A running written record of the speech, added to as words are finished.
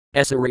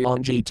Essay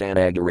on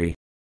Gita-Nagari.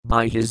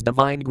 By His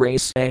Divine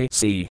Grace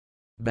A.C.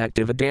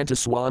 Bhaktivedanta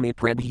Swami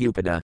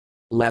Prabhupada.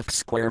 Left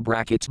square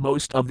bracket.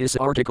 Most of this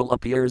article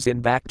appears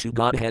in Back to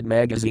Godhead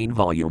magazine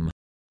volume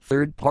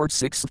 3rd part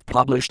 6th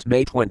published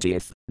May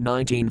 20th,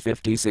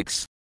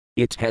 1956.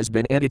 It has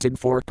been edited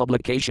for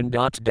publication.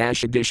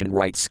 Edition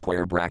right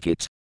square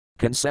bracket.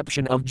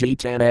 Conception of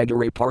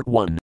Gita-Nagari Part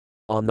 1.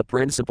 On the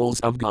Principles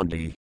of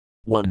Gandhi.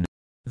 1.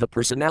 The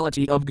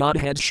personality of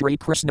Godhead Sri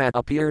Krishna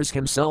appears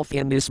himself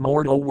in this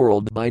mortal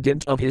world by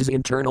dint of his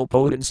internal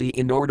potency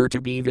in order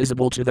to be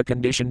visible to the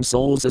conditioned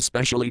souls,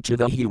 especially to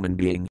the human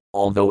being,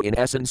 although in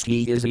essence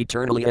he is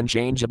eternally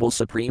unchangeable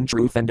supreme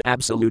truth and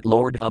absolute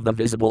Lord of the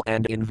visible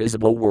and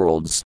invisible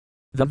worlds.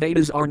 The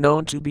Vedas are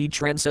known to be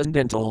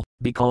transcendental,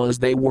 because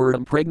they were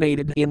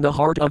impregnated in the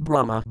heart of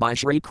Brahma by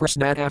Sri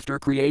Krishna after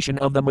creation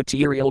of the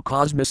material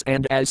cosmos,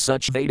 and as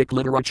such Vedic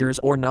literatures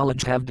or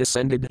knowledge have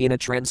descended in a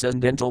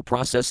transcendental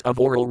process of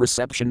oral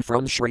reception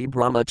from Sri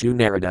Brahma to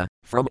Narada,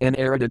 from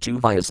Narada to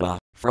Vyasa,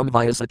 from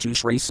Vyasa to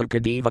Sri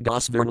Sukadeva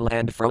Gosvarnal,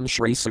 and from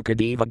Sri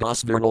Sukadeva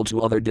Gosvarnal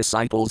to other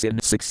disciples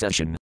in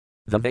succession.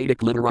 The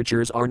Vedic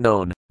literatures are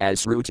known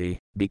as Shruti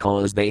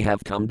because they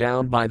have come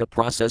down by the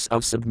process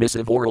of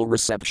submissive oral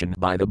reception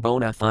by the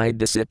bona fide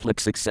disciplic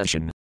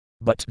succession.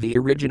 But the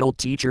original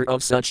teacher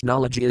of such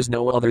knowledge is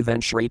no other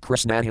than Sri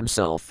Krishna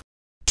himself.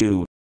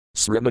 2.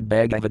 Srimad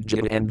Bhagavad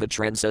Gita and the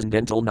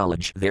transcendental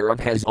knowledge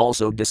thereof has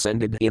also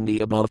descended in the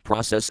above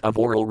process of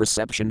oral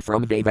reception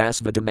from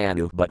Vivasvata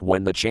Manu, but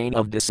when the chain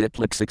of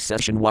disciplic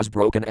succession was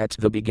broken at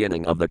the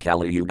beginning of the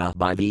Kali Yuga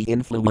by the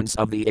influence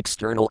of the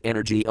external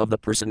energy of the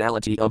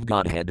personality of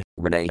Godhead,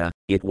 Ranaya,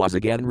 it was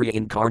again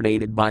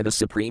reincarnated by the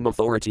supreme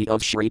authority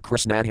of Sri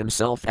Krishna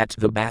himself at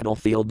the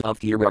battlefield of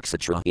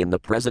Kurukshetra in the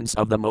presence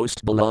of the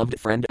most beloved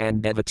friend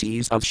and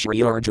devotees of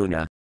Sri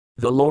Arjuna.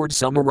 The Lord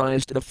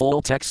summarized the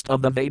full text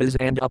of the Vedas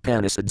and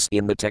Upanishads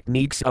in the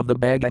techniques of the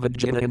Bhagavad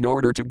Gita in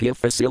order to give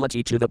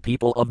facility to the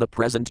people of the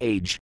present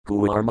age,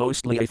 who are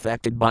mostly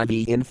affected by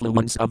the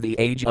influence of the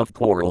age of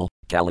quarrel,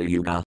 Kali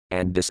Yuga,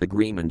 and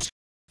disagreement.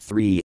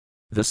 3.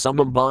 The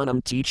summum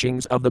bonum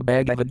teachings of the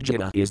Bhagavad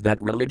Gita is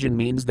that religion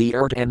means the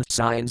art and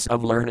science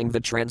of learning the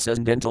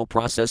transcendental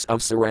process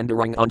of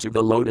surrendering unto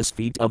the lotus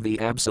feet of the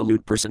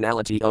absolute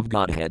personality of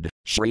Godhead,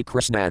 Sri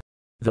Krishna.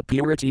 The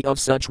purity of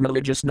such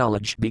religious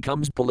knowledge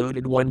becomes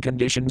polluted when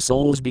conditioned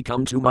souls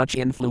become too much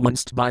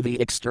influenced by the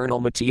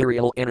external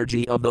material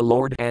energy of the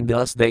Lord, and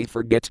thus they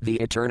forget the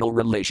eternal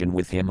relation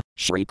with Him,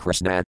 Sri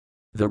Krishna.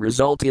 The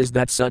result is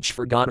that such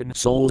forgotten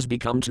souls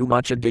become too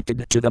much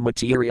addicted to the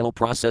material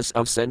process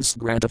of sense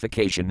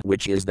gratification,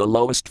 which is the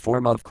lowest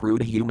form of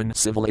crude human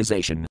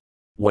civilization.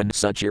 When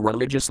such a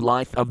religious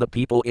life of the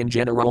people in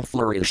general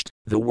flourished,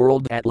 the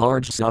world at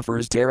large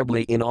suffers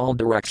terribly in all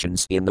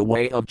directions in the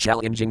way of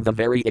challenging the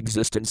very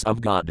existence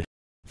of God.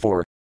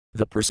 4.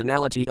 The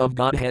personality of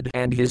Godhead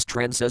and His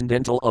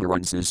transcendental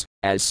utterances,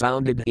 as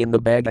sounded in the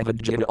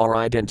Bhagavad Gita, are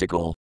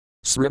identical.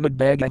 Srimad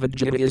Bhagavad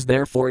Gita is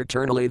therefore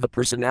eternally the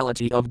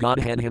personality of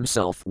Godhead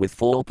Himself with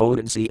full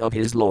potency of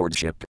His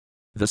Lordship.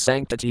 The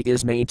sanctity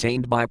is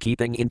maintained by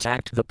keeping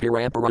intact the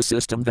Parampara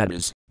system, that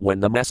is, when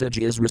the message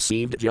is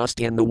received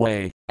just in the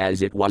way,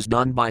 as it was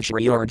done by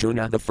Sri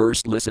Arjuna, the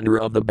first listener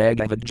of the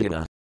Bhagavad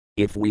Gita.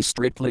 If we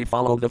strictly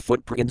follow the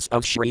footprints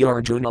of Sri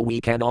Arjuna,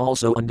 we can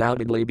also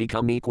undoubtedly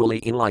become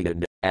equally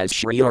enlightened, as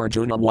Sri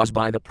Arjuna was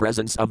by the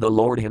presence of the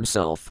Lord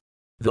Himself.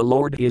 The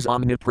Lord is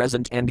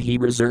omnipresent, and He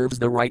reserves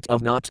the right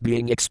of not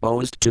being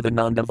exposed to the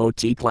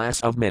non-devotee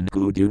class of men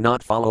who do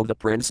not follow the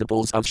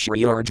principles of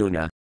Sri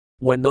Arjuna.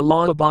 When the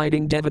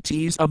law-abiding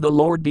devotees of the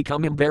Lord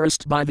become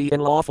embarrassed by the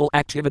unlawful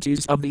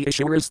activities of the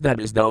Asuras,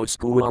 that is, those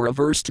who are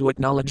averse to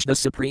acknowledge the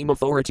supreme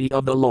authority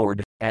of the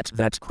Lord, at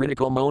that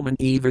critical moment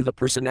either the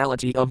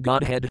personality of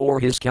Godhead or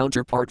His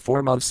counterpart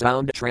form of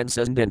sound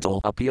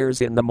transcendental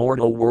appears in the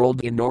mortal world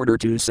in order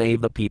to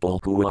save the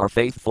people who are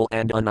faithful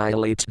and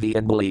annihilate the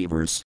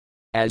unbelievers.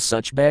 As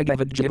such,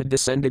 Bhagavad Gita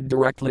descended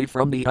directly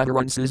from the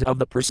utterances of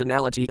the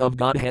personality of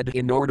Godhead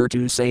in order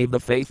to save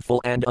the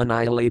faithful and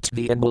annihilate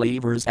the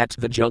unbelievers at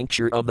the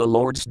juncture of the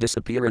Lord's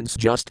disappearance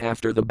just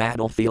after the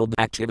battlefield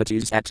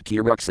activities at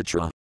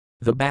Kurukshetra.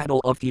 The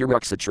battle of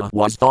Kurukshetra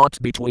was fought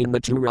between the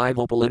two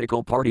rival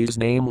political parties,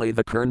 namely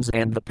the Kurns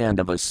and the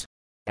Pandavas.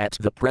 At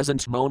the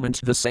present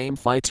moment, the same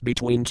fight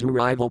between two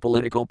rival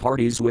political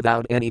parties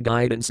without any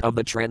guidance of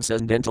the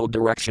transcendental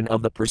direction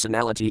of the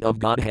personality of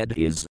Godhead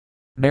is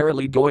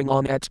merrily going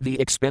on at the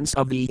expense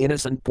of the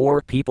innocent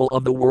poor people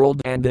of the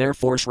world, and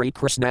therefore Sri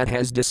Krishna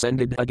has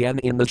descended again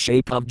in the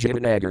shape of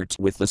Gita-Nagari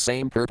with the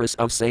same purpose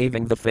of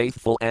saving the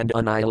faithful and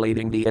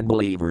annihilating the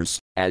unbelievers,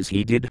 as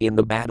He did in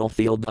the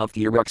battlefield of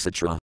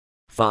Kurukshetra.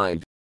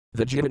 5.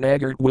 The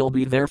Gita-Nagari will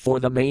be therefore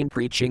the main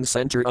preaching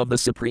center of the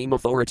supreme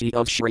authority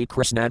of Sri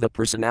Krishna, the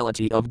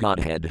personality of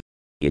Godhead.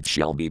 It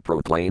shall be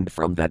proclaimed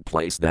from that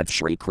place that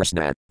Sri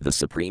Krishna, the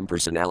supreme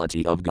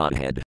personality of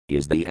Godhead,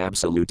 is the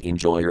absolute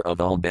enjoyer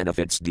of all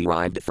benefits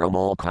derived from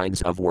all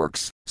kinds of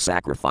works,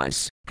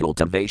 sacrifice,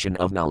 cultivation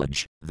of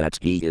knowledge, that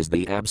he is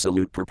the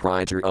absolute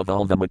proprietor of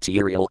all the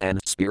material and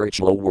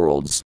spiritual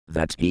worlds,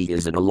 that he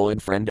is an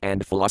alloyed friend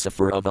and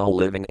philosopher of all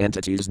living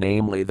entities,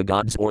 namely the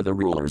gods or the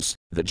rulers,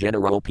 the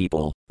general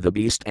people, the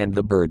beast and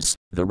the birds,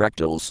 the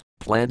reptiles,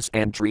 plants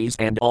and trees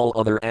and all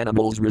other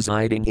animals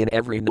residing in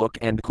every nook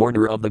and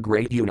corner of the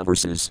great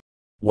universes.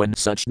 When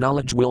such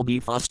knowledge will be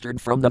fostered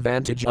from the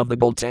vantage of the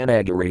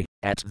Gita-Nagari,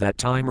 at that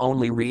time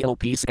only real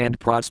peace and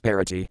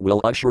prosperity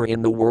will usher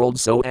in the world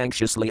so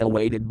anxiously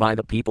awaited by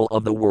the people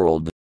of the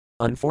world.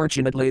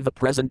 Unfortunately, the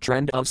present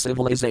trend of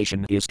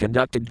civilization is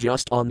conducted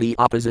just on the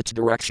opposite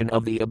direction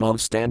of the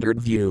above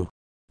standard view.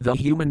 The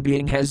human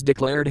being has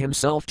declared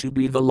himself to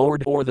be the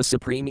Lord or the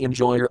supreme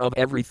enjoyer of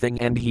everything,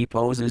 and he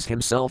poses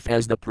himself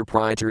as the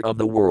proprietor of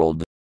the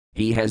world.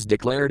 He has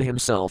declared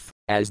himself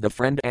as the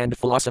friend and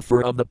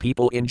philosopher of the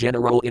people in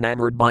general,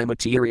 enamored by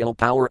material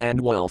power and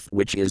wealth,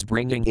 which is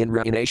bringing in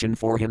ruination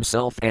for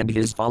himself and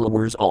his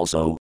followers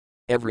also.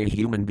 Every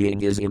human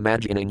being is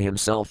imagining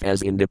himself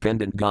as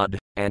independent God,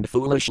 and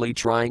foolishly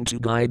trying to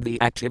guide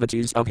the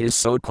activities of his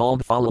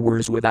so-called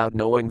followers without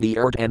knowing the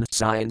art and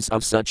science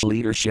of such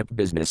leadership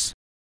business.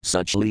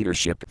 Such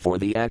leadership for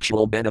the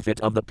actual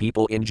benefit of the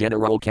people in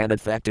general can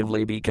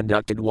effectively be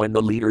conducted when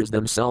the leaders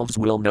themselves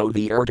will know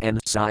the art and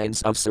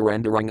science of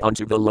surrendering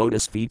unto the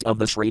lotus feet of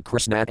the Sri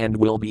Krishna, and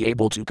will be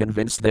able to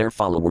convince their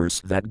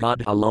followers that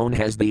God alone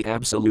has the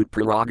absolute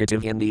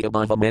prerogative in the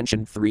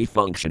above-mentioned three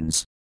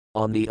functions.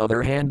 On the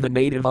other hand, the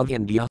native of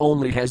India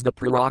only has the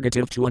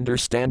prerogative to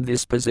understand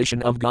this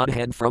position of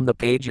Godhead from the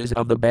pages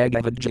of the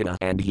Bhagavad Gita,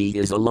 and he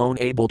is alone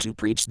able to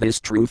preach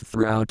this truth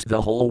throughout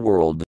the whole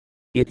world.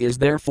 It is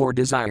therefore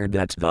desired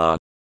that the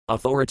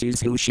authorities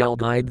who shall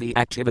guide the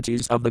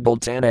activities of the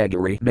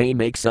Gita-Nagari may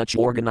make such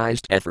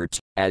organized effort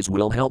as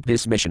will help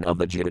this mission of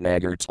the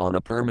Gita-Nagari on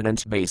a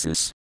permanent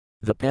basis.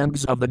 The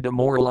pangs of the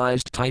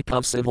demoralized type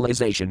of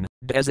civilization,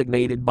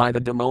 designated by the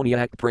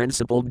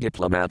demoniac-principled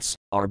diplomats,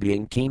 are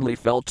being keenly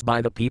felt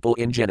by the people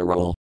in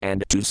general,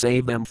 and to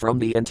save them from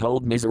the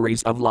untold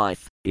miseries of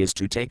life is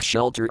to take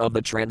shelter of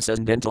the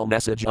transcendental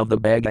message of the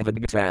Bhagavad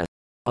Gita.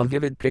 A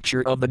vivid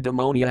picture of the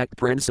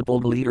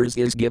demoniac-principled leaders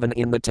is given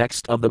in the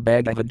text of the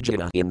Bhagavad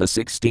Gita in the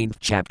 16th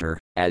chapter,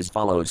 as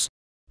follows.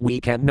 We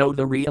can know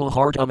the real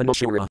heart of an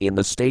Asura in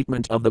the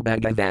statement of the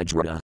Bhagavad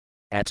Gita.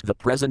 At the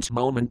present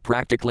moment,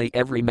 practically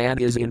every man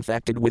is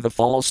infected with a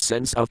false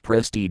sense of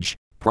prestige,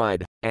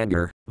 pride,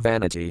 anger,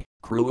 vanity,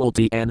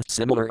 cruelty, and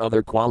similar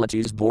other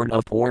qualities born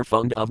of poor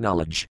fund of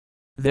knowledge.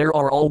 There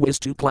are always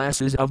two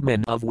classes of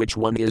men, of which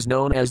one is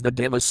known as the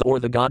Devas or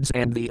the gods,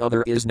 and the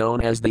other is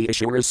known as the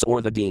Asuras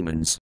or the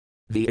demons.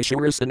 The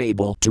Asuras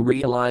enable to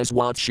realize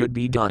what should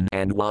be done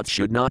and what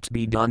should not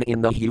be done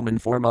in the human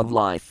form of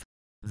life.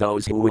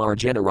 Those who are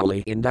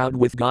generally endowed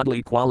with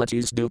godly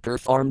qualities do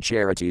perform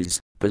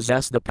charities,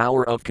 possess the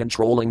power of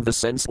controlling the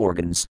sense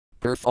organs,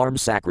 perform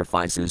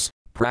sacrifices,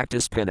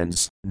 practice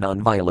penance,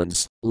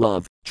 non-violence,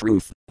 love,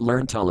 truth,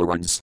 learn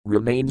tolerance,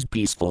 remains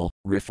peaceful,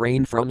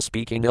 refrain from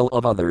speaking ill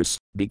of others,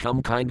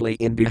 become kindly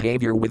in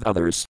behavior with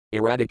others,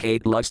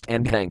 eradicate lust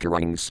and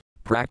hankerings,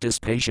 practice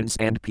patience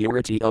and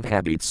purity of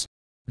habits.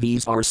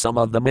 These are some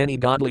of the many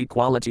godly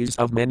qualities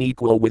of men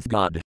equal with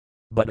God.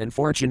 But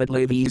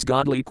unfortunately, these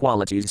godly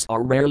qualities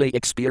are rarely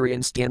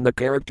experienced in the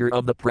character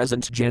of the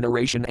present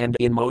generation, and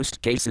in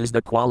most cases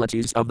the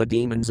qualities of the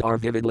demons are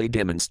vividly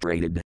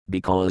demonstrated,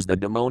 because the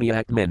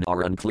demoniac men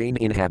are unclean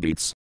in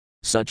habits.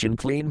 Such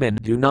unclean men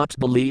do not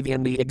believe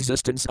in the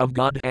existence of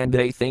God, and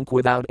they think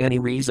without any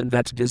reason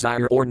that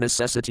desire or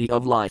necessity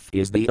of life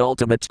is the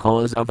ultimate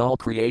cause of all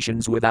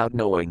creations, without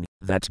knowing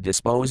that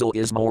disposal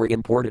is more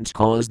important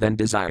cause than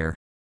desire.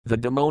 The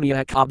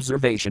demoniac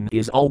observation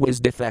is always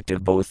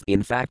defective both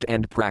in fact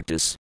and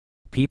practice.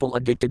 People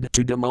addicted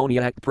to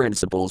demoniac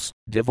principles,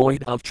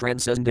 devoid of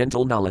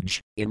transcendental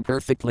knowledge,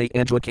 imperfectly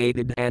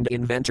educated, and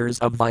inventors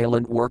of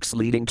violent works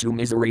leading to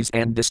miseries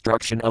and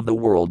destruction of the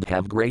world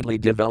have greatly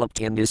developed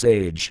in this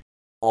age.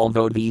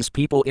 Although these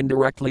people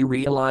indirectly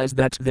realize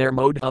that their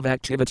mode of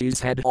activities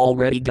had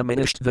already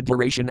diminished the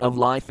duration of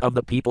life of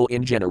the people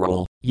in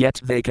general, yet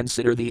they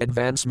consider the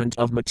advancement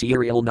of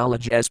material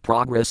knowledge as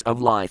progress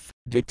of life,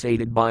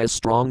 dictated by a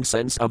strong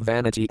sense of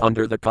vanity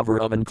under the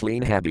cover of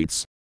unclean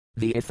habits.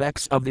 The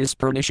effects of this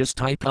pernicious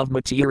type of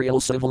material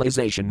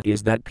civilization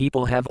is that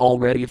people have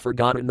already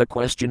forgotten the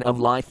question of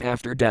life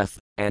after death,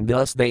 and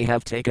thus they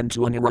have taken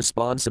to an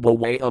irresponsible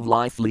way of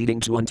life leading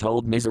to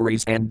untold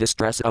miseries and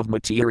distress of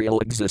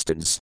material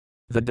existence.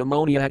 The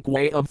demoniac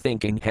way of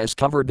thinking has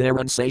covered their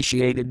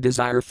unsatiated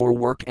desire for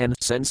work and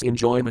sense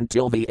enjoyment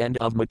till the end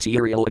of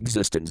material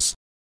existence.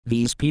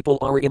 These people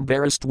are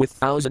embarrassed with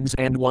thousands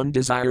and one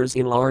desires,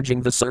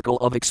 enlarging the circle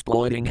of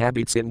exploiting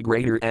habits in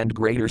greater and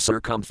greater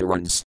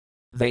circumference.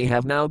 They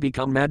have now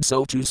become mad,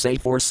 so to say,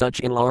 for such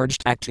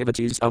enlarged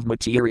activities of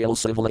material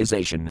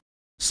civilization.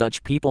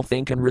 Such people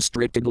think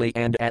unrestrictedly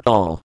and at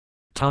all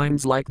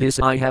times like this: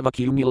 I have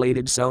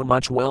accumulated so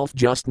much wealth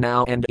just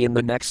now, and in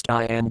the next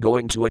I am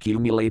going to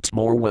accumulate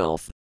more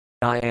wealth.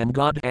 I am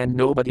God and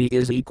nobody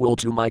is equal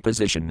to my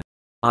position.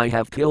 I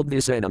have killed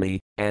this enemy,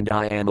 and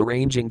I am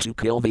arranging to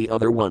kill the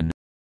other one.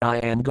 I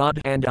am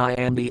God and I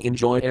am the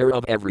enjoyer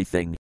of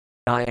everything.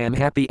 I am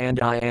happy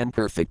and I am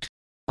perfect.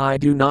 I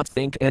do not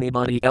think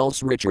anybody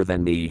else richer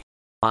than me.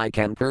 I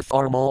can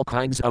perform all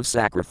kinds of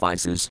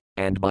sacrifices,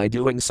 and by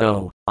doing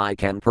so, I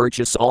can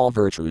purchase all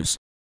virtues.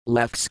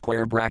 Left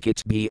square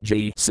bracket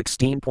BG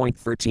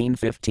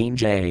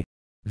 16.1315J.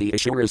 The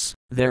Asuras,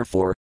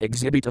 therefore,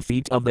 exhibit a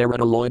feat of their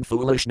unalloyed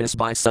foolishness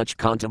by such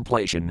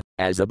contemplation,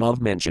 as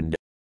above mentioned.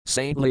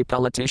 Saintly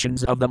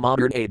politicians of the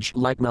modern age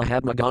like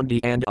Mahatma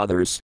Gandhi and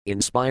others,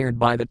 inspired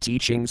by the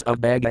teachings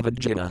of Bhagavad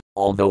Gita,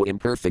 although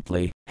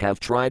imperfectly, have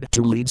tried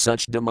to lead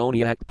such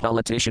demoniac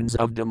politicians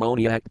of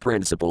demoniac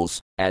principles,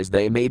 as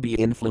they may be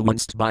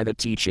influenced by the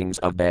teachings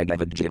of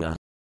Bhagavad Gita.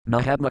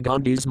 Mahatma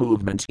Gandhi's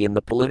movement in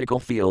the political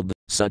field,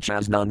 such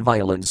as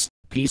nonviolence,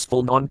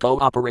 peaceful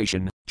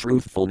non-cooperation,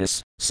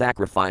 truthfulness,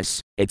 sacrifice,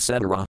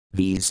 etc.,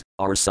 these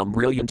are some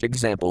brilliant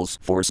examples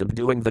for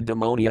subduing the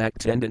demoniac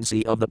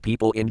tendency of the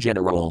people in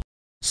general.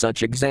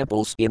 Such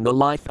examples in the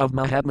life of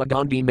Mahatma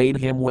Gandhi made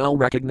him well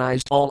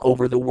recognized all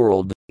over the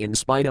world, in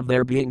spite of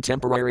their being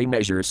temporary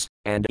measures,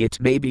 and it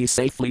may be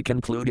safely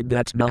concluded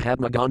that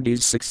Mahatma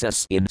Gandhi's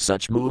success in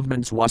such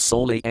movements was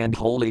solely and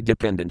wholly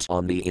dependent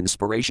on the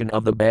inspiration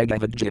of the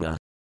Bhagavad Gita.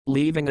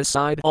 Leaving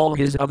aside all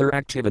his other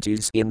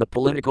activities in the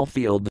political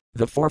field,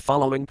 the four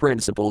following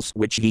principles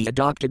which he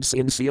adopted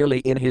sincerely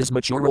in his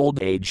mature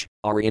old age,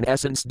 are in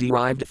essence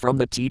derived from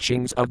the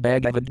teachings of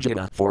Bhagavad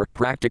Gita for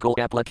practical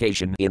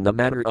application in the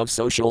matter of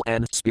social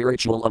and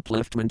spiritual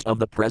upliftment of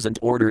the present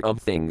order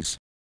of things.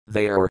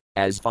 They are,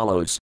 as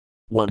follows.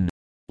 1.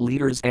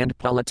 Leaders and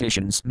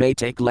politicians may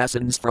take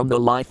lessons from the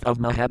life of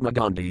Mahatma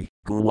Gandhi,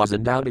 who was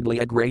undoubtedly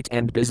a great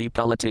and busy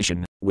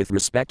politician, with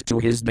respect to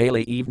his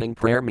daily evening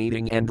prayer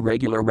meeting and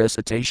regular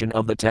recitation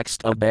of the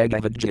text of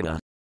Bhagavad Gita.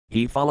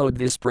 He followed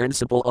this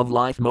principle of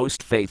life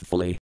most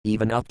faithfully,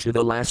 even up to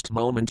the last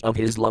moment of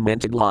his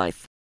lamented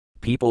life.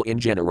 People in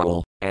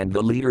general, and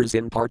the leaders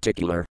in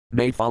particular,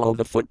 may follow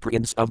the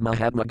footprints of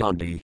Mahatma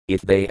Gandhi,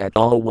 if they at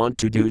all want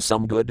to do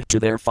some good to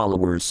their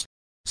followers.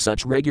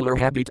 Such regular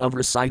habit of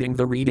reciting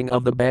the reading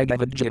of the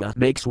Bhagavad Gita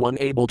makes one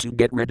able to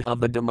get rid of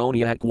the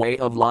demoniac way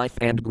of life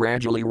and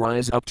gradually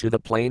rise up to the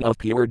plane of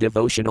pure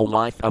devotional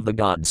life of the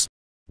gods.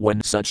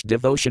 When such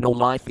devotional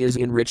life is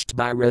enriched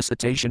by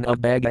recitation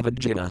of Bhagavad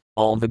Gita,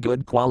 all the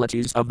good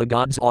qualities of the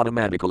gods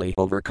automatically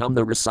overcome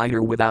the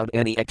reciter without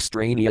any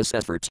extraneous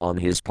effort on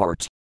his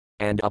part.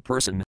 And a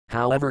person,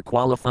 however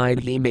qualified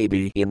he may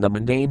be in the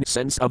mundane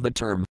sense of the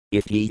term,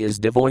 if he is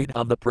devoid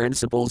of the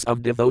principles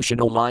of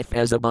devotional life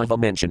as above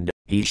mentioned,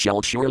 he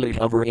shall surely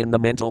hover in the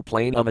mental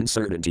plane of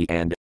uncertainty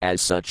and,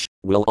 as such,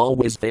 will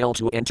always fail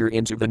to enter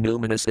into the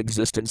numinous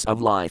existence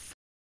of life.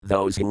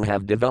 Those who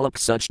have developed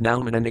such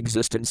noumenon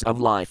existence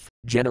of life,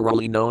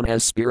 generally known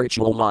as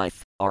spiritual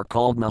life, are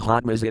called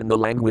Mahatmas in the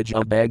language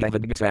of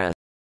Bhagavad Gita.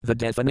 The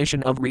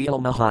definition of real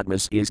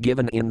Mahatmas is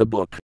given in the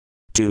book.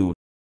 2.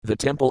 The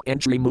temple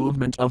entry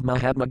movement of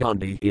Mahatma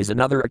Gandhi is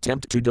another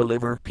attempt to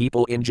deliver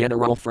people in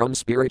general from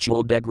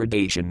spiritual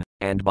degradation,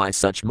 and by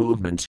such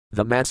movement,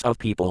 the mass of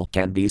people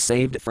can be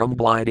saved from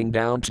gliding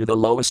down to the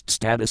lowest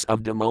status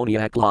of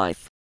demoniac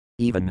life.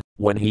 Even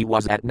when he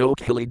was at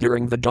Noakhili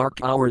during the dark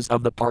hours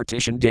of the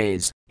partition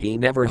days, he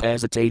never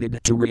hesitated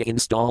to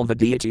reinstall the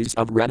deities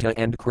of Radha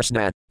and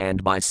Krishna,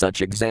 and by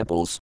such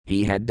examples,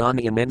 he had done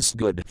immense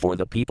good for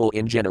the people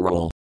in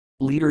general.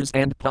 Leaders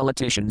and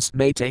politicians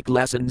may take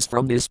lessons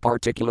from this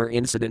particular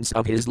incident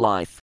of his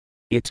life.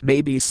 It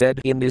may be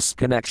said in this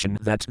connection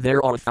that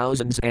there are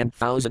thousands and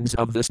thousands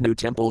of this new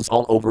temples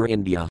all over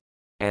India.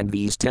 And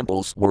these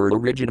temples were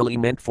originally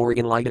meant for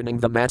enlightening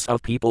the mass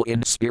of people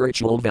in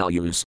spiritual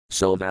values,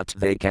 so that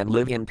they can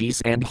live in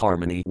peace and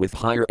harmony with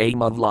higher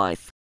aim of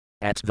life.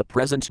 At the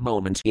present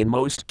moment, in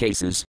most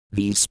cases,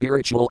 these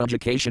spiritual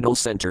educational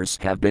centers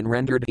have been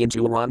rendered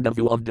into a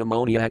rendezvous of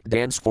demoniac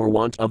dance for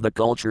want of the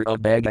culture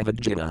of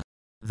Bhagavad Gita.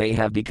 They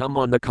have become,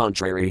 on the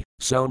contrary,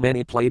 so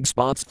many plague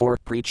spots for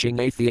preaching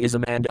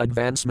atheism and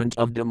advancement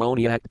of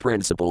demoniac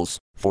principles,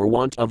 for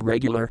want of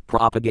regular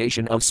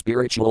propagation of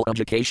spiritual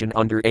education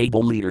under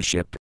able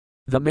leadership.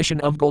 The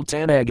mission of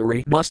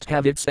Gita-Nagari must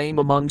have its aim,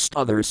 amongst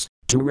others,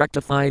 to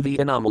rectify the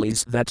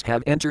anomalies that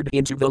have entered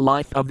into the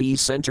life of these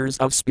centers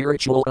of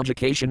spiritual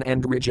education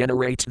and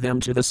regenerate them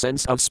to the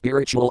sense of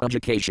spiritual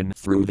education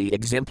through the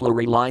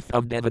exemplary life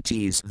of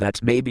devotees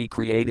that may be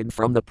created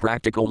from the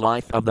practical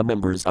life of the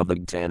members of the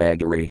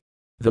Gita-Nagari.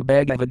 The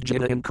Bhagavad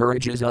Gita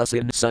encourages us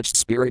in such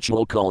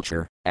spiritual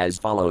culture, as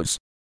follows.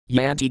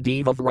 Yanti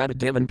Deva Vrata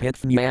Devan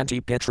Pithan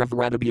Yanti Pitra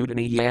Vrata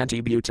Bhutani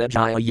Yanti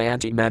Bhutajaya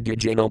Yanti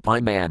Madhyajano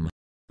Pimam.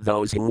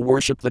 Those who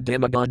worship the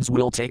demigods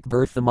will take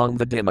birth among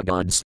the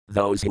demigods,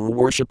 those who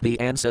worship the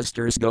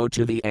ancestors go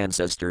to the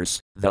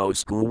ancestors,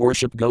 those who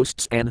worship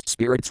ghosts and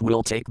spirits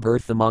will take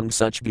birth among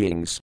such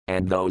beings,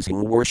 and those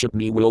who worship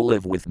me will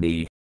live with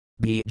me.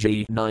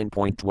 BG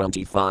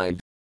 9.25.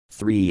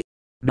 3.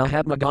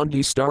 Mahatma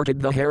Gandhi started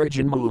the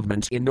Harijan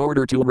movement in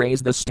order to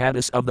raise the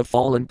status of the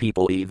fallen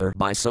people either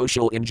by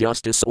social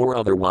injustice or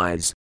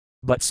otherwise.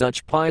 But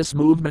such pious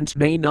movement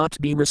may not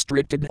be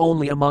restricted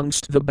only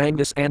amongst the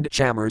Bangas and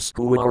Chamars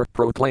who are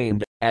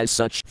proclaimed as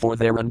such for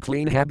their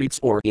unclean habits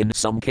or in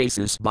some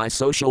cases by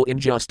social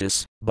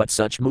injustice, but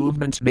such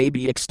movement may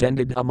be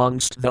extended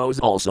amongst those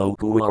also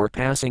who are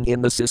passing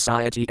in the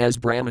society as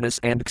Brahmanas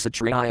and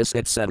Kshatriyas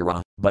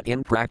etc., but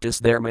in practice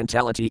their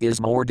mentality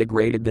is more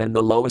degraded than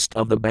the lowest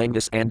of the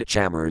Bangas and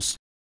Chamars.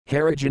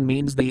 Harijan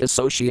means the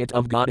associate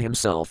of God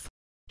himself.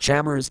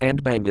 Chamars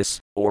and Bangas,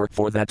 or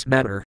for that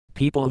matter,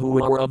 people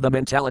who are of the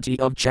mentality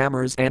of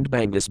Chamars and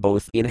Bangas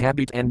both in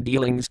habit and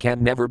dealings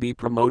can never be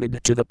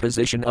promoted to the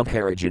position of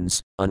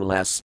Harijans,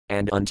 unless,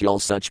 and until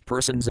such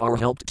persons are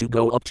helped to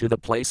go up to the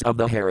place of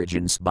the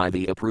Harijans by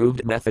the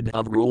approved method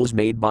of rules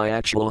made by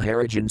actual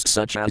Harijans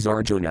such as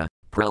Arjuna,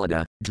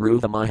 Prahlada,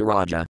 Dhruva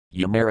Maharaja,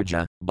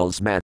 Yamaraja,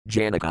 Bhasma,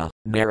 Janaka,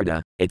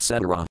 Narada,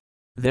 etc.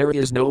 There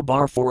is no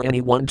bar for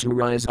anyone to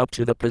rise up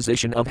to the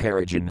position of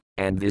Harijan,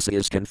 and this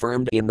is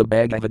confirmed in the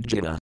Bhagavad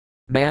Gita.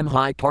 Man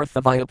hi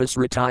parthavyapus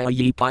ritaya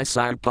ye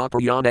pisar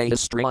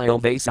paparyanayas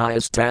striyo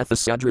vasayas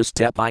tathasudras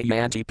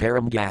tepayanti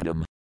param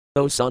gadam.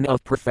 O son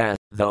of Pratha,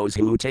 those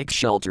who take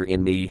shelter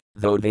in me,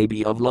 though they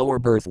be of lower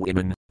birth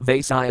women,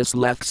 Vasayas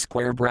left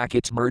square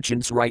bracket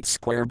merchants right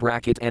square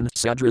bracket and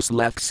Sudras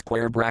left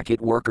square bracket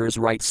workers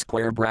right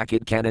square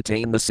bracket can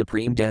attain the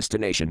supreme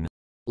destination.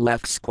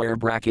 Left square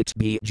bracket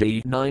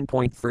BG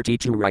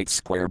 9.32 right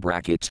square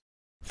bracket.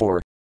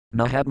 4.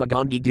 Mahatma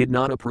Gandhi did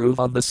not approve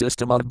of the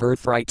system of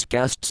birthright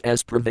castes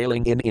as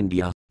prevailing in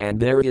India, and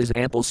there is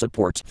ample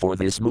support for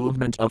this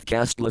movement of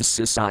casteless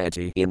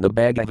society in the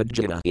Bhagavad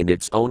Gita in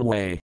its own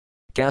way.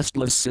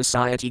 Casteless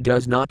society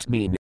does not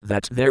mean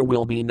that there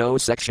will be no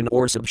section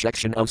or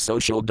subsection of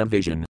social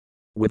division.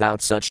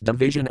 Without such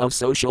division of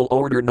social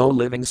order no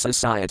living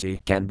society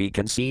can be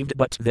conceived,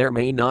 but there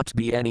may not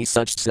be any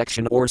such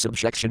section or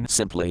subsection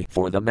simply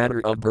for the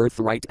matter of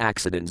birthright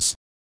accidents.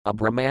 A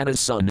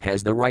Brahmana's son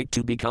has the right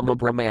to become a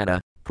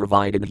Brahmana,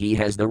 provided he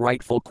has the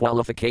rightful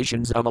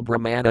qualifications of a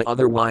Brahmana,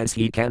 otherwise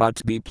he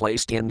cannot be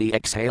placed in the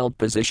exhaled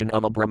position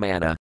of a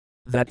Brahmana.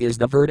 That is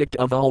the verdict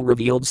of all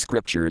revealed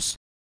scriptures.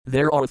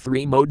 There are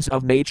three modes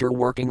of nature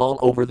working all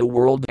over the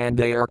world, and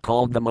they are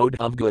called the mode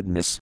of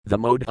goodness, the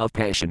mode of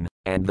passion,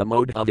 and the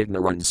mode of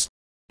ignorance.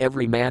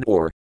 Every man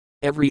or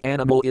every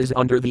animal is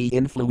under the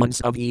influence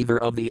of either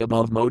of the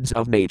above modes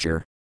of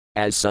nature.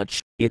 As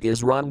such, it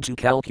is wrong to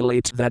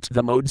calculate that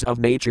the modes of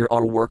nature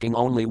are working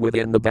only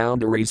within the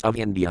boundaries of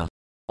India.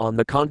 On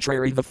the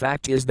contrary, the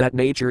fact is that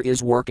nature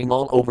is working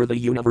all over the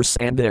universe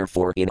and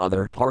therefore in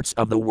other parts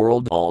of the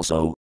world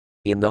also.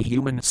 In the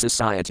human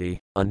society,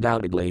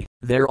 undoubtedly,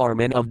 there are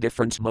men of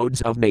different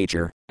modes of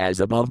nature, as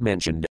above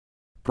mentioned.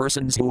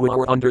 Persons who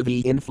are under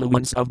the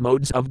influence of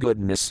modes of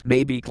goodness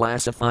may be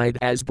classified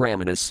as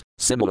Brahmanas.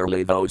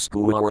 Similarly, those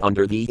who are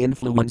under the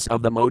influence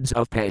of the modes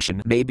of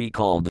passion may be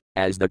called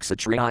as the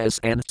Kshatriyas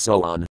and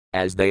so on,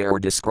 as they are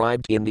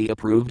described in the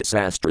approved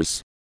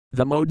sastras.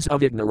 The modes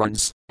of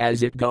ignorance,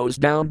 as it goes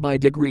down by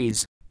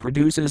degrees,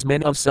 produces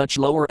men of such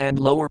lower and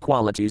lower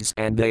qualities,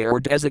 and they are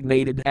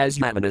designated as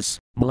Yamanas,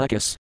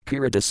 Malekas,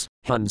 Kiritas,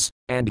 Huns,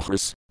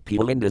 Andhras,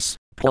 Pulindas,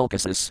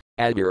 Pulkasis,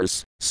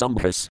 Agiras,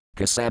 Sambhas,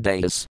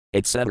 Kasadayas,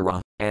 etc.,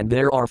 and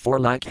there are 4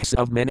 lakhs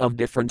of men of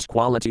different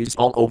qualities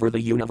all over the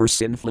universe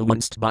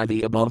influenced by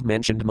the above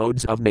mentioned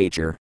modes of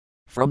nature.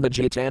 From the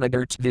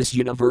Gita-Nagari this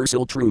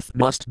universal truth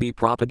must be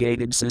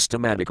propagated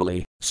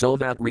systematically, so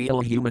that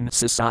real human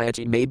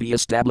society may be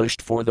established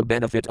for the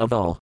benefit of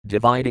all,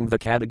 dividing the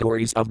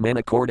categories of men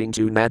according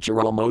to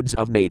natural modes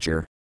of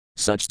nature.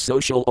 Such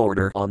social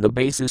order on the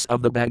basis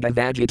of the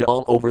Bhagavad Gita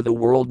all over the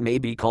world may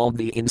be called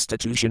the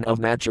institution of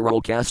natural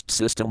caste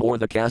system or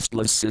the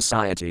casteless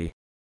society.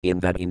 In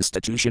that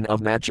institution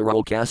of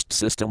natural caste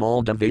system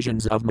all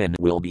divisions of men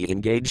will be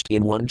engaged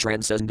in one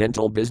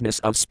transcendental business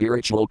of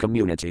spiritual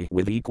community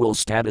with equal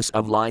status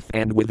of life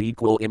and with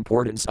equal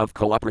importance of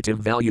cooperative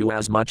value,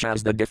 as much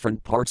as the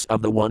different parts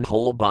of the one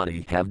whole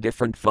body have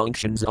different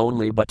functions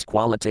only, but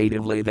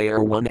qualitatively they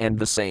are one and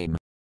the same.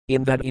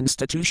 In that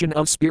institution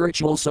of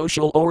spiritual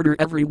social order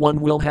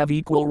everyone will have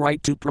equal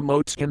right to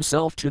promote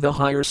himself to the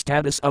higher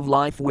status of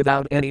life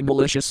without any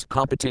malicious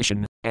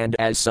competition, and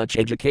as such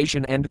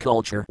education and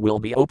culture will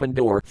be open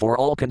door for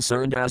all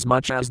concerned, as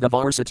much as the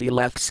varsity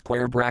left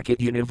square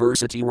bracket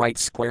university right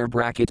square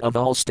bracket of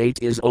all state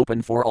is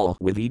open for all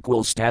with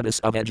equal status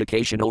of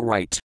educational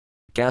right.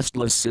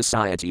 Casteless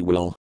society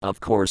will,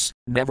 of course,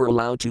 never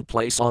allow to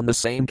place on the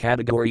same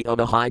category of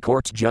a high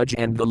court judge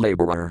and the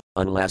laborer,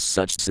 unless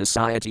such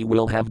society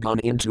will have gone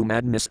into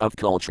madness of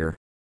culture.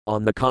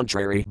 On the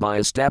contrary, by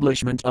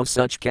establishment of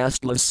such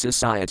casteless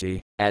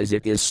society, as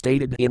it is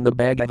stated in the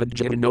Bhagavad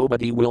Gita,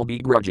 nobody will be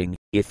grudging,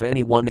 if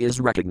anyone is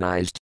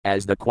recognized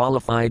as the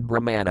qualified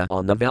Brahmana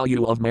on the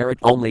value of merit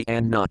only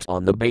and not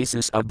on the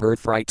basis of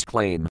birthright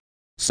claim.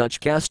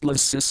 Such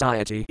casteless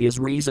society is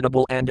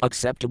reasonable and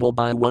acceptable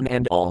by one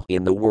and all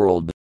in the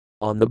world.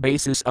 On the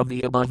basis of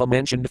the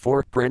above-mentioned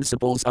 4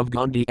 principles of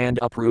Gandhi and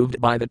approved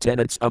by the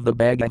tenets of the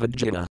Bhagavad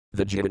Gita,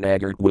 the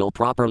Gita-Nagari will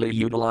properly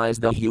utilize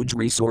the huge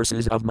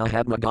resources of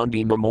Mahatma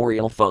Gandhi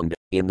Memorial Fund.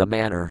 in the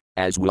manner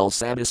as will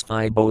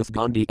satisfy both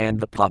Gandhi and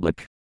the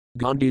public.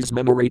 Gandhi's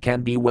memory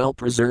can be well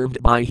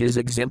preserved by his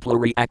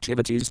exemplary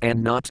activities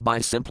and not by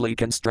simply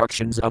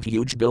constructions of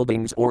huge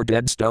buildings or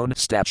dead stone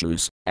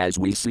statues, as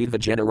we see the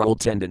general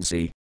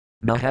tendency.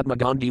 Mahatma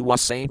Gandhi was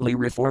saintly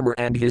reformer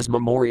and his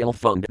memorial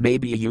fund may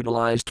be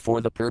utilized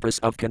for the purpose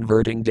of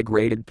converting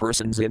degraded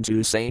persons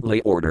into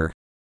saintly order.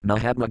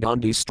 Mahatma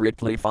Gandhi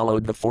strictly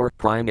followed the four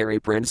primary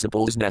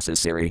principles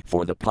necessary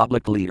for the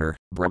public leader,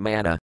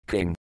 Brahmana,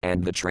 king,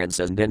 and the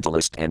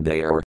transcendentalist, and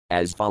they are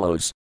as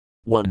follows.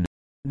 1.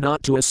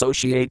 Not to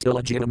associate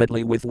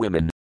illegitimately with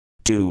women.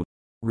 2.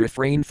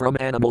 Refrain from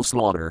animal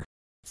slaughter.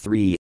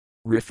 3.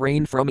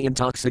 Refrain from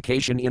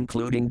intoxication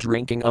including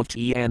drinking of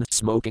tea and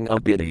smoking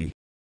of bidi.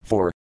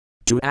 4.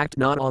 To act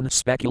not on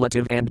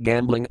speculative and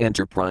gambling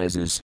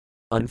enterprises.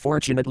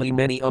 Unfortunately,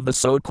 many of the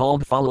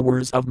so-called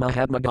followers of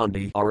Mahatma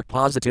Gandhi are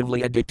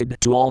positively addicted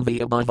to all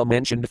the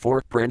above-mentioned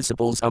four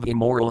principles of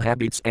immoral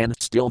habits and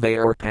still they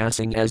are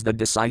passing as the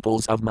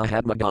disciples of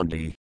Mahatma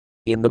Gandhi.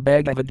 In the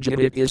Bhagavad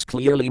Gita it is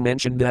clearly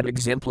mentioned that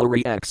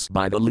exemplary acts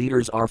by the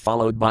leaders are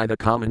followed by the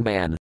common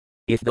man.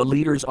 If the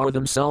leaders are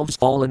themselves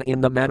fallen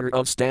in the matter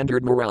of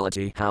standard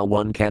morality, how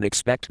one can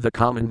expect the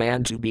common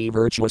man to be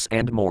virtuous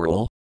and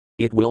moral?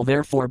 It will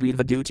therefore be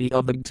the duty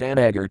of the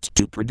Gita-Nagari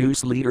to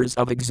produce leaders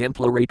of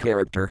exemplary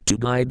character to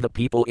guide the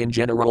people in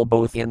general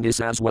both in this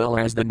as well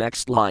as the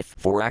next life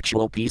for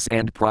actual peace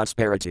and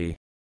prosperity.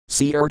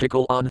 See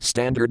article on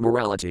standard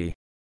morality.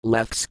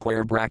 Left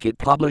square bracket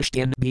published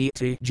in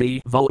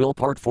BTG Votel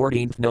Part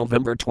 14th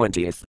November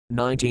 20th,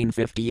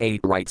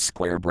 1958 right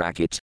square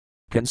bracket.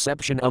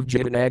 Conception of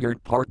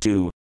Gita-Nagari Part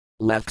 2.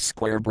 Left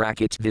square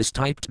bracket. This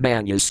typed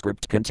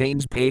manuscript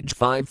contains page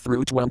 5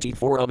 through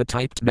 24 of a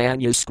typed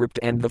manuscript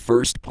and the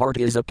first part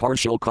is a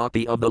partial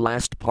copy of the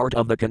last part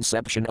of the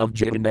Conception of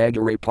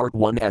Gita-Nagari Part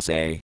 1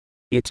 essay.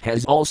 It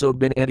has also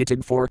been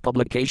edited for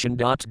publication.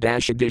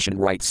 Edition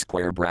right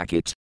square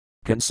bracket.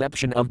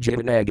 Conception of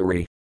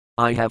Gita-Nagari.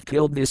 I have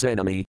killed this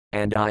enemy,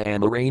 and I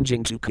am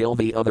arranging to kill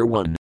the other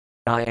one.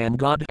 I am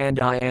God and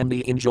I am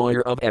the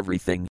enjoyer of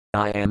everything,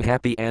 I am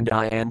happy and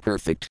I am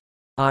perfect.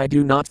 I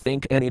do not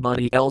think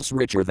anybody else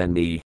richer than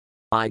me.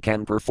 I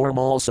can perform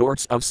all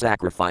sorts of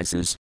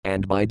sacrifices,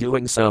 and by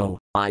doing so,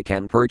 I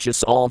can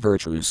purchase all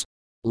virtues.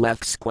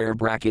 Left square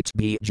bracket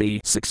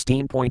BG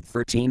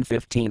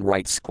 16.1315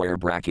 right square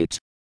bracket.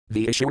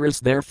 The Asuras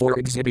therefore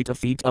exhibit a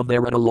feat of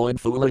their unalloyed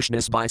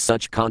foolishness by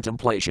such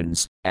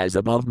contemplations, as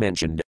above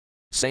mentioned.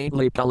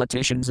 Saintly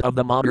politicians of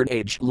the modern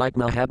age like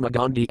Mahatma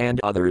Gandhi and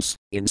others,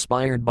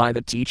 inspired by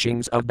the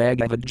teachings of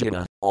Bhagavad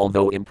Gita,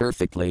 although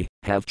imperfectly,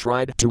 have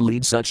tried to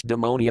lead such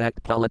demoniac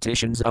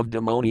politicians of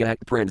demoniac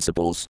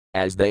principles,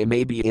 as they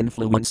may be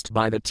influenced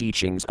by the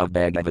teachings of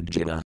Bhagavad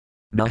Gita.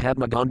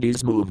 Mahatma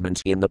Gandhi's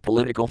movement in the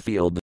political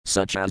field,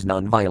 such as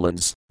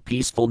nonviolence,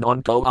 peaceful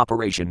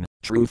non-cooperation,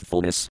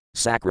 truthfulness,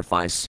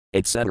 sacrifice,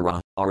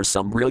 etc., are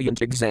some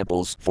brilliant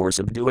examples for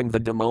subduing the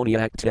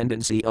demoniac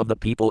tendency of the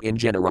people in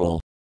general.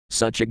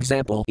 Such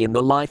example in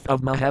the life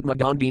of Mahatma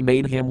Gandhi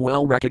made him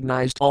well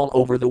recognized all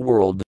over the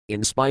world,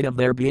 in spite of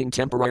there being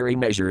temporary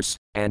measures,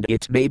 and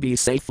it may be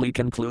safely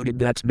concluded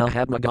that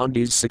Mahatma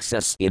Gandhi's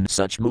success in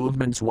such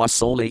movements was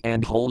solely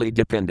and wholly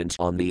dependent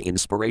on the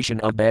inspiration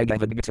of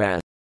Bhagavad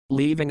Gita.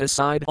 Leaving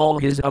aside all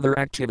his other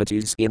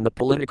activities in the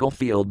political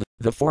field,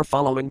 the four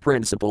following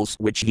principles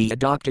which he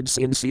adopted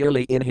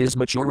sincerely in his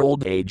mature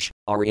old age,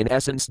 are in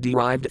essence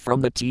derived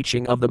from the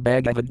teaching of the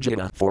Bhagavad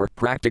Gita for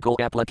practical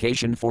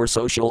application for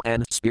social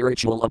and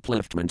spiritual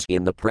upliftment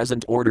in the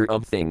present order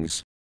of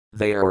things.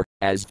 They are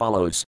as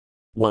follows.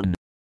 1.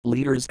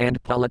 Leaders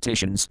and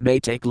politicians may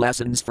take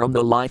lessons from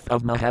the life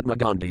of Mahatma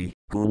Gandhi,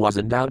 who was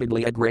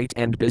undoubtedly a great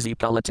and busy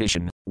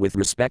politician, with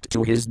respect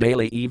to his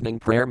daily evening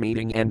prayer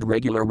meeting and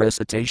regular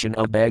recitation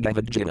of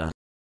Bhagavad Gita.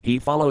 He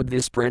followed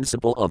this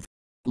principle of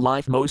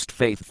life most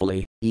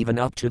faithfully, even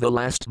up to the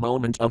last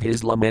moment of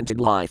his lamented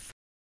life.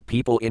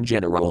 People in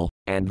general,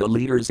 and the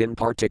leaders in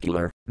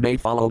particular, may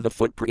follow the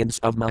footprints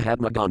of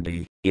Mahatma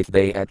Gandhi, if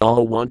they at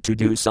all want to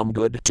do some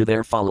good to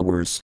their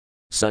followers.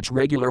 Such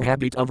regular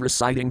habit of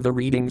reciting the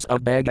readings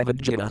of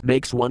Bhagavad Gita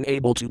makes one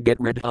able to get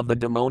rid of the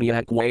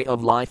demoniac way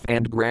of life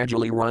and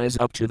gradually rise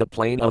up to the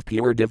plane of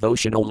pure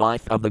devotional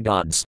life of the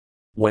gods.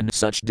 When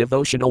such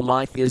devotional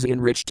life is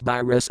enriched by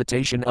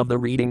recitation of the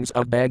readings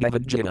of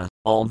Bhagavad Gita,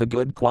 all the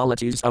good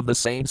qualities of the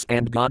saints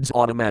and gods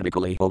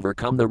automatically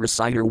overcome the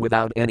reciter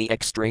without any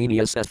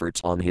extraneous effort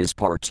on his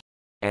part.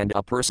 And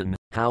a person,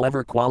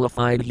 however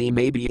qualified he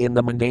may be in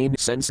the mundane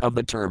sense of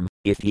the term,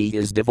 if he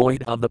is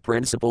devoid of the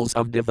principles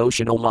of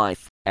devotional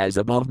life, as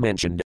above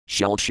mentioned,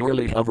 shall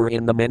surely hover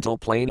in the mental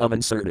plane of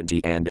uncertainty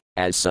and,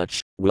 as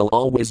such, will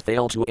always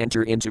fail to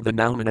enter into the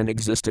noumenon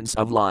existence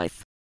of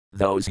life.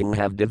 Those who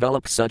have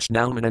developed such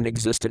noumenon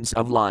existence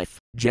of life,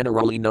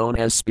 generally known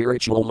as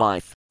spiritual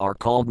life, are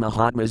called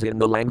Mahatmas in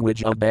the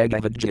language of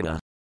Bhagavad Gita.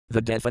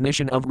 The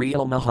definition of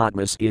real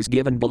Mahatmas is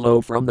given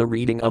below from the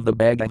reading of the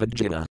Bhagavad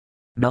Gita.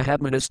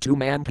 Mahatmanas tu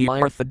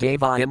manpyartha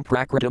devayam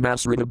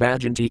prakritamasrita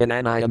bhajanti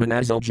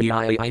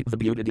ananayamanazogiyayam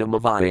vibhutidam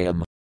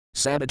avayam.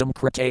 Sabatam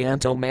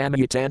kritayanto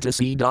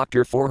mamayatantasi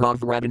Dr.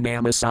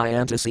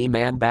 Forhavradanamasayantasi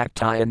man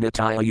bhaktaya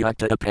nitya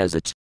yukta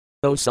apesat.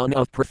 O son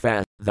of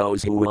Pratha,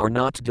 those who are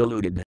not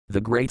deluded, the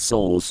great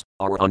souls,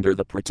 are under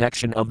the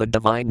protection of the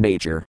divine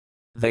nature.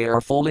 They are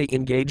fully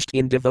engaged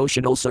in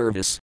devotional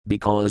service,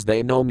 because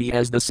they know me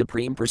as the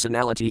Supreme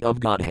Personality of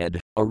Godhead,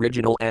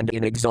 original and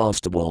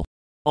inexhaustible.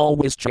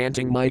 Always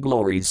chanting my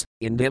glories,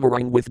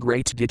 endeavoring with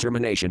great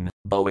determination,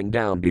 bowing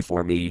down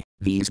before me,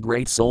 these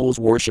great souls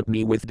worship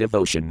me with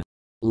devotion.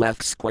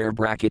 Left square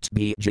bracket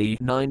BG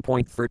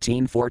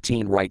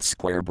 9.1314 right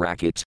square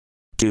bracket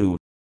 2.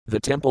 The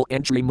temple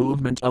entry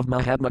movement of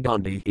Mahatma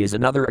Gandhi is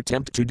another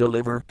attempt to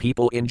deliver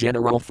people in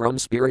general from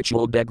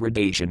spiritual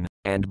degradation,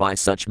 and by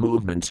such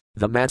movement,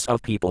 the mass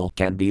of people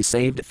can be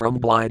saved from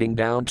gliding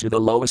down to the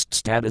lowest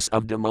status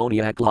of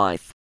demoniac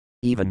life.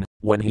 Even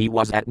when he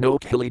was at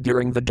Noakhali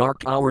during the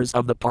dark hours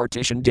of the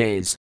partition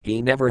days,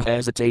 he never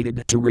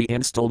hesitated to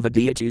reinstall the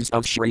deities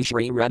of Sri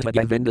Sri Radha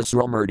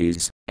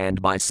Govindaswamurtis,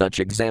 and by such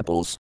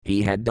examples,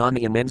 he had done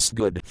immense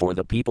good for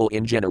the people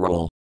in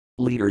general.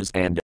 Leaders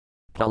and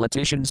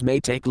politicians may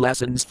take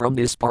lessons from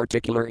this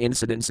particular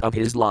incident of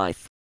his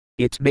life.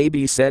 It may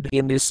be said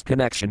in this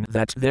connection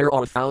that there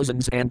are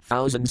thousands and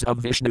thousands of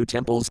Vishnu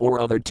temples or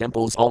other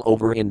temples all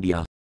over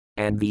India.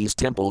 And these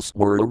temples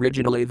were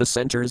originally the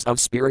centers of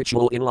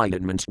spiritual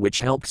enlightenment which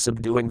helped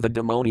subduing the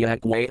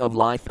demoniac way of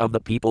life of the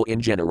people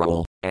in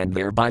general, and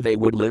thereby they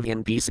would live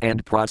in peace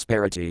and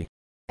prosperity.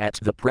 At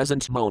the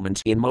present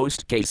moment, in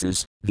most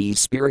cases, these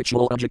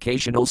spiritual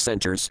educational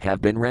centers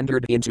have been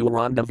rendered into a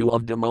rendezvous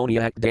of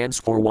demoniac dance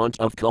for want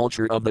of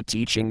culture of the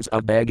teachings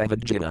of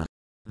Bhagavad Gita.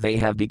 They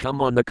have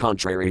become, on the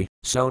contrary,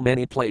 so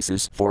many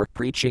places for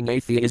preaching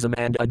atheism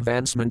and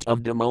advancement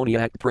of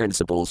demoniac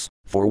principles,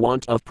 for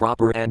want of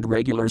proper and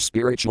regular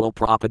spiritual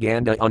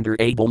propaganda under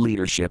able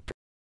leadership.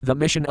 The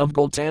mission of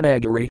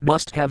Gita-Nagari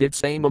must have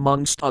its aim,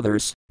 amongst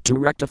others, to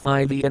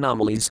rectify the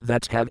anomalies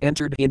that have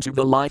entered into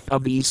the life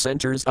of these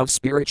centers of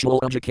spiritual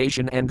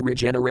education and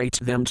regenerate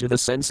them to the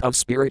sense of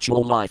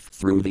spiritual life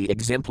through the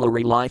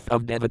exemplary life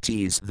of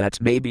devotees that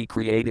may be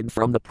created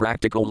from the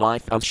practical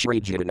life of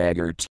Sri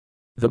Gita-Nagari.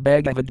 The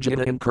Bhagavad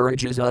Gita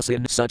encourages us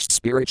in such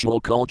spiritual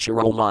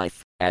cultural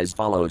life, as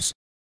follows.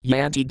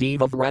 Yanti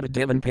Deva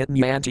Vradadevan Pit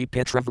Yanti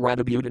Pitra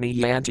Vradabhutani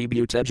Yanti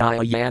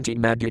Bhutajaya Yanti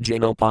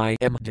Madhyajanopai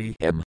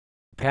MDM.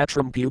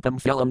 Patram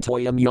Pupam Philam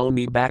Toyam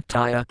Yomi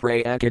Bhaktaya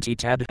Prayakati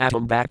Tad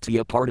Atam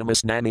Bhaktiya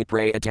Pardamas Nami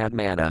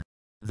Prayatatmana.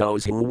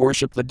 Those who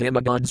worship the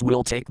demigods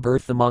will take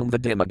birth among the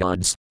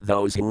demigods,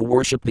 those who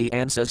worship the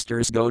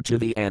ancestors go to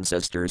the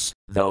ancestors,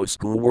 those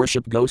who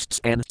worship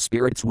ghosts and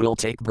spirits will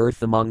take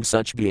birth among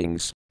such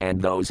beings,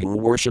 and those who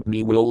worship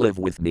me will live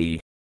with me.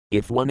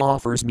 If one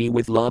offers me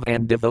with love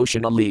and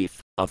devotion a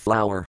leaf, a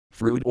flower,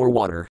 fruit or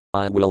water,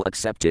 I will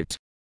accept it.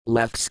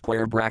 Left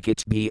square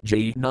bracket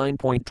BG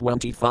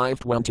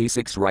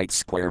 9.2526 right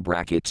square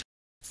bracket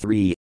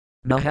 3.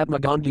 Mahatma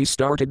Gandhi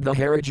started the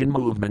Harijan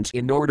movement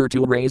in order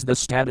to raise the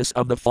status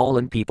of the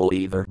fallen people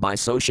either by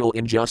social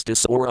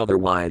injustice or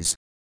otherwise.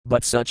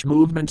 But such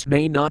movement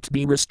may not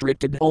be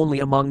restricted only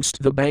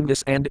amongst the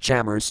Bangas and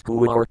Chamars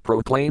who are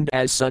proclaimed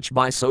as such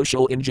by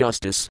social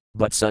injustice,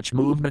 but such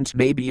movement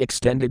may be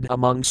extended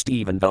amongst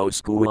even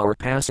those who are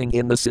passing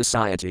in the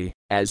society,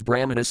 as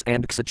Brahmanas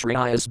and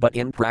Kshatriyas, but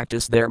in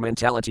practice their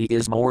mentality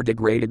is more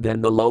degraded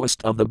than the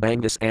lowest of the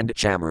Bangas and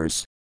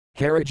Chamars.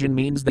 Harijan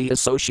means the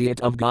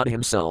associate of God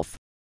himself.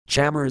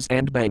 Chamars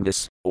and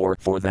Bangas, or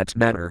for that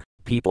matter,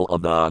 people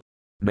of the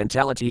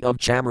mentality of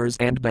Chamars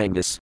and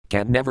Bangas,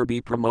 can never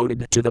be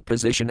promoted to the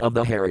position of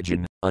the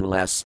Harijan,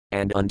 unless,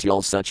 and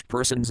until such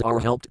persons are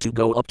helped to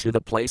go up to the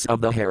place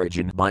of the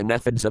Harijan by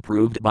methods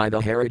approved by the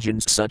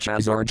Harijans such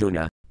as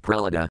Arjuna,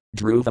 Prahlada,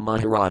 Dhruva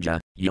Maharaja,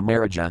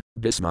 Yamaraja,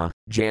 Bhisma,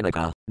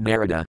 Janaka,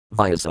 Narada,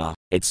 Vyasa,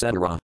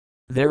 etc.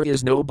 There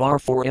is no bar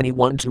for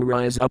anyone to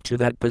rise up to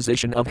that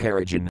position of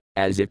Harijan,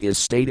 as it is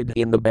stated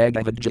in the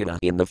Bhagavad Gita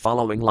in the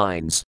following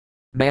lines.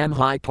 Man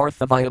hi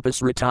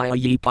parthavyapus ritaya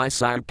ye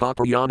pisar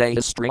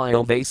paparyanayas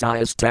striyo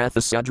vasayas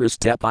tathasudras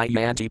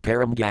tepayanti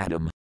param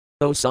gadam.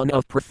 O son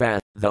of Pratha,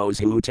 those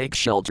who take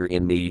shelter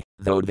in me,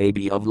 though they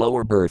be of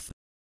lower birth.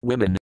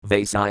 Women,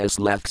 Vasayas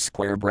left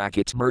square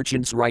bracket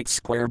merchants right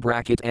square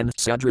bracket and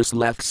Sudras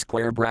left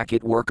square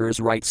bracket workers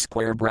right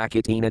square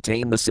bracket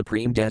attain the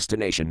supreme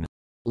destination.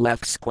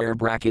 Left square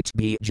bracket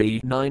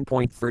BG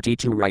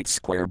 9.32 right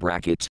square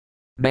bracket.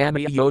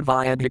 Mamya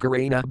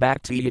Yodhvayadhikarena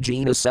Bhakti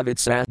Yajina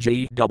Savitsa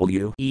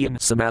GW Ian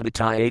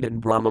Samadhitayadan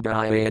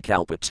Brahmabhaya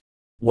Kalpat.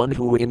 One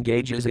who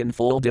engages in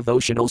full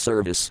devotional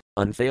service,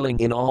 unfailing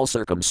in all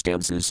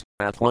circumstances,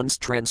 at once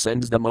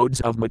transcends the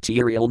modes of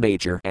material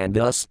nature and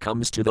thus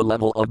comes to the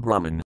level of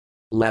Brahman.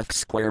 Left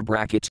square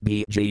bracket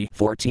BG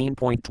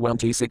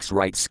 14.26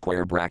 right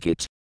square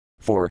bracket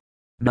 4.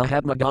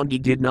 Mahatma Gandhi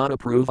did not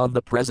approve of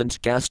the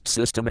present caste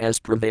system as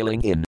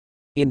prevailing in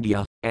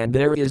India, and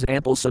there is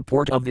ample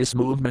support of this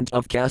movement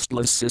of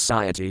casteless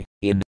society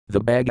in the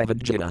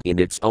Bhagavad Gita in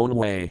its own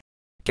way.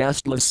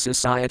 Casteless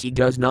society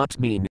does not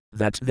mean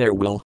that there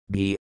will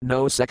be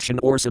no section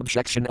or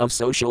subsection of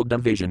social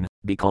division,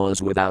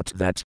 because without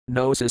that,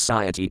 no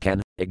society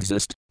can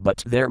exist,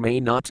 but there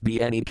may not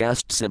be any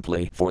caste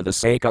simply for the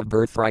sake of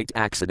birthright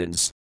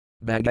accidents.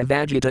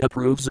 Bhagavad Gita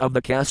approves of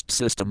the caste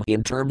system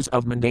in terms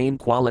of mundane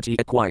quality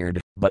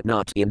acquired, but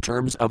not in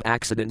terms of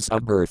accidents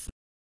of birth.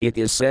 It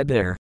is said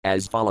there,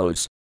 as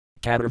follows.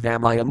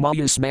 Katarvamayam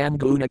mayasman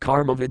guna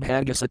karma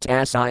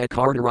vidhagasat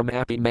kardaram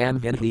api man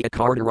vinhi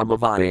akardaram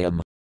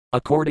avayam.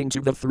 According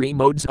to the three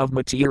modes of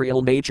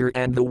material nature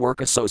and the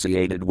work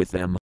associated with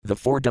them, the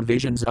four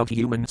divisions of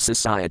human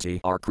society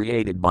are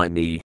created by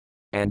me.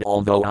 And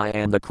although I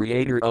am the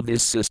creator of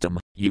this system,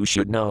 you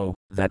should know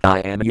that I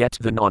am yet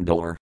the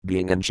non-doer,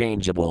 being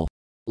unchangeable.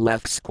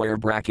 Left square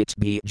bracket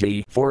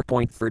BG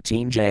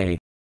 4.13J.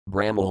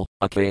 Brahmal,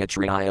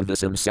 Akayatriyaya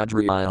Visam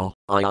Sudriyal,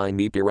 I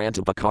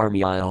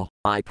Nipirantapakarmiyal,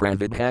 I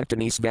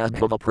Pravidhaktani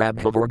Svabhava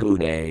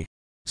Prabhavargune.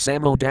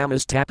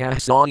 Samodamas Takah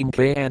Saim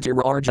K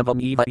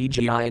Antirarjavam Eva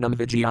Egianam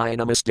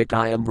Vijayanam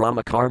Astikayam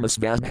Brahma Karma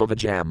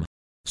Svabhavajam.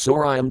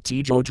 Sorayam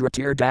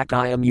Tejodratir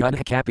Dakayam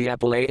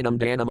Yudhakapiapalayam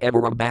Danam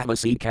Evaram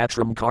Bhavasi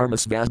Katram Karma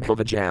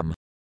Svabhavajam.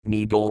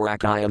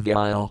 Nigorakaya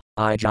Vyal,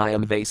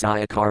 Ijayam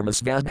Vasaya Karma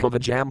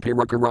Svabhavajam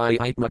Pirakarai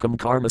Itmakam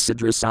Karma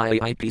Sidrasaya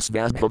Ipi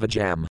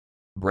Svabhavajam.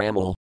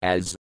 Brahmal,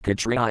 as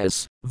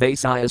Kshatriyas,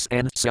 Vaishyas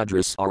and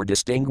Sudras are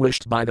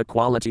distinguished by the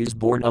qualities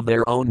born of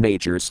their own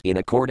natures in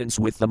accordance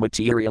with the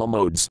material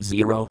modes.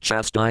 0.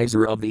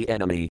 Chastiser of the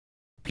enemy.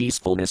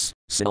 Peacefulness,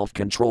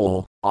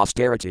 self-control,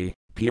 austerity,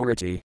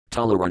 purity,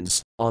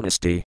 tolerance,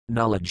 honesty,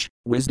 knowledge,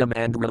 wisdom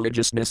and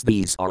religiousness.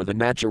 These are the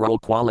natural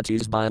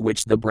qualities by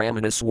which the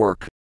Brahmanas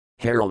work.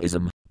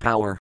 Heroism,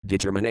 power,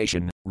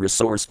 determination,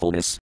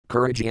 resourcefulness,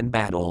 courage in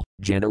battle,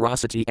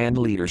 generosity and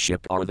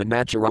leadership are the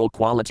natural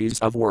qualities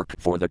of work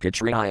for the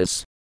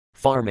Kshatriyas.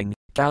 Farming,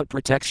 cow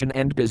protection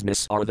and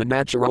business are the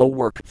natural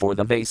work for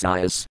the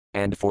Vaishyas,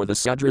 and for the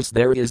Sudras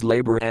there is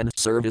labor and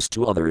service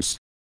to others.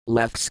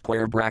 Left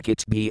square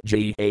bracket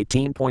BG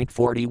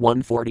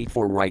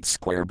 18.4144 right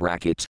square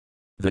bracket.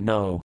 The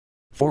no.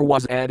 4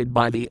 was added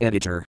by the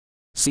editor.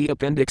 See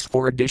appendix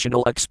for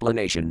additional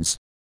explanations.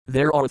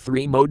 There are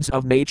three modes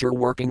of nature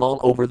working all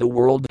over the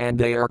world, and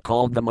they are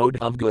called the mode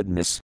of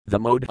goodness, the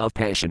mode of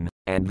passion,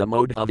 and the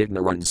mode of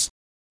ignorance.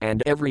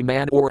 And every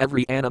man or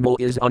every animal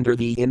is under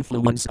the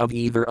influence of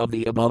either of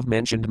the above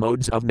mentioned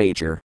modes of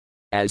nature.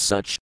 As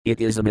such,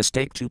 it is a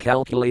mistake to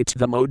calculate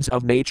the modes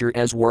of nature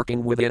as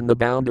working within the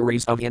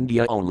boundaries of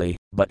India only,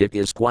 but it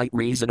is quite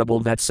reasonable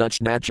that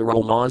such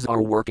natural laws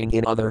are working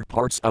in other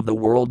parts of the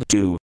world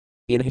too.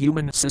 In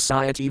human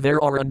society there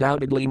are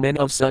undoubtedly men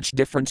of such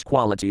different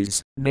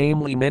qualities,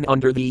 namely men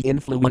under the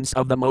influence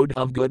of the mode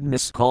of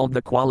goodness called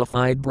the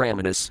qualified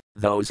Brahmanas,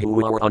 those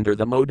who are under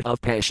the mode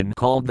of passion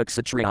called the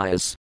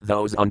Kshatriyas,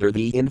 those under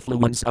the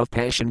influence of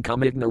passion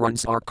cum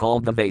ignorance are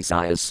called the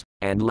Vaishyas,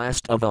 and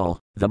last of all,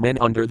 the men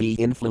under the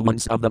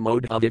influence of the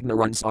mode of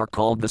ignorance are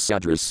called the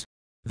Sudras.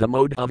 The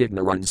mode of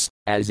ignorance,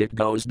 as it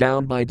goes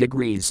down by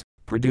degrees,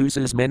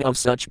 produces men of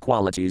such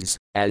qualities,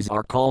 as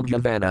are called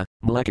Yavana,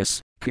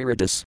 Mlekas,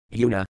 Kiritas,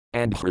 Una,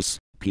 Andhras,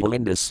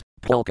 Pulindas,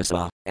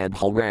 Pulkasa, and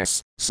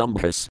Halras,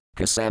 Sambhas,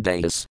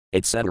 Kasadayas,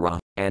 etc.,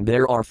 and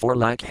there are 4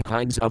 like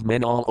kinds of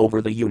men all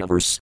over the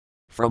universe.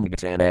 From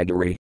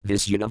Gita-Nagari,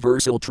 this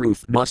universal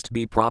truth must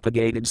be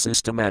propagated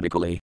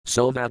systematically,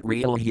 so that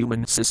real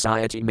human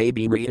society may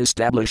be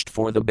re-established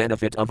for the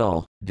benefit of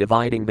all,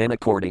 dividing men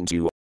according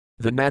to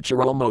the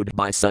natural mode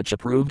by such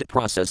approved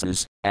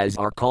processes, as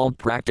are called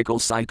practical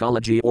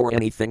psychology or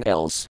anything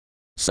else.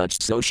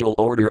 Such social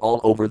order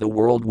all over the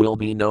world will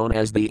be known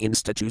as the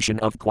institution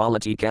of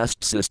quality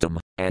caste system,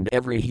 and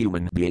every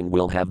human being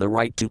will have the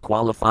right to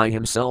qualify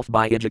himself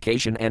by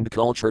education and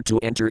culture to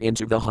enter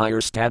into the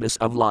higher status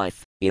of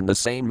life, in the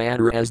same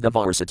manner as the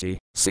varsity,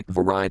 sick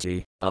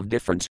variety, of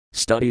different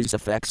studies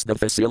affects the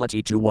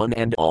facility to one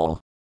and all.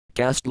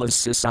 Casteless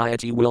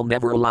society will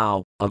never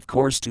allow, of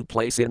course, to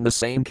place in the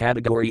same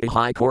category a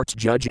high court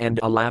judge and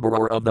a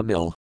laborer of the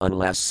mill,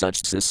 unless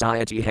such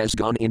society has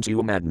gone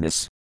into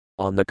madness.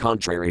 On the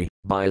contrary,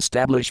 by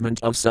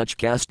establishment of such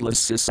casteless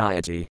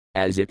society,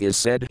 as it is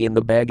said in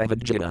the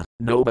Bhagavad Gita,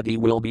 nobody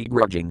will be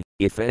grudging,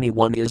 if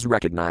anyone is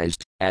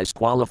recognized, as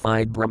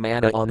qualified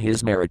Brahmana on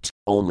his merit,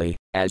 only,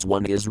 as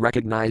one is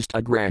recognized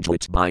a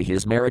graduate by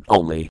his merit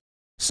only.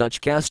 Such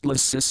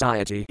casteless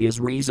society is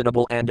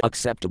reasonable and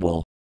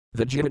acceptable.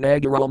 The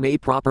Gita-Nagari may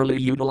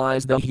properly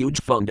utilize the huge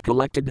fund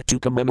collected to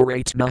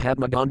commemorate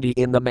Mahatma Gandhi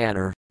in the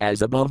manner,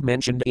 as above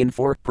mentioned in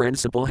 4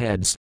 principal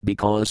heads,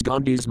 because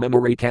Gandhi's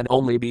memory can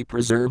only be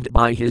preserved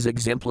by his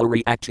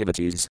exemplary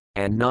activities,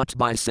 and not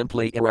by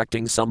simply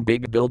erecting some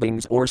big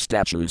buildings or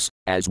statues,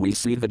 as we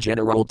see the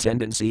general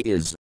tendency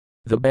is.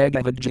 The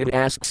Bhagavad Gita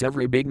asks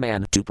every big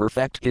man to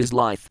perfect his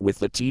life with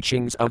the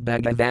teachings of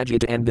Bhagavad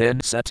Gita and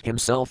then set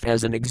himself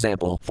as an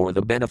example for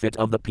the benefit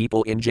of the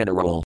people in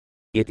general.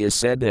 It is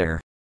said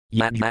there,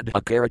 Yad yad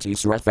akarati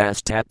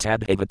srethas tad tad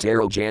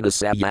avataro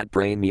janasa yad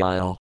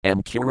pramyal,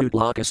 kurut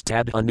lakas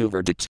tad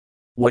anuvardit.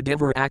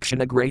 Whatever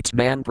action a great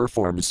man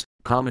performs,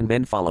 common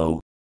men follow.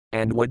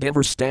 and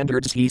whatever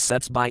standards he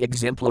sets by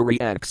exemplary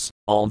acts,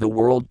 all the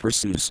world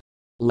pursues.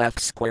 Left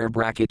square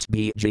bracket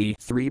BG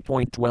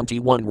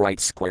 3.21 right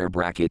square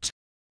bracket.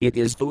 It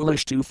is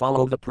foolish to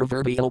follow the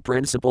proverbial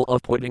principle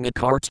of putting a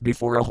cart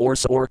before a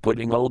horse or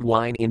putting old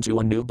wine into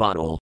a new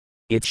bottle.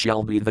 It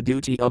shall be the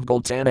duty of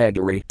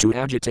Gita-Nagari to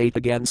agitate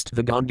against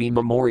the Gandhi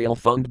Memorial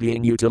Fund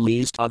being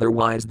utilized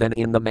otherwise than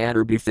in the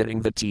manner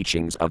befitting the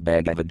teachings of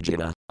Bhagavad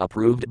Gita,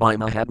 approved by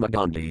Mahatma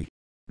Gandhi.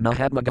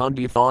 Mahatma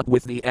Gandhi fought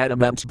with the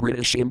adamant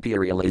British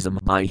imperialism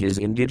by his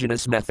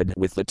indigenous method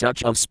with the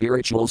touch of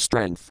spiritual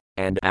strength,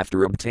 and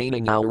after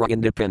obtaining our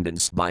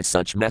independence by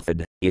such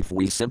method, if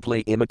we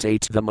simply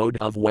imitate the mode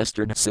of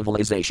Western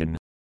civilization,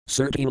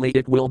 certainly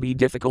it will be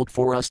difficult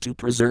for us to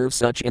preserve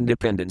such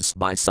independence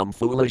by some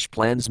foolish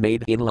plans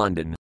made in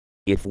London.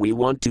 If we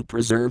want to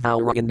preserve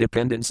our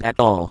independence at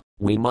all,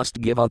 we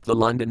must give up the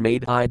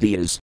London-made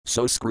ideas,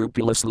 so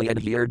scrupulously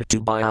adhered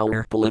to by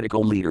our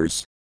political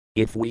leaders.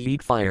 If we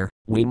eat fire,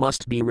 we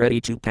must be ready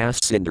to pass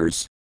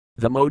cinders.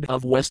 The mode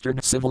of Western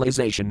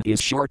civilization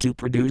is sure to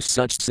produce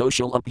such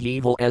social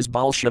upheaval as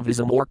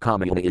Bolshevism or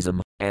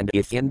communism, and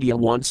if India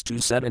wants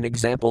to set an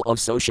example of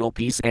social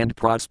peace and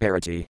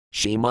prosperity,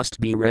 she must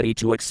be ready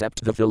to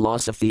accept the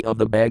philosophy of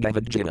the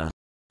Bhagavad Gita.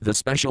 The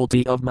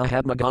specialty of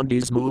Mahatma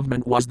Gandhi's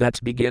movement was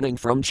that beginning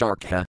from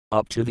Charkha,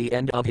 up to the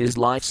end of his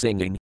life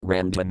singing,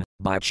 Ramdan,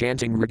 by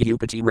chanting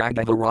Raghupati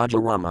Raghava Raja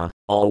Rama,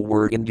 all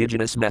were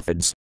indigenous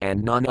methods,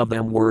 and none of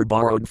them were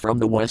borrowed from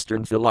the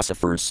Western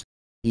philosophers.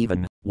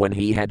 Even when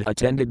he had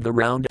attended the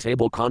Round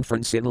Table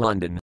Conference in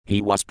London,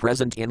 he was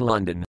present in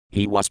London,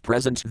 he was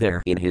present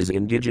there in his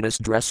indigenous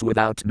dress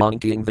without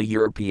monkeying the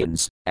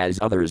Europeans, as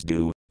others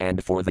do,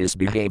 and for this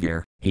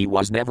behavior, he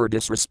was never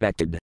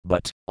disrespected,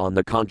 but, on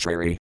the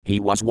contrary, he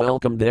was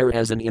welcomed there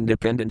as an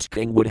independent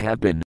king would have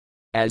been.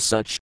 As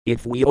such,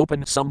 if we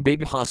open some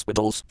big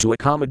hospitals to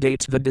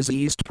accommodate the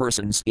diseased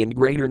persons in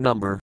greater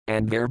number,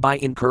 and thereby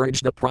encourage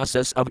the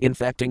process of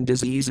infecting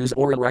diseases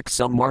or erect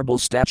some marble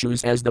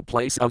statues as the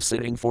place of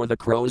sitting for the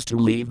crows to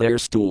leave their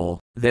stool,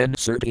 then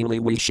certainly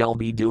we shall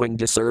be doing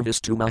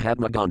disservice to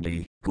Mahatma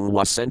Gandhi, who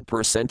was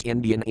 100%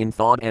 Indian in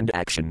thought and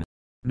action.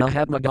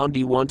 Mahatma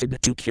Gandhi wanted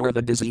to cure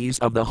the disease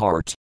of the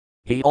heart.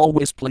 He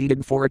always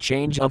pleaded for a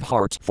change of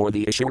heart for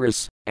the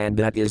Asuras, and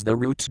that is the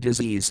root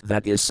disease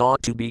that is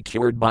sought to be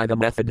cured by the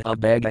method of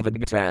Bhagavad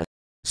Gita.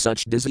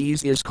 Such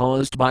disease is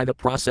caused by the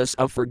process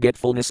of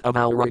forgetfulness of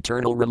our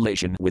eternal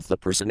relation with the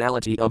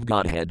personality of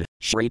Godhead,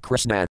 Sri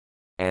Krishna.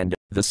 And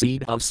the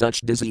seed of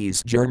such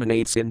disease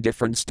germinates in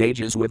different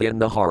stages within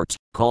the heart,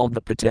 called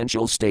the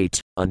potential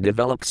state,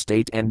 undeveloped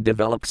state and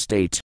developed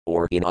state,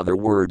 or in other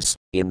words,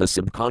 in the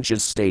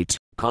subconscious state,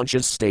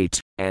 conscious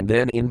state, and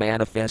then in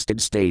manifested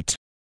state.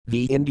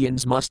 The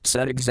Indians must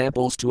set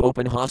examples to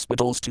open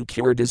hospitals to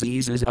cure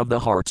diseases of the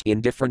heart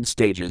in different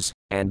stages,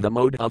 and the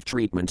mode of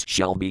treatment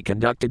shall be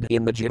conducted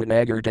in the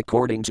Gita-Nagari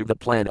according to the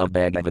plan of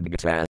Bhagavad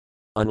Gita.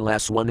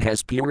 Unless one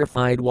has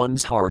purified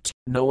one's heart,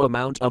 no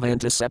amount of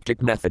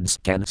antiseptic methods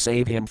can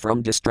save him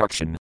from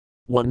destruction.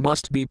 One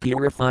must be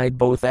purified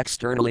both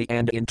externally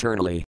and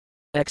internally.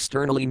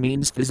 Externally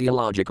means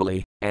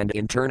physiologically, and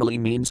internally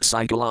means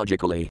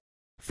psychologically.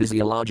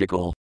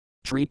 Physiological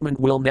treatment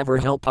will never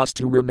help us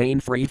to remain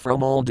free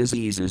from all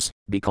diseases,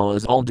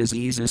 because all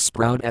diseases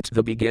sprout at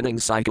the beginning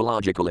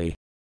psychologically.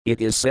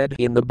 It is said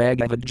in the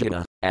Bhagavad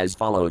Gita, as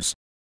follows.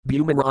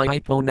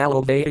 Bhumaraipo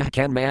nalovaya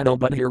kanmano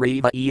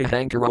budhiriva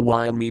ihankara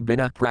vyami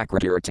bina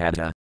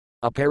prakratirtata.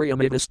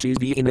 Apariyamidastis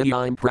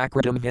vinayim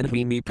prakratam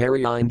vinhimi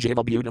pariyim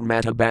jivabutam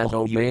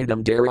matabaho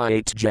yadam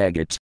darayat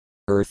jagat.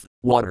 Earth,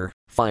 water,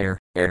 fire,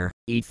 air,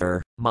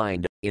 ether,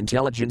 mind,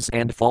 intelligence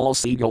and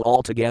false ego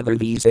altogether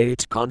these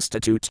 8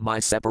 constitute my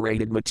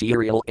separated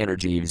material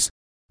energies.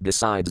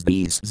 Besides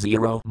these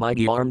 0,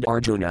 mighty armed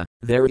Arjuna,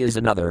 there is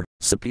another,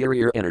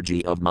 superior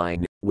energy of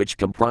mine, which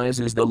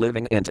comprises the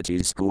living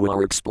entities who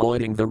are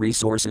exploiting the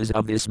resources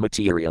of this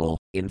material,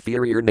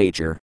 inferior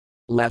nature.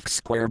 Left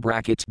square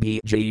bracket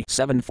BG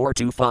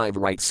 7425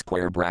 right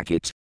square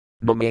bracket.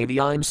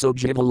 Mamaviyim so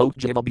jivalok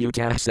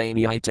jivabuta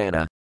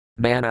sanyitana.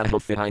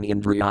 Manahofihine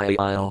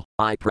indriyayil,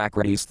 I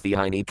prakritis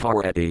thihine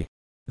kareti.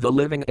 The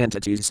living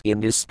entities in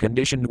this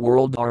conditioned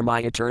world are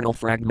my eternal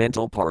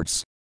fragmental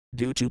parts.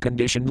 Due to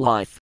conditioned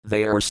life,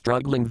 they are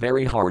struggling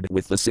very hard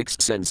with the 6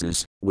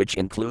 senses, which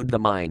include the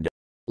mind.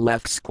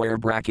 Left square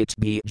bracket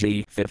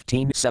BG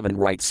 15:7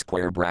 right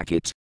square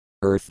bracket.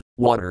 Earth,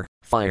 water,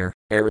 fire,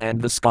 air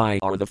and the sky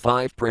are the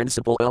 5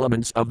 principal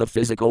elements of the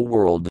physical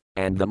world,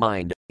 and the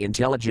mind,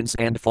 intelligence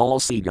and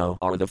false ego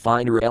are the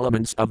finer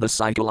elements of the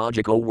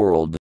psychological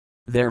world.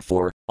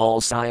 Therefore, all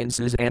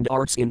sciences and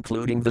arts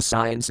including the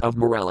science of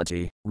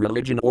morality,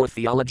 religion or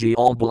theology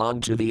all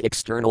belong to the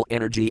external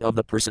energy of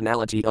the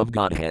personality of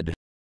Godhead.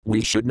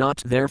 We should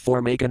not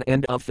therefore make an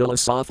end of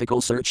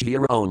philosophical search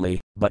here only,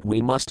 but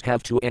we must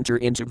have to enter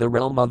into the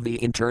realm of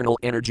the internal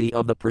energy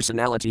of the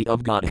personality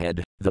of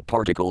Godhead, the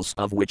particles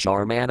of which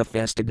are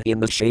manifested in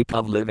the shape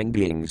of living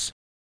beings.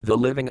 The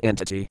living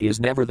entity is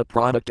never the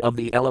product of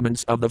the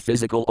elements of the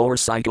physical or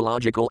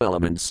psychological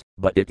elements,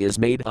 but it is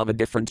made of a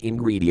different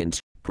ingredient,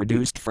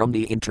 produced from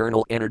the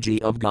internal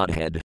energy of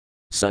Godhead.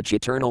 Such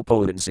eternal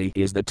potency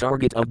is the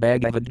target of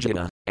Bhagavad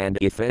Gita, and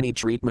if any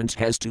treatment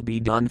has to be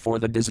done for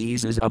the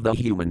diseases of the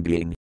human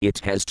being, it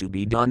has to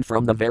be done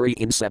from the very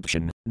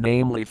inception,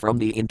 namely from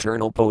the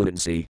internal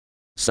potency.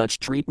 Such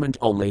treatment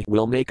only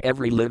will make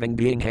every living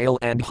being hale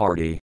and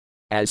hearty.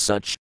 As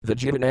such, the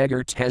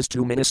Gita-Nagari has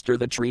to minister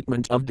the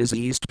treatment of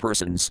diseased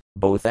persons,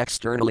 both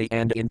externally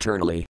and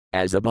internally,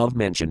 as above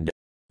mentioned.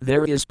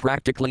 There is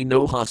practically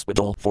no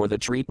hospital for the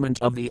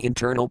treatment of the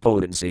internal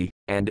potency,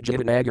 and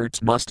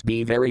Gita-Nagari must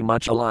be very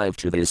much alive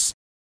to this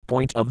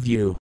point of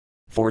view.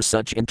 For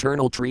such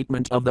internal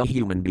treatment of the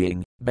human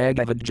being,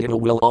 Bhagavad Gita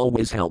will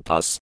always help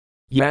us.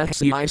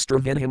 Yahsi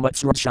istravinhim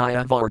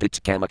utsrachaya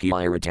vartit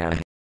kamakirata.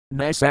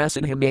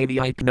 Nasasinhim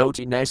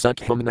aviiknoti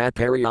nasakham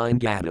napariyam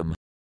gadam.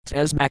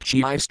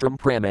 Tesmakchi istram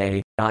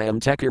preme, iam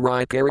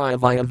tekirai karai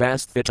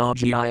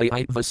vyavasthitaji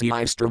iitvasi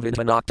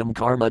istravidhanaktam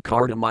karma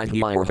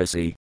kardamaihi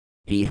irhasi.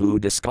 He who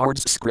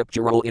discards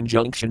scriptural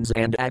injunctions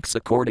and acts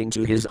according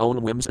to his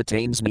own whims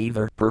attains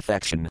neither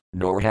perfection,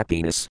 nor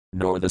happiness,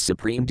 nor the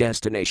supreme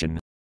destination.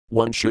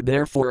 One should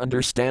therefore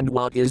understand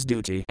what is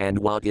duty and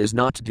what is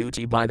not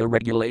duty by the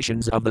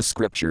regulations of the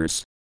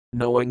scriptures.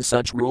 Knowing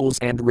such rules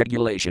and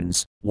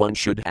regulations, one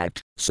should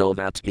act, so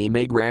that he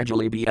may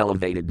gradually be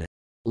elevated.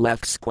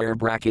 Left square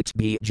bracket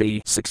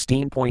BG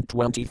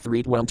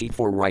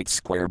 16.2324 right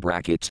square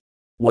bracket.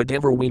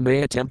 Whatever we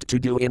may attempt to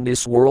do in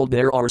this world,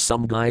 there are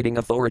some guiding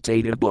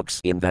authoritative books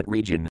in that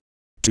region.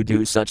 To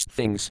do such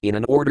things in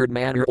an ordered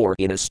manner or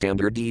in a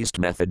standardized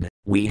method,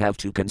 we have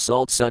to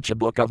consult such a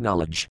book of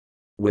knowledge.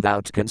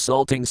 Without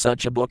consulting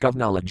such a book of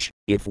knowledge,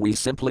 if we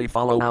simply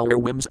follow our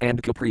whims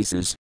and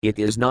caprices, it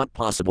is not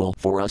possible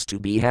for us to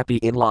be happy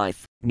in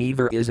life,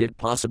 neither is it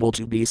possible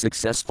to be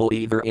successful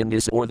either in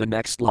this or the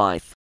next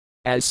life.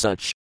 As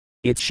such,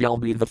 it shall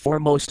be the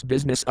foremost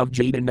business of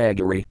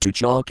Gita-Nagari to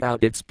chalk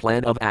out its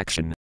plan of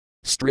action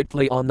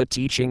strictly on the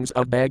teachings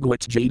of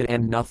Bhagavad Gita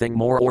and nothing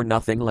more or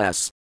nothing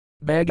less.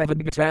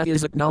 Bhagavad Gita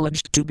is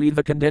acknowledged to be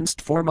the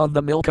condensed form of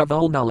the milk of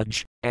all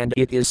knowledge, and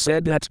it is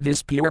said that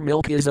this pure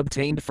milk is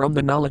obtained from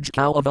the knowledge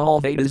cow of all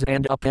Vedas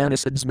and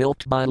Upanishads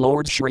milked by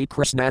Lord Sri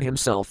Krishna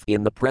himself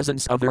in the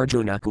presence of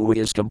Arjuna, who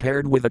is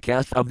compared with the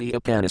calf of the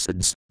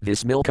Upanishads.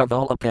 This milk of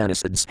all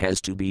Upanishads has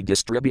to be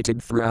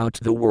distributed throughout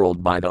the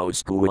world by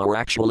those who are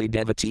actually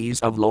devotees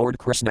of Lord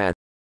Krishna.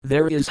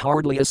 There is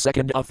hardly a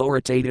second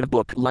authoritative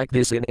book like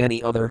this in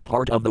any other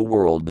part of the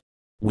world.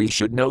 We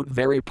should note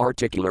very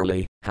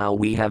particularly how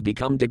we have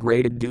become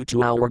degraded due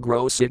to our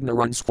gross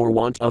ignorance for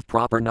want of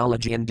proper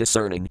knowledge in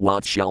discerning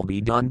what shall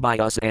be done by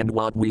us and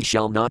what we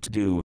shall not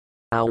do.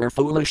 Our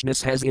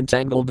foolishness has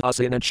entangled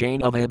us in a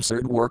chain of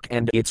absurd work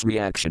and its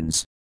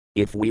reactions.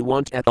 If we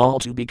want at all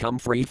to become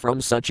free from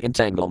such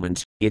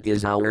entanglement, it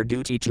is our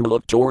duty to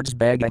look towards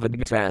Bhagavad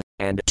Gita,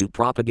 and to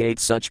propagate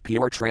such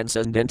pure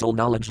transcendental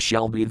knowledge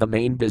shall be the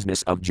main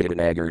business of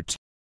Gita-Nagari.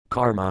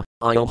 Karma,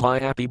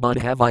 Iohyappi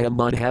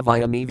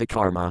Budhavayam Eva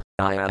Karma,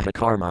 Ayaha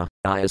Karma,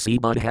 Ayasi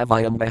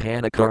Budhavayam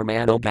Vahana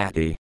Karmano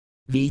Bhati.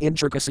 The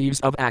intricacies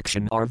of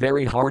action are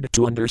very hard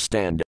to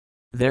understand.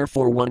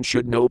 Therefore one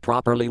should know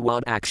properly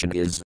what action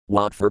is,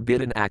 what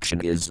forbidden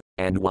action is,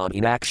 and what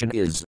inaction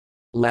is.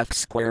 Left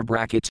square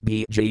bracket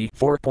BG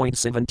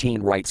 4.17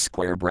 right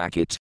square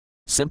bracket.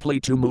 Simply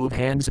to move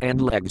hands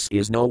and legs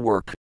is no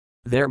work.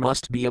 There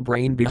must be a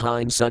brain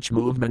behind such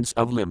movements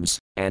of limbs,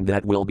 and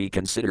that will be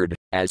considered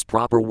as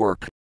proper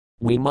work.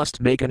 We must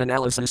make an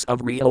analysis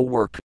of real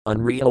work,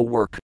 unreal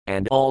work,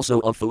 and also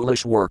of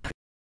foolish work.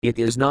 It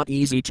is not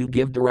easy to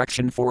give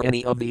direction for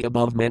any of the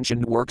above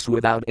mentioned works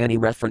without any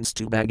reference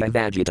to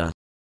Bhagavad Gita.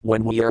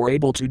 When we are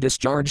able to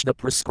discharge the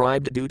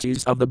prescribed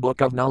duties of the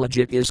Book of Knowledge,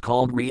 it is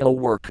called real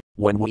work.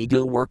 When we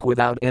do work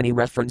without any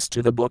reference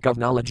to the Book of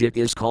Knowledge, it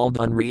is called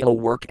unreal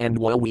work, and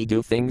while we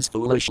do things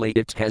foolishly,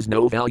 it has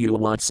no value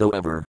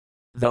whatsoever.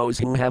 Those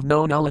who have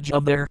no knowledge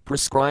of their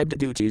prescribed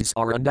duties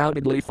are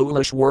undoubtedly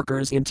foolish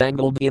workers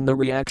entangled in the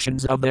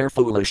reactions of their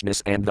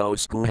foolishness, and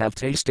those who have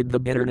tasted the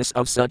bitterness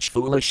of such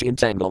foolish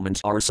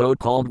entanglement are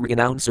so-called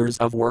renouncers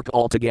of work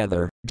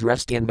altogether,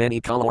 dressed in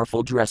many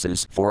colorful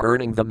dresses for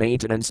earning the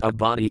maintenance of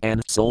body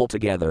and soul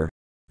together.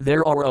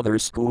 There are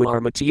others who are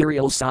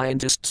material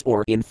scientists,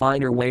 or in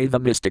finer way the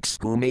mystics,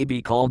 who may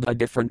be called a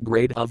different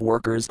grade of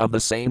workers of the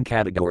same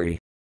category.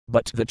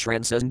 But the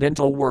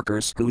transcendental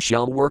workers who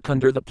shall work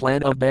under the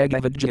plan of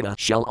Bhagavad Gita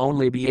shall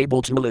only be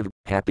able to live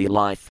happy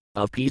life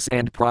of peace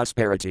and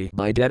prosperity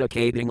by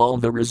dedicating all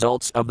the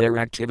results of their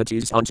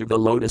activities unto the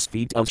lotus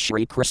feet of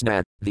Sri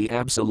Krishna, the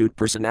absolute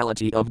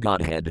personality of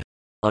Godhead.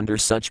 Under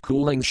such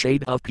cooling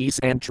shade of peace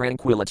and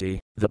tranquility,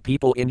 the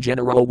people in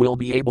general will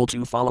be able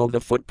to follow the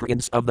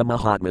footprints of the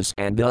Mahatmas,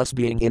 and thus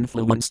being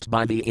influenced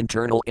by the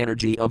internal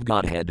energy of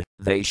Godhead,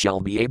 they shall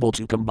be able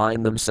to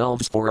combine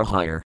themselves for a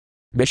higher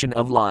mission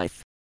of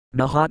life.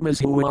 Mahatmas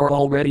who are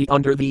already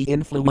under the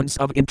influence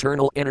of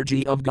internal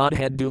energy of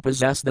Godhead do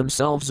possess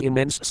themselves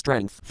immense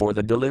strength for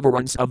the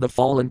deliverance of the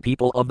fallen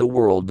people of the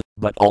world,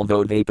 but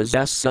although they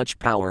possess such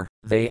power,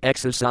 they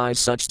exercise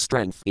such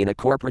strength in a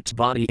corporate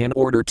body in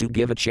order to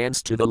give a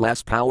chance to the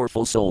less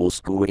powerful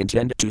souls who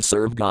intend to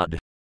serve God.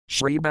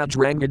 Sri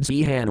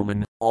Bajrangadji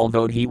Hanuman,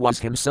 although he was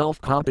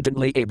himself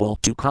competently able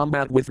to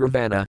combat with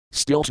Ravana,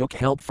 still took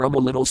help from a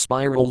little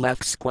spiral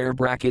left square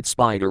bracket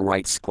spider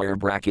right square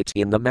bracket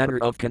in the matter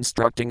of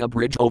constructing a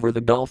bridge over the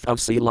Gulf of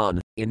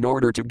Ceylon, in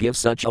order to give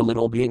such a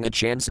little being a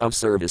chance of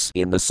service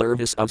in the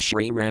service of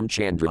Sri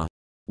Ramchandra.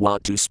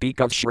 What to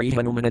speak of Sri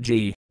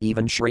Hanumanji,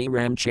 even Sri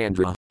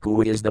Ramchandra,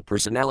 who is the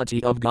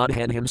personality of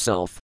Godhead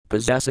himself,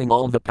 possessing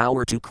all the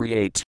power to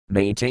create,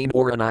 maintain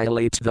or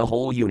annihilate the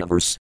whole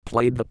universe,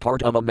 played the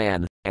part of a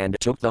man, and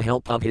took the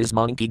help of his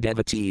monkey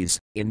devotees,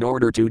 in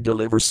order to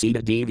deliver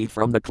Sita Devi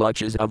from the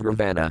clutches of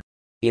Ravana.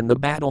 In the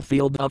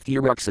battlefield of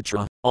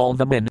Kurukshetra, all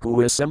the men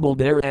who assembled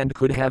there and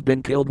could have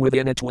been killed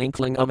within a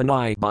twinkling of an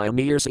eye by a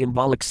mere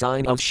symbolic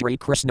sign of Sri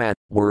Krishna,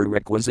 were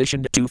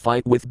requisitioned to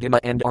fight with Bhima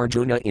and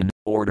Arjuna in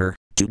order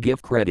to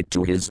give credit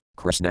to his,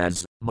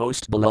 Krishna's,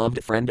 most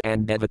beloved friend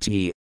and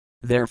devotee.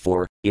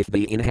 Therefore, if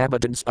the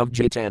inhabitants of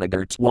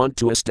Gita-Nagari want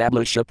to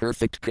establish a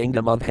perfect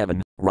kingdom of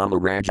heaven,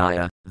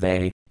 Ramarajaya,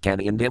 they can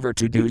endeavor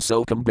to do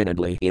so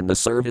combinedly in the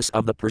service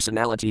of the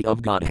personality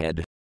of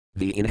Godhead.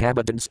 The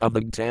inhabitants of the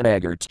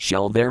Gita-Nagari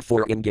shall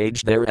therefore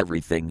engage their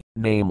everything,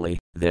 namely,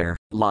 their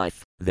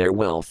life, their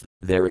wealth,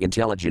 their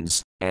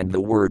intelligence, and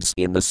the words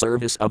in the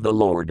service of the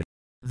Lord.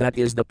 That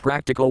is the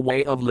practical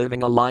way of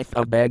living a life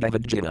of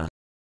Bhagavad Gita.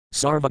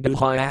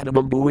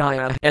 Sarvaguhayadamam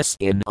bhuaya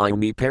in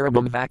imi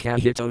paramam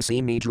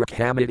vakahitosimi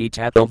drakhamiti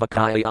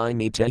tatovakaya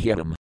imi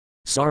tehidam.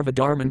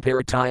 Sarvadharman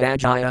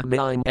paratayajaya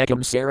mime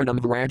ekam saranam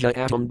vraja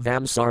atam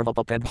vam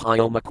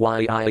sarvapapabhyo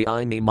makwaya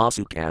imi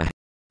masuka.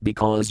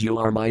 Because you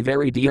are my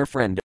very dear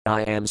friend,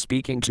 I am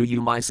speaking to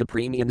you my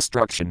supreme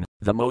instruction,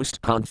 the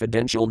most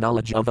confidential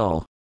knowledge of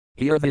all.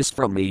 Hear this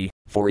from me,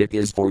 for it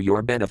is for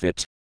your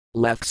benefit.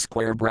 Left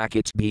square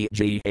bracket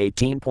BG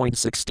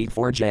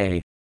 18.64J.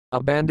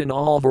 Abandon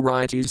all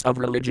varieties of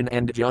religion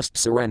and just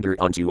surrender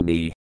unto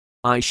me.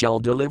 I shall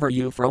deliver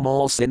you from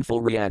all sinful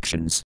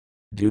reactions.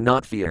 Do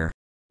not fear.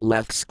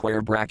 Left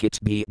square bracket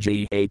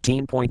BG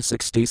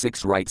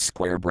 18.66 right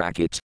square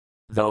bracket.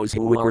 Those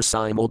who are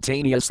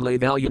simultaneously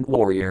valiant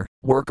warrior,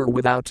 worker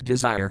without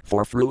desire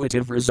for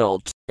fruitive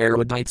result,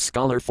 erudite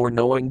scholar for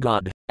knowing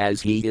God,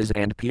 as he is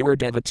and pure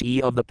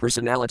devotee of the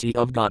personality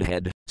of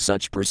Godhead,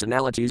 such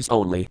personalities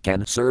only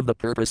can serve the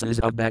purposes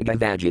of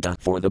Bhagavad Gita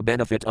for the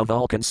benefit of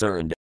all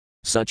concerned.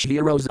 Such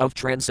heroes of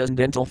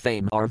transcendental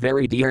fame are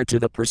very dear to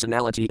the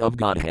personality of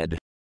Godhead.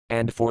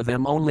 And for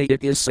them only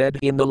it is said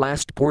in the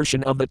last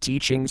portion of the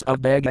teachings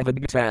of Bhagavad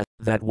Gita,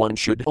 that one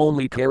should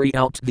only carry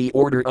out the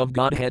order of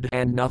Godhead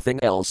and nothing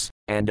else,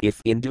 and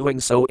if in doing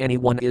so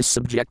anyone is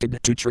subjected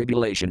to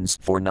tribulations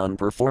for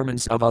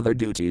non-performance of other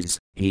duties,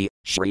 he,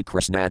 Sri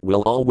Krishna,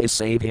 will always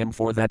save him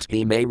for that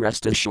he may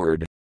rest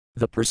assured.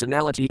 The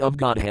personality of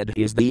Godhead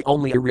is the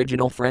only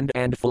original friend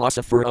and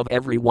philosopher of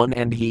everyone,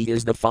 and he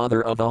is the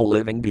father of all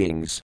living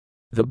beings.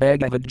 The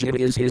Bhagavad Gita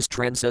is his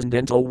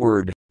transcendental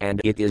word, and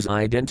it is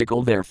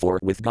identical therefore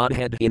with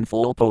Godhead in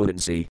full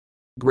potency.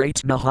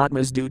 Great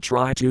Mahatmas do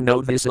try to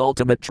know this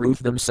ultimate truth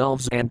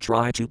themselves and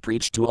try to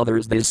preach to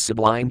others this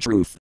sublime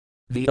truth.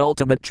 The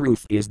ultimate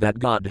truth is that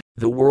God,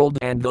 the world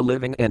and the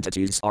living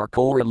entities are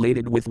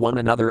correlated with one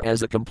another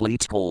as a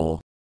complete whole.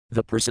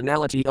 The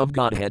personality of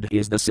Godhead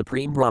is the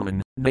supreme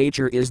Brahman,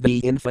 nature is the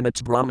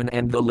infinite Brahman,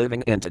 and the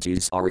living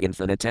entities are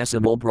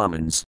infinitesimal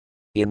Brahmans.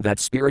 In that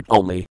spirit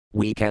only,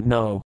 we can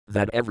know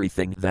that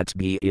everything that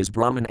be is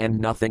Brahman and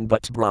nothing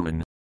but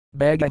Brahman.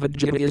 Bhagavad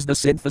Gita is the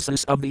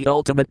synthesis of the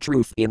ultimate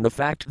truth in the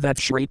fact that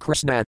Sri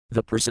Krishna,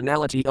 the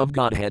personality of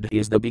Godhead,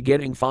 is the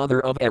beginning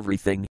father of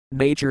everything,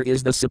 nature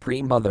is the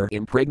supreme mother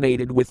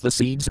impregnated with the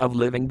seeds of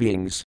living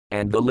beings,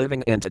 and the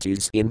living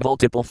entities in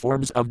multiple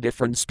forms of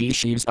different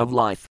species of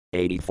life,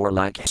 84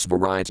 lakhs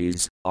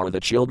varieties, are the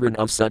children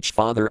of such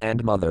father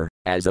and mother,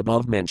 as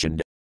above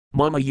mentioned.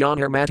 Mama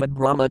yanar matad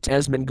brahma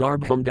tasman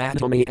garbham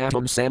datami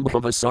atam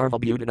sambhava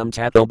sarvabhutanam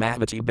tato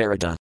bhavati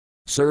bharata.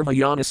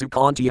 Sarvayana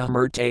sukantiya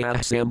murtaya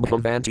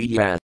sambhavanti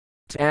ya.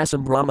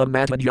 Tasam brahma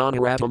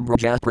matadyanaratam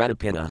braja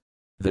pratapina.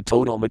 The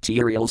total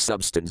material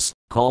substance,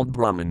 called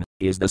Brahman,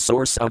 is the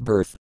source of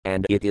birth,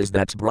 and it is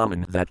that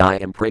Brahman that I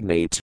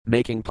impregnate,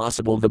 making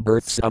possible the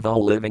births of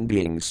all living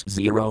beings.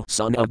 0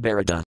 Son of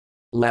Bharata.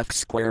 Left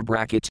square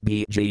bracket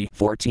BG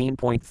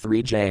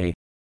 14.3J.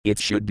 It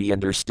should be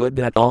understood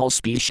that all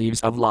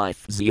species of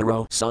life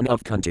 0 Son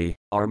of Kunti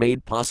are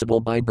made possible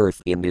by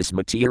birth in this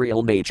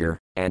material nature,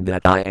 and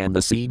that I am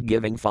the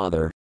seed-giving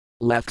father.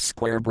 Left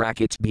square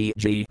bracket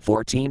BG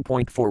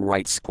 14.4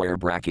 right square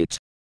bracket.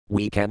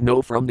 We can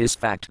know from this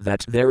fact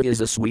that there is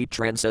a sweet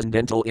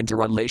transcendental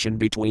interrelation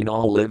between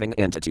all living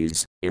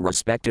entities,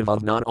 irrespective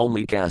of not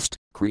only caste,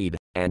 creed,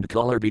 and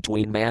color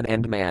between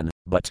man,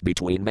 but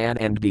between man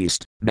and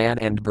beast, man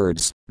and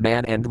birds,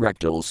 man and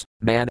reptiles,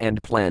 man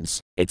and plants,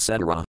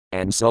 etc.,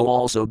 and so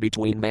also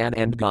between man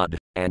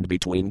and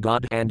between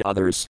God and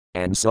others,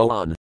 and so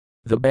on.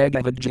 The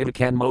Bhagavad Gita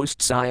can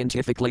most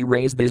scientifically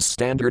raise this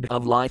standard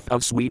of life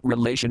of sweet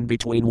relation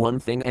between one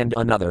thing and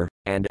another,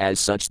 and as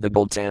such the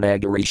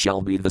Gita-Nagari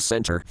shall be the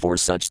center for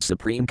such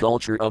supreme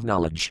culture of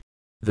knowledge.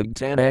 The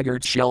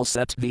Gita-Nagari shall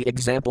set the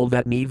example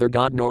that neither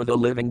God nor the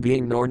living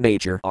being nor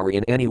nature are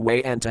in any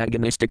way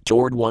antagonistic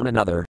toward one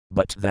another,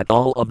 but that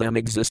all of them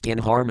exist in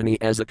harmony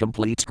as a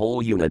complete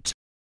whole unit.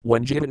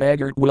 When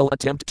Gita-Nagari will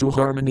attempt to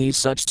harmonize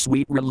such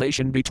sweet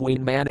relation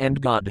between man and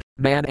God,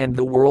 man and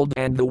the world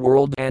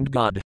and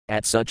God,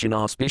 at such an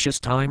auspicious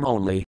time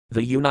only,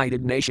 the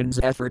United Nations'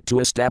 effort to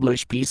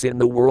establish peace in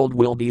the world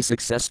will be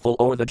successful,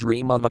 or the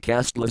dream of a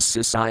casteless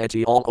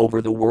society all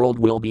over the world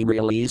will be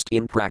realized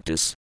in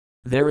practice.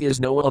 There is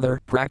no other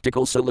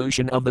practical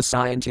solution of the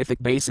scientific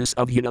basis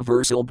of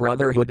universal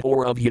brotherhood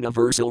or of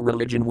universal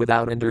religion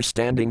without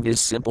understanding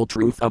this simple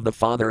truth of the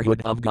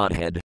fatherhood of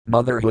Godhead,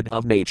 motherhood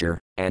of nature,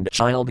 and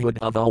childhood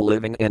of all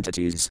living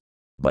entities.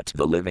 But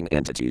the living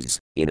entities,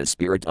 in a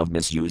spirit of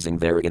misusing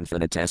their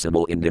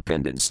infinitesimal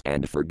independence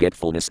and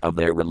forgetfulness of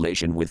their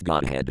relation with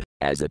Godhead,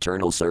 as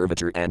eternal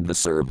servitor and the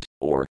served,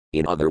 or,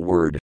 in other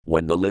words,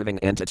 when the living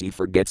entity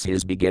forgets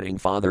his begetting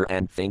father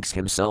and thinks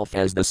himself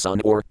as the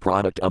son or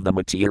product of the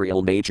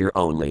material nature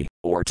only,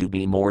 or to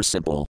be more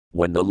simple,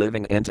 when the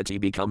living entity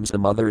becomes a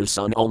mother's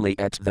son, only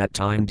at that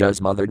time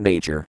does Mother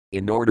Nature,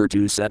 in order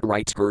to set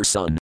right her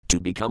son, to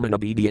become an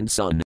obedient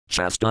son,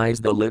 chastise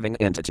the living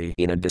entity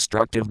in a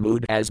destructive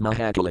mood as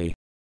Mahakali.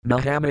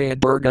 Mahamaya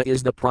Durga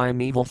is the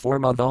primeval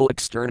form of all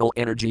external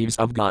energies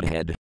of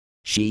Godhead.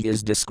 She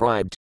is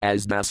described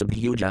as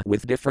Dasabhuja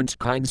with different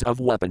kinds of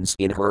weapons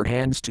in her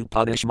hands to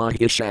punish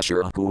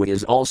Mahishasura, who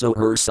is also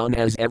her son,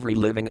 as every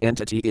living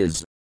entity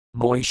is.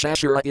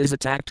 Mahishasura is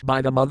attacked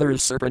by the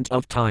mother's serpent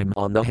of time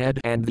on the head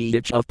and the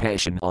itch of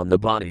passion on the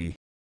body.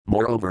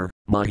 Moreover,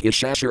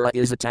 Mahishasura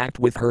is attacked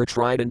with her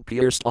trident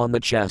pierced on the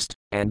chest,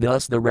 and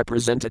thus the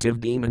representative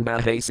demon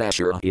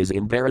Mahishasura is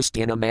embarrassed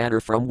in a manner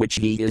from which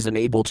he is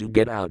unable to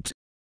get out.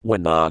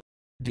 When the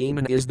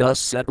demon is thus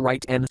set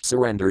right and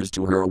surrenders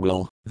to her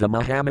will, the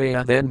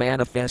Mahamaya then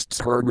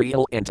manifests her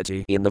real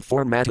entity in the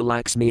form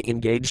Mahalakshmi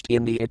engaged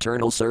in the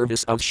eternal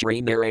service of Sri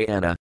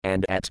Narayana,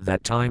 and at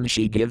that time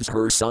she gives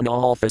her son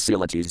all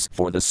facilities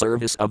for the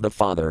service of the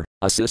Father,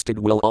 assisted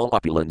will, all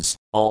opulence,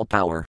 all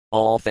power,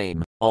 all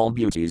fame, all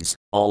beauties,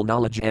 all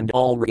knowledge and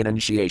all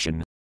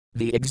renunciation.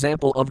 The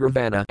example of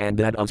Ravana and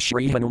that of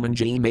Sri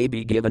Hanumanji may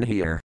be given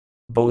here.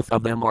 Both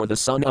of them are the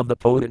son of the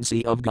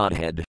potency of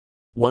Godhead.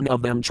 One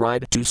of them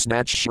tried to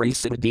snatch Sri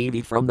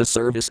Sitadevi from the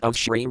service of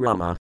Sri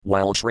Rama,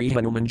 while Sri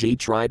Hanumanji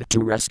tried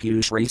to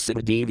rescue Sri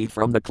Sitadevi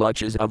from the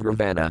clutches of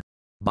Ravana.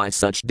 By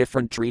such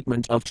different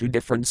treatment of two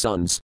different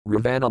sons,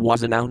 Ravana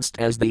was announced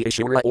as the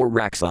Ashura or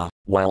Raksa,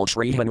 while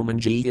Sri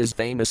Hanumanji is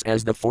famous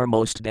as the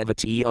foremost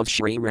devotee of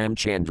Sri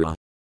Ramchandra.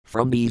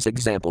 From these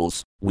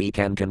examples, we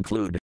can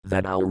conclude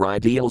that our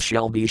ideal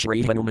shall be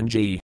Sri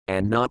Hanumanji,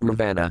 and not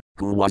Ravana,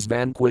 who was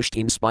vanquished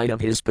in spite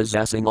of his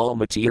possessing all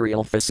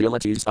material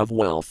facilities of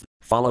wealth,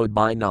 followed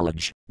by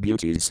knowledge,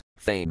 beauties,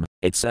 fame,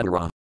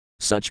 etc.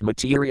 Such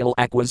material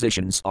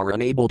acquisitions are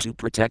unable to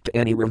protect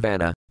any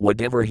Ravana,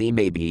 whatever he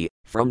may be,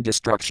 from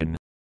destruction.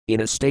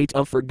 In a state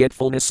of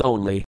forgetfulness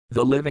only,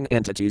 the living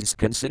entities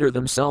consider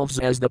themselves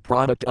as the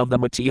product of the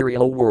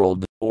material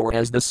world, or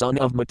as the son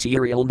of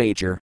material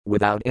nature,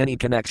 without any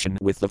connection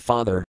with the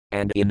Father,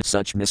 and in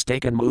such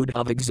mistaken mood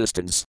of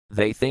existence,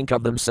 they think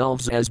of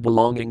themselves as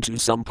belonging to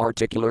some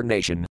particular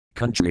nation,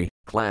 country,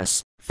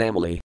 class,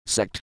 family,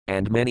 sect,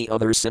 and many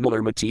other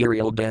similar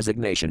material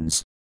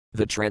designations.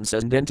 The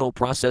transcendental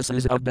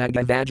processes of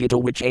Bhagavad Gita,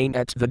 which aim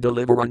at the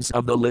deliverance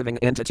of the living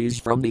entities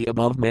from the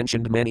above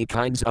mentioned many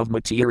kinds of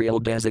material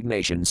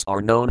designations,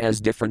 are known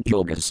as different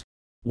yogas.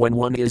 When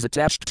one is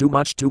attached too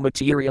much to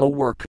material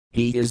work,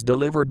 he is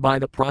delivered by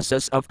the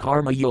process of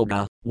karma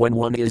yoga. When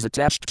one is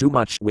attached too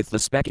much with the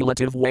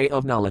speculative way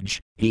of knowledge,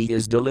 he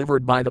is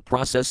delivered by the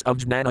process of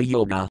jnana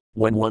yoga.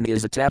 When one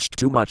is attached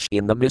too much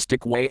in the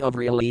mystic way of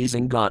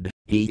realizing God,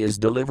 he is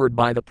delivered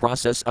by the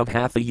process of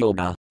hatha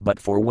yoga. But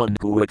for one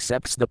who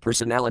accepts the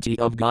personality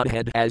of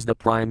Godhead as the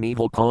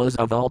primeval cause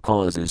of all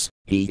causes,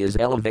 he is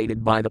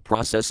elevated by the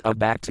process of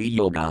bhakti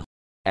yoga.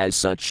 As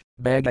such,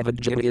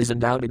 Bhagavad Gita is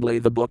undoubtedly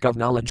the book of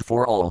knowledge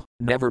for all,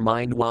 never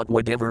mind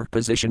whatever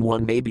position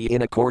one may be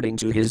in according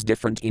to his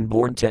different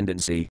inborn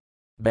tendency.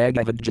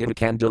 Bhagavad Gita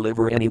can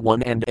deliver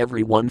anyone and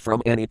everyone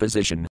from any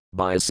position,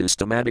 by a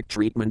systematic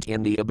treatment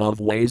in the above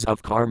ways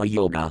of karma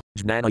yoga,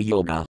 jnana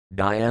yoga,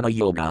 dhyana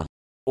yoga,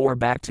 or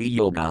bhakti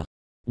yoga.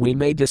 We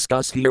may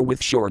discuss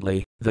herewith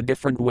shortly the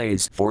different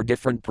ways for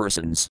different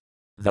persons.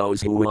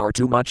 Those who are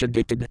too much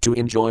addicted to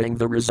enjoying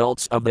the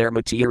results of their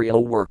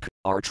material work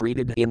are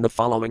treated in the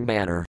following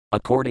manner,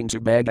 according to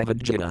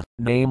Bhagavad Gita,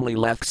 namely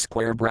left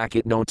square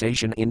bracket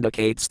notation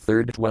indicates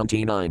third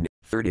 29,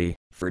 30,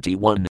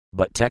 31,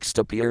 but text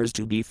appears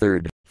to be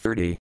third,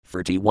 30,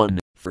 31,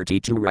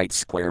 32 right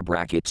square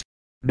bracket.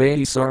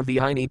 May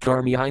sarvihini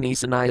karmihini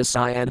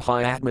sanayasai and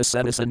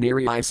hyatmasetis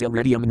aniri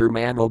isiridium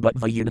nirmano but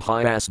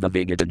vayunhyasva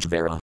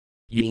vigatajvara.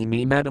 Ye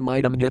me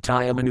madamidam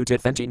nitayam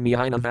anutithentin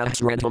mihina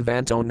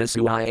vasrentavanton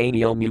nasui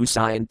anio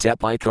musai and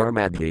tepi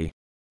karmadhi.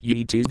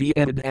 Ye tis the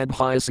edid and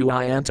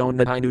hyasui anton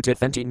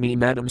nadinutithentin me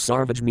madam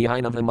sarvaj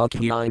mihina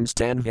vamukhiims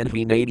tan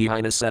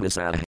vinhinadihina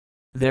setisah.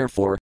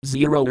 Therefore,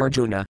 0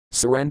 Arjuna,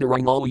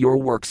 surrendering all your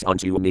works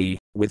unto me,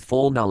 with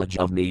full knowledge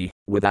of me,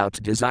 without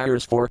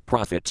desires for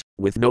profit,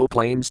 with no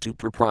claims to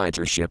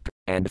proprietorship,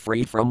 and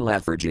free from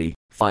lethargy,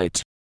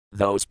 fight.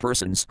 Those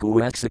persons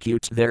who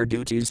execute their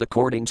duties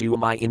according to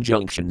my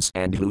injunctions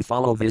and who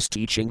follow this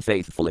teaching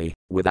faithfully,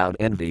 without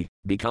envy,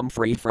 become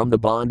free from the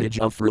bondage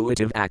of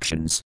fruitive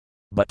actions.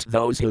 But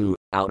those who,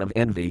 out of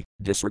envy,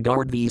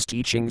 disregard these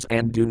teachings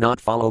and do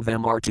not follow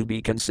them are to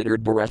be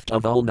considered bereft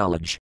of all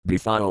knowledge,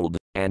 befouled,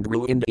 and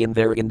ruined in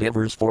their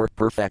endeavors for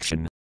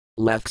perfection.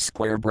 Left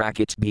square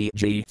bracket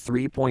BG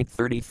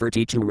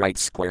 3.3032 right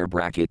square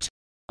bracket.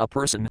 A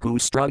person who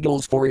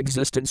struggles for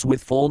existence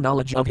with full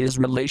knowledge of his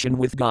relation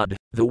with God,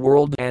 the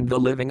world and the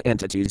living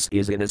entities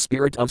is in a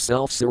spirit of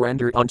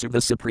self-surrender unto the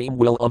supreme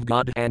will of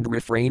God and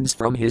refrains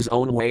from his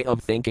own way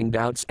of thinking,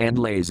 doubts and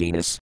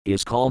laziness,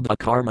 is called a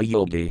karma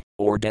yogi,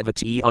 or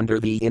devotee under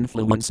the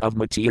influence of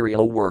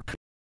material work.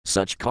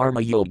 Such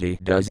karma yogi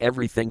does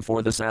everything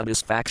for the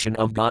satisfaction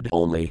of God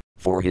only,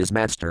 for his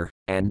master,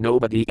 and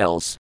nobody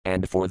else,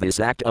 and for this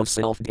act of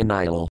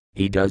self-denial,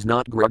 he does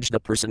not grudge the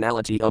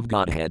personality of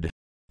Godhead.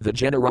 The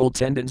general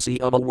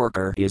tendency of a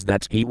worker is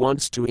that he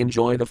wants to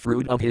enjoy the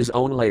fruit of his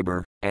own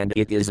labor, and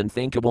it is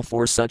unthinkable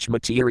for such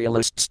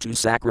materialists to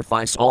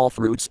sacrifice all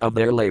fruits of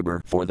their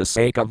labor for the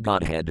sake of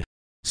Godhead.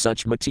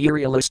 Such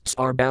materialists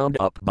are bound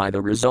up by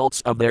the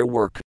results of their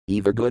work,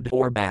 either good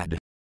or bad.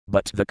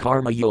 But the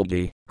karma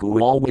yogi,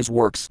 who always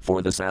works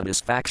for the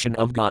satisfaction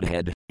of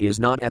Godhead, is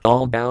not at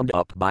all bound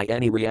up by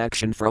any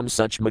reaction from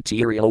such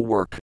material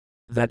work.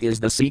 That is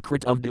the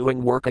secret of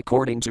doing work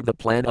according to the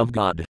plan of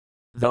God.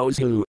 Those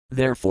who,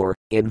 therefore,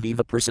 envy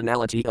the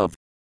personality of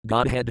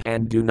Godhead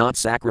and do not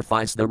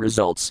sacrifice the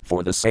results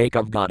for the sake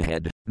of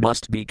Godhead,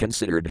 must be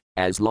considered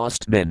as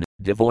lost men,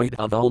 devoid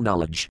of all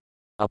knowledge.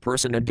 A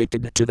person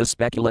addicted to the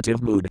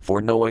speculative mood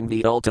for knowing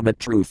the ultimate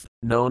truth,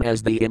 known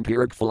as the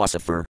empiric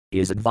philosopher,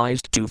 is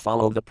advised to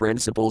follow the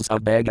principles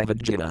of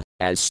Bhagavad Gita,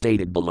 as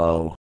stated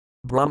below.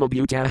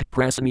 Brahmabhutah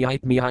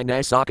prasanyait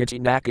mihine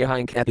sakati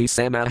nakahinkati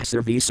samah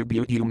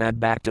sarvisubhutumad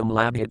bhaktam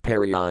labhit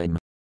pariyim.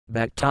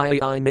 Bhaktai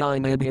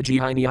imim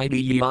abhijihini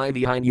idei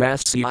vihine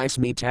yasci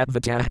ismi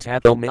tatvatah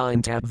tato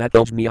mine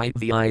tatvatoj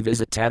vi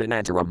visit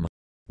tadanataram.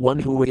 One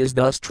who is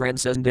thus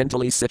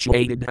transcendentally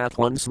situated at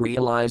once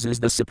realizes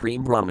the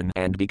Supreme Brahman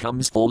and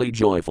becomes fully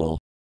joyful.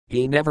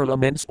 He never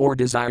laments or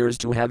desires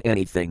to have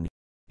anything.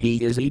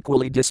 He is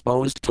equally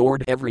disposed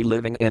toward every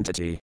living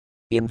entity.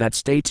 In that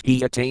state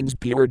he attains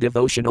pure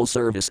devotional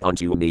service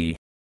unto me.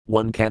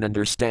 One can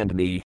understand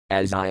me,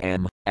 as I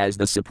am, as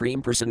the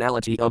Supreme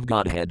Personality of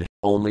Godhead,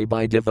 only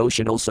by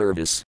devotional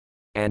service.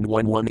 And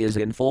when one is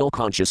in full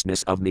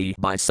consciousness of me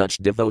by such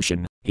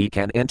devotion, he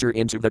can enter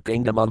into the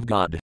kingdom of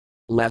God.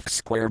 Left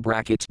square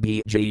bracket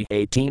BG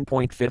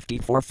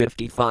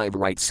 18.5455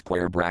 right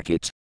square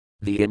bracket.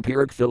 The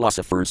empiric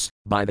philosophers,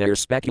 by their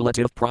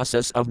speculative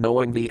process of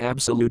knowing the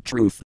absolute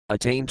truth,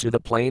 attain to the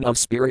plane of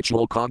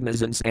spiritual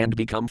cognizance and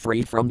become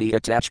free from the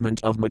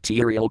attachment of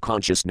material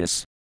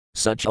consciousness.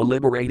 Such a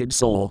liberated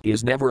soul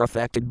is never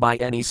affected by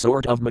any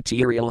sort of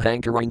material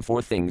hankering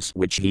for things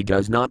which he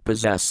does not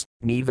possess,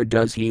 neither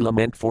does he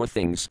lament for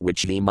things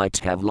which he might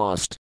have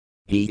lost.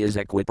 He is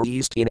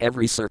equipoised in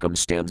every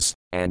circumstance,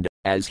 and,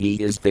 as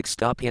he is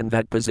fixed up in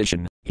that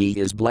position, he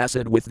is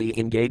blessed with the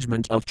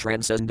engagement of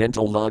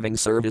transcendental loving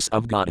service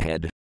of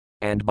Godhead.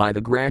 And by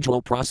the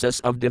gradual process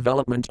of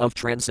development of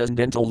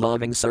transcendental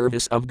loving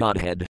service of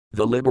Godhead,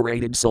 the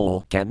liberated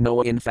soul can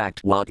know in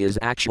fact what is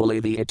actually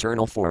the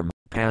eternal form,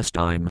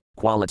 pastime,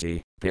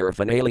 quality,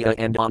 paraphernalia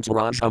and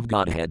entourage of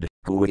Godhead,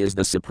 who is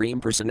the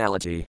Supreme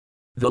Personality.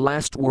 The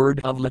last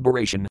word of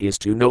liberation is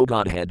to know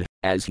Godhead,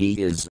 as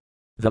he is.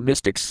 The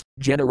mystics,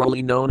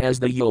 generally known as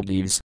the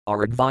yogis,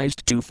 are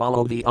advised to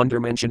follow the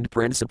undermentioned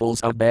principles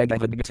of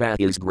Bhagavad Gita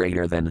is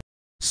greater than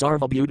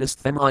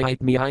Sarvabhutasthemiyit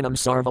mihinam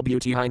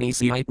sarvabhutihini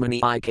siitmani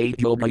ikate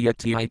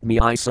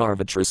yogayatyitmi I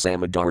sarvatra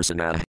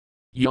samadarsanah.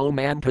 Yo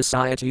man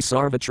pasayati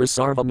sarvatra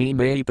sarvami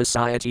may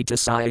pasayati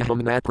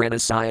tasayaham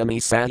napranasayami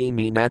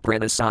sayami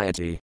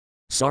napranasayati.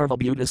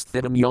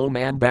 Sarvabhutasthidam yo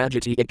man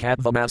bhajati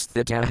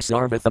akadvamasthitah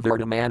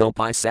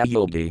sarvathavardamanopi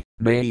sayogi,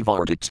 may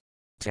vartit.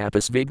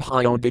 Tapas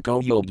vibhyo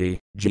diko yogi,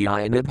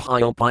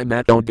 jyanibhyo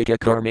pimato dika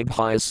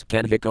karmibhyas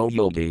kanviko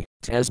yogi,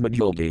 tasmad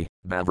yogi,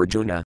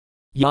 Bavarjuna.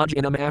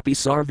 Yajinam api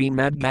sarvi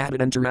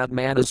madmadanantarat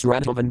manas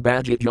radhavan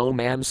bhajit yo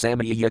man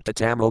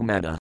samayayattatamo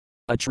mana.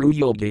 A true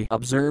yogi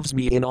observes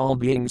me in all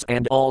beings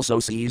and also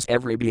sees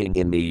every being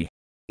in me.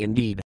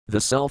 Indeed, the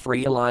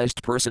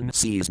self-realized person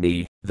sees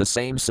me, the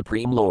same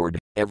Supreme Lord,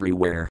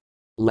 everywhere.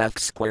 Left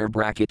square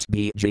bracket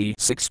BG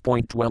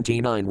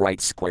 6.29 right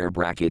square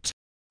bracket.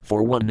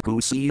 For one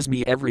who sees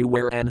me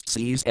everywhere and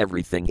sees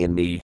everything in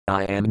me,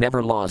 I am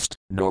never lost,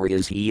 nor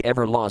is he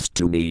ever lost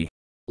to me.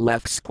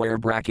 Left square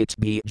bracket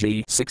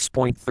BG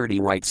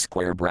 6.30 right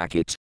square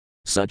bracket.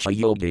 Such a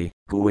yogi,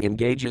 who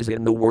engages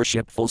in the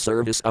worshipful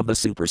service of the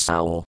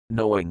Supersoul,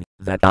 knowing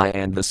that I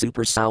and the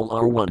Supersoul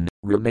are one,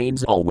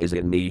 remains always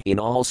in me in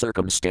all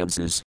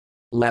circumstances.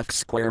 Left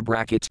square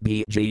bracket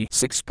BG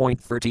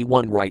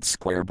 6.31 right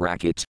square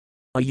bracket.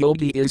 A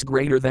yogi is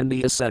greater than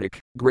the ascetic,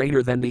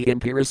 greater than the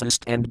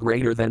empiricist, and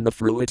greater than the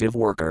fruitive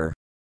worker.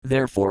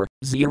 Therefore,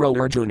 0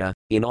 Arjuna,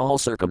 in all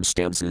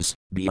circumstances,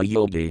 be a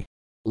yogi.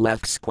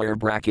 Left square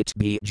bracket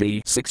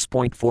BG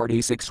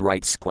 6.46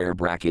 right square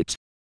bracket.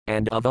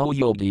 And of all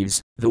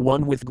yogis, the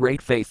one with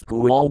great faith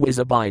who always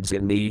abides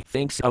in me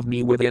thinks of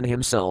me within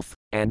himself,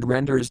 and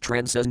renders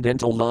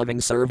transcendental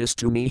loving service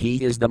to me.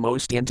 He is the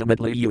most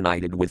intimately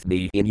united with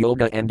me in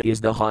yoga and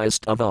is the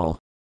highest of all.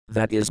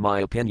 That is my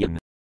opinion.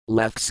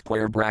 Left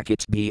square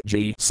bracket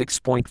BG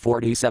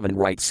 6.47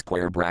 right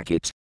square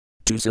bracket.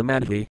 To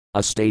samadhi,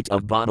 a state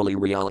of bodily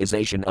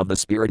realization of the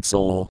spirit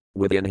soul,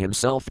 within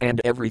himself and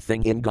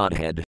everything in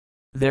Godhead.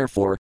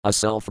 Therefore, a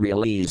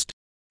self-realized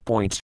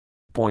point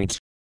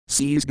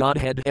sees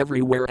Godhead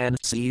everywhere and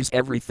sees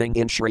everything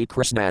in Sri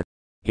Krishna.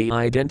 He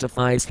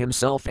identifies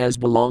himself as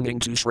belonging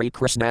to Sri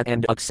Krishna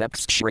and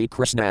accepts Sri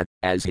Krishna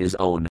as his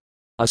own.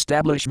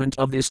 Establishment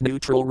of this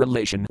neutral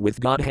relation with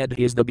Godhead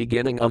is the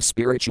beginning of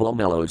spiritual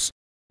mellows.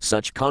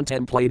 Such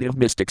contemplative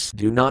mystics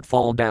do not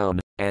fall down,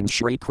 and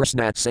Sri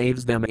Krishna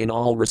saves them in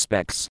all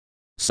respects.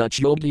 Such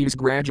yogis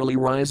gradually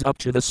rise up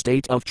to the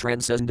state of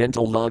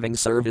transcendental loving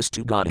service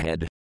to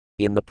Godhead.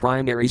 In the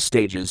primary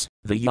stages,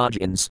 the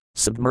yajnas,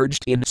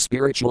 submerged in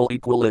spiritual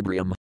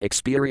equilibrium,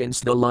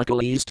 experience the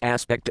localized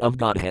aspect of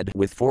Godhead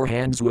with 4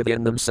 hands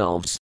within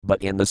themselves,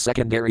 but in the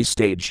secondary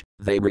stage,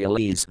 they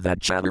realize that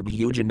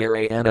Chaturbhuja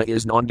Narayana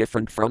is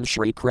non-different from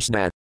Sri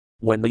Krishna.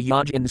 When the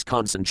yajnas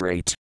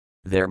concentrate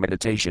their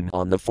meditation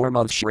on the form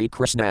of Sri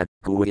Krishna,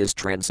 who is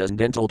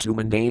transcendental to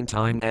mundane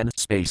time and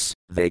space,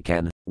 they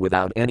can,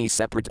 without any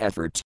separate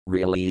effort,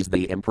 realize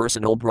the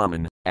impersonal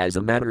Brahman, as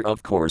a matter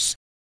of course.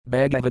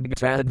 Bhagavad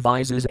Gita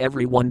advises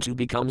everyone to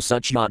become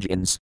such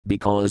yajnas,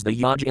 because the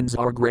yajnas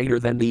are greater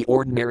than the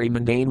ordinary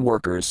mundane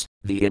workers,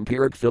 the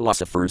empiric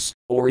philosophers,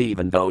 or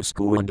even those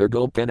who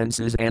undergo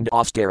penances and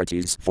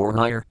austerities for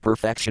higher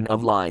perfection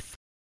of life.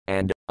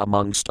 And,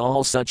 amongst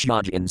all such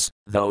yajnas,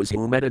 those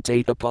who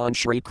meditate upon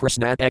Sri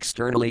Krishna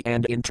externally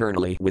and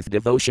internally with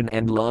devotion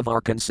and love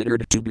are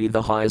considered to be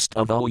the highest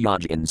of all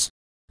yajnas.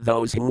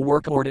 Those who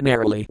work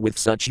ordinarily with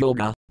such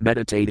yoga,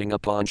 meditating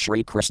upon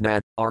Sri Krishna,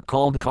 are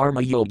called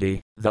karma yogi,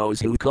 those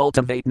who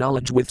cultivate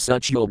knowledge with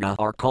such yoga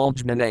are called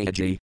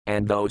jnanayogi,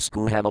 and those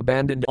who have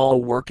abandoned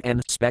all work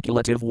and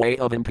speculative way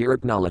of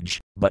empiric knowledge,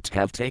 but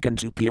have taken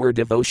to pure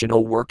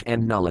devotional work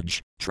and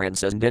knowledge,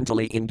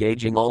 transcendentally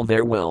engaging all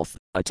their wealth,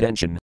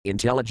 attention,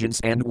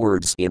 intelligence and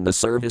words in the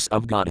service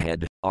of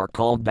Godhead, are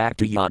called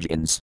bhakti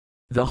yajnas.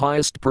 The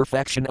highest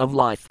perfection of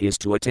life is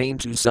to attain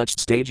to such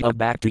stage of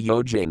bhakti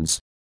yogins.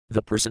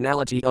 The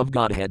personality of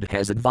Godhead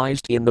has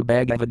advised in the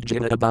Bhagavad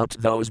Gita about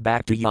those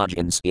bhakti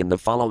yajnas in the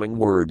following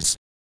words.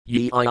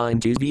 Ye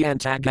im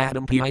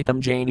tisvyantagadam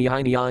pitam jani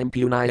im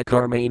punaya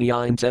karmani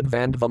im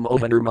tedvandvam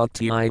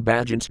ovanurmukti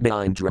bhajant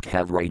im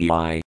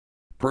drakhavradii.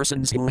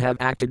 Persons who have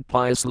acted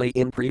piously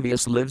in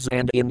previous lives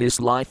and in this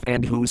life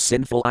and whose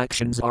sinful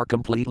actions are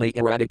completely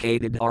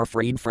eradicated are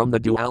freed from the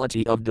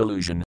duality of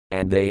delusion,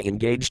 and they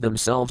engage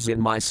themselves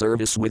in my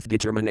service with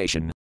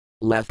determination.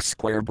 Left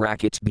square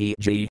bracket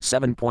BG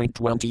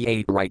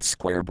 7.28 right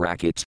square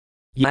bracket.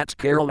 Yat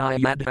karalai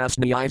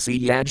yadhasni isi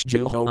yaj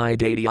juhoi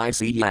dadi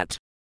isi yat.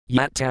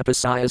 Yat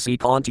tapasayasi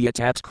kantia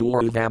tat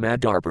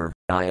kuruvamadharpur,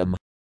 I am.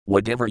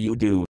 Whatever you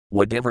do,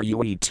 whatever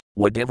you eat,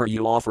 whatever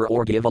you offer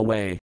or give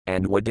away,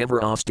 and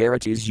whatever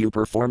austerities you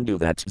perform, do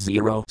that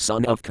 0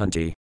 son of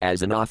Kunti,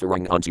 as an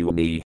offering unto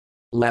me.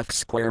 Left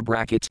square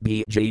bracket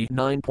BG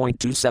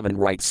 9.27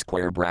 right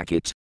square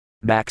bracket.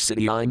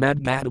 Maxidi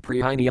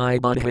madbadaprihini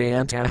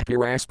budhayantah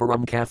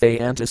pirasparam cafe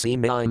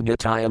antasima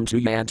nitayam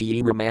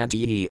tuyanti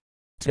ramanti.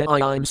 Te im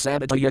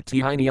sabatayakti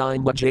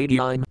im wajadi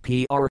im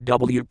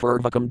prw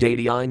purvakam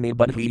dadi im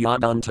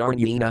budhiyadam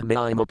tarnyina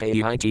im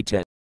apayiti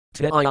te.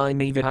 Te im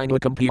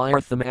evahinakam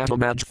pyartham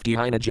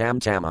atomajftihina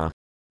jamtama.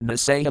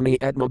 Nasayami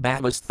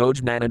etmabhavas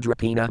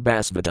thojnanadrapina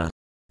basvata.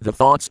 The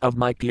thoughts of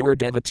my pure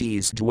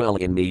devotees dwell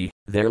in me,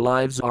 their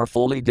lives are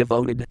fully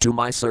devoted to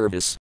my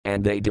service,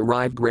 and they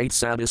derive great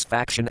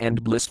satisfaction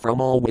and bliss from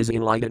always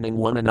enlightening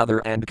one another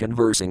and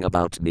conversing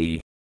about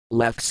me.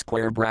 Left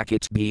square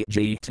bracket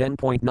BG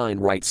 10.9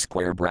 right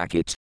square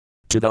bracket.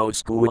 To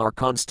those who are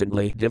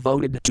constantly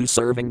devoted to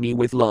serving me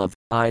with love,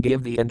 I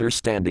give the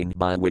understanding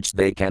by which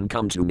they can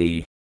come to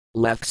me.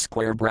 Left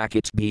square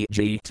bracket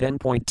BG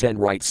 10.10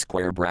 right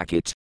square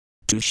bracket.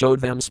 To show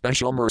them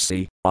special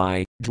mercy,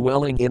 I,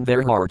 dwelling in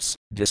their hearts,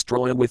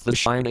 destroy with the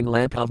shining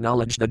lamp of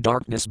knowledge the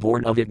darkness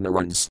born of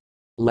ignorance.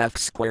 Left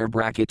square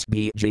bracket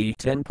BG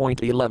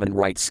 10.11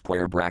 right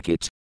square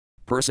bracket.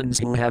 Persons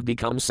who have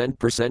become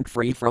 100%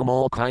 free from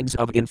all kinds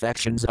of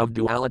infections of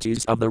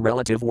dualities of the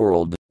relative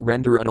world,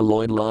 render an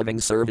alloyed loving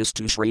service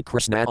to Sri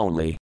Krishna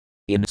only.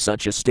 In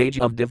such a stage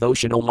of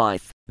devotional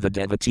life, the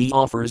devotee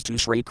offers to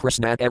Sri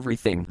Krishna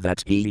everything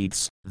that he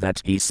eats,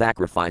 that he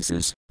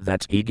sacrifices,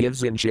 that he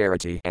gives in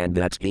charity, and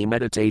that he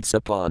meditates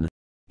upon.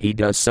 He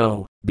does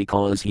so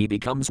because he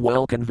becomes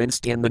well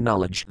convinced in the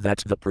knowledge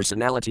that the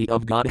personality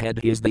of Godhead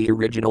is the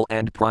original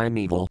and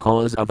primeval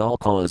cause of all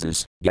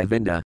causes,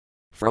 Govinda.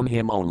 From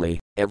him only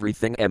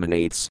everything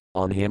emanates,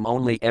 on him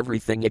only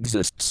everything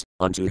exists,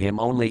 unto him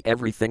only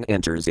everything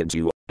enters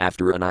into,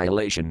 after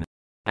annihilation.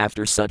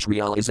 After such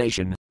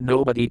realization,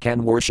 nobody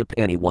can worship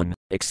anyone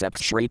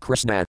except Sri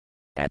Krishna.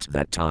 At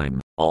that time,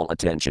 all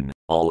attention,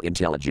 all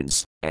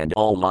intelligence, and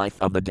all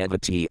life of the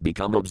devotee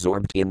become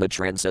absorbed in the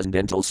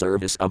transcendental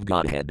service of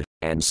Godhead,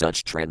 and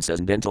such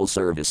transcendental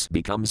service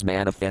becomes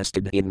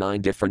manifested in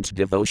 9 different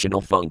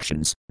devotional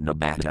functions,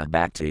 Nabata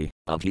Bhakti,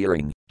 of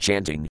hearing,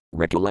 chanting,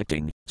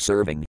 recollecting,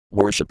 serving,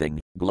 worshipping,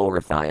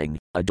 glorifying,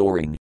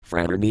 adoring,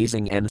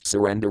 fraternizing and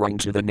surrendering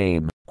to the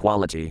name,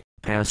 quality,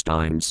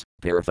 pastimes,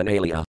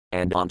 paraphernalia,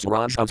 and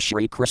entourage of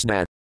Sri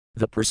Krishna.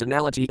 The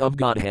personality of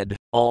Godhead,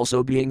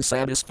 also being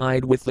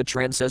satisfied with the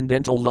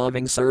transcendental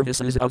loving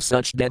services of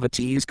such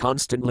devotees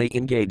constantly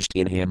engaged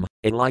in him,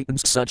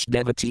 enlightens such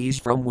devotees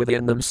from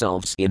within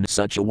themselves in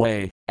such a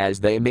way as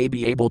they may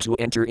be able to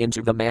enter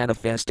into the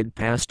manifested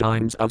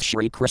pastimes of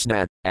Sri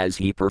Krishna, as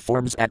he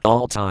performs at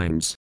all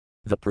times.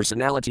 The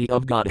personality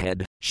of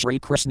Godhead, Sri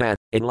Krishna,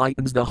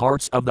 enlightens the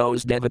hearts of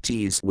those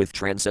devotees with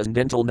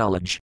transcendental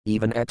knowledge,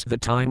 even at the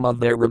time of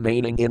their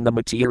remaining in the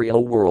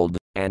material world,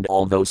 and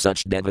although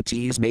such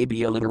devotees may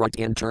be illiterate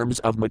in terms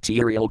of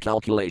material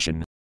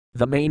calculation.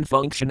 The main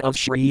function of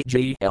Sri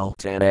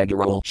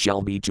Gita-Nagari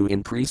shall be to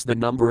increase the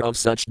number of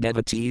such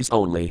devotees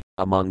only,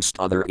 amongst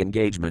other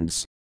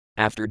engagements.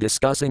 After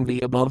discussing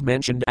the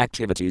above-mentioned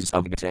activities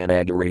of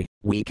Gita-Nagari,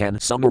 we can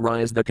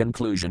summarize the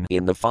conclusion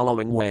in the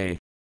following way.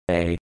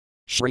 A.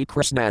 Sri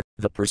Krishna,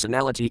 the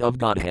personality of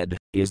Godhead,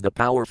 is the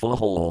powerful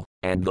whole,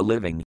 and the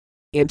living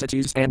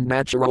entities and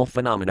natural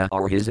phenomena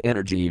are his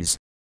energies.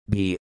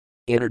 B.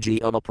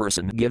 Energy of a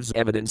person gives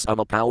evidence of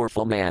a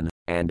powerful man,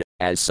 and,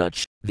 as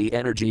such, the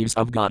energies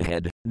of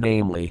Godhead,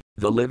 namely,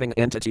 the living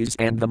entities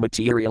and the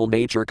material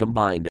nature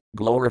combined,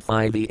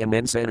 glorify the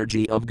immense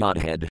energy of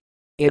Godhead.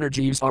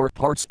 Energies are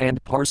parts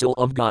and parcel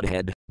of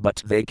Godhead,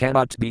 but they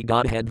cannot be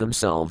Godhead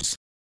themselves.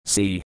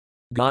 C.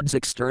 God's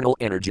external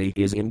energy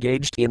is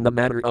engaged in the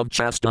matter of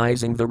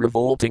chastising the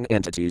revolting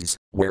entities,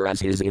 whereas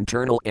his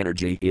internal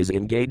energy is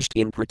engaged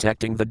in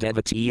protecting the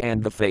devotee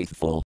and the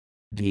faithful.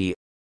 D.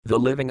 The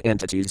living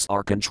entities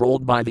are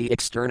controlled by the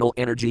external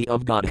energy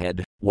of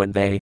Godhead, when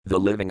they, the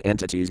living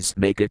entities,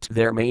 make it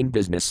their main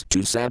business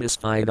to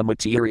satisfy the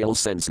material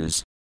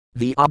senses.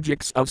 The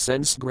objects of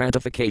sense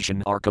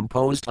gratification are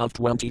composed of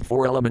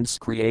 24 elements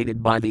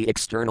created by the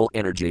external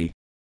energy.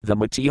 The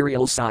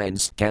material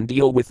science can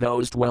deal with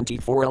those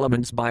 24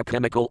 elements by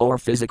chemical or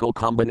physical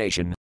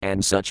combination,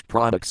 and such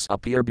products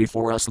appear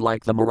before us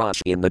like the mirage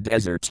in the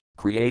desert,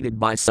 created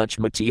by such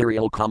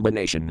material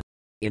combination.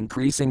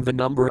 Increasing the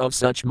number of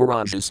such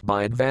mirages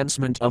by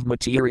advancement of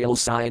material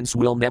science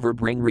will never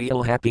bring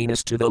real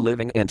happiness to the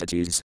living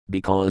entities,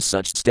 because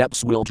such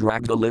steps will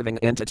drag the living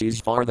entities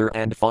farther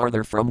and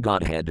farther from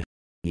Godhead.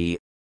 E.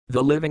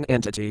 The living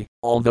entity,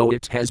 although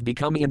it has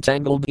become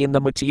entangled in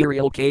the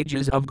material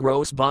cages of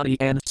gross body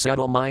and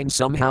subtle mind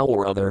somehow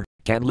or other,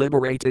 can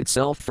liberate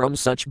itself from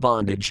such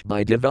bondage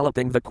by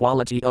developing the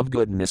quality of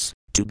goodness,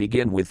 to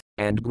begin with,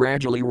 and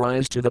gradually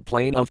rise to the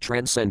plane of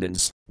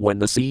transcendence, when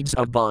the seeds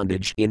of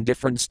bondage in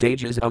different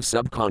stages of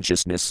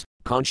subconsciousness,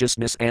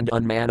 consciousness and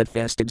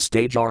unmanifested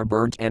stage are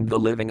burnt and the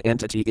living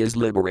entity is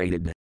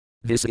liberated.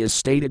 This is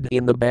stated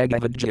in the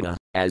Bhagavad Gita,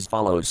 as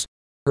follows.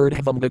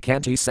 Urdhavam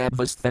gakanti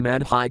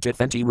sattvasthamad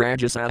hitathanti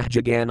rajasah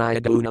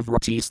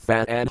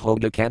jaganayadunavratisthat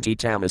adhogakanti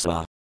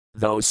tamasa.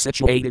 Those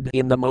situated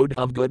in the mode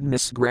of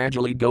goodness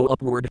gradually go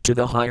upward to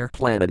the higher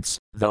planets,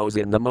 those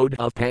in the mode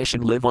of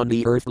passion live on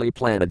the earthly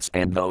planets,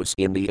 and those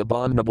in the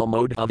abominable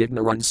mode of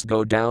ignorance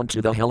go down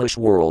to the hellish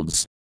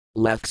worlds.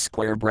 Left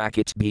square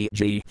bracket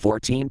BG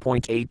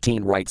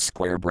 14.18 right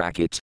square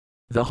bracket.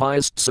 The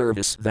highest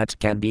service that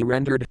can be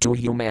rendered to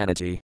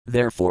humanity,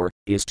 therefore,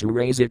 is to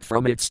raise it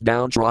from its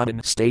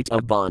downtrodden state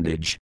of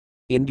bondage.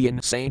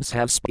 Indian saints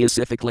have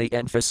specifically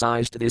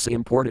emphasized this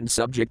important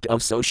subject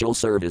of social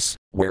service,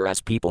 whereas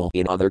people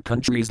in other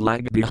countries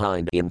lag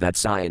behind in that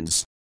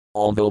science.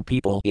 Although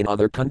people in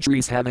other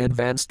countries have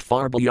advanced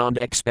far beyond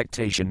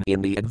expectation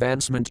in the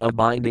advancement of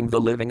binding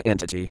the living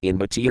entity in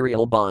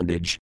material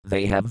bondage,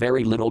 they have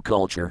very little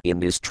culture in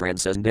this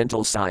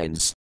transcendental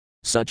science.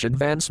 Such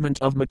advancement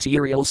of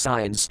material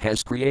science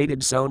has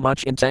created so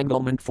much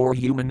entanglement for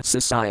human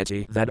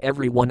society that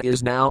everyone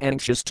is now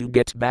anxious to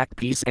get back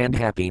peace and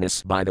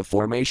happiness by the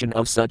formation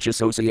of such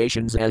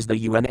associations as the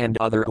UN and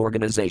other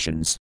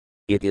organizations.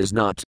 It is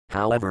not,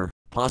 however,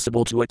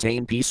 possible to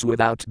attain peace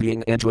without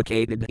being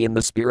educated in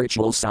the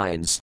spiritual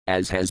science,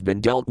 as has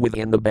been dealt with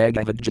in the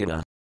Bhagavad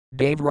Gita.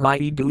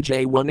 Davrai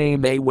Guje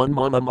 1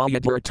 Mama Maya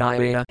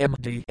Durtaya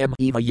MDM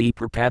Eva Ye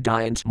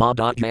Perpadiant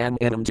Yam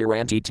Enam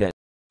Tirantita.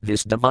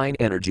 This divine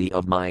energy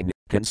of mine,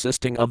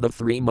 consisting of the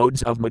three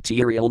modes of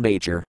material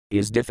nature,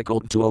 is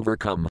difficult to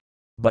overcome.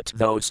 But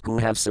those who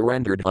have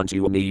surrendered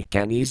unto me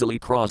can easily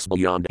cross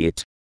beyond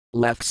it.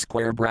 Left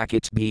square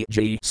bracket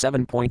BG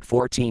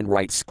 7.14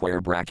 right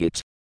square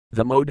bracket.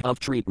 The mode of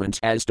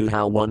treatment as to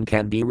how one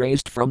can be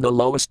raised from the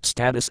lowest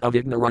status of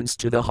ignorance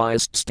to the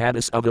highest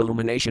status of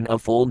illumination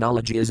of full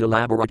knowledge is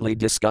elaborately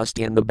discussed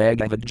in the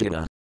Bhagavad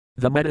Gita.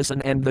 The medicine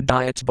and the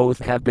diet both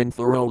have been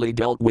thoroughly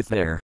dealt with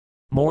there.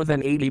 More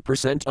than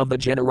 80% of the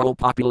general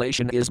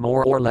population is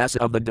more or less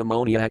of the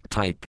demoniac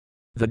type.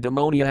 The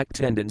demoniac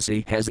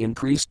tendency has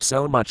increased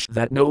so much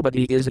that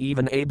nobody is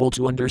even able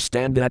to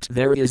understand that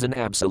there is an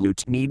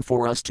absolute need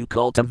for us to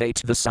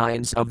cultivate the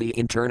science of the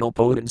internal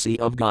potency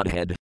of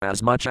Godhead,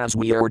 as much as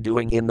we are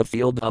doing in the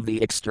field of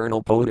the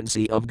external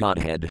potency of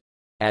Godhead.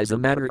 As a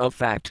matter of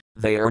fact,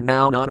 they are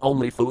now not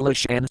only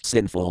foolish and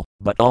sinful,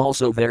 but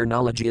also their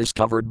knowledge is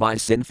covered by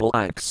sinful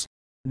acts.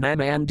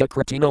 Namanda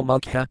Kratino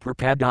Mukha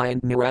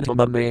Prapadayan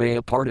Nirantama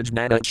Maya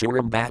Partijnana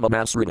Churam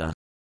Bhavamasrita.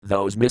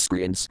 Those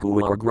miscreants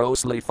who are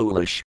grossly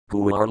foolish,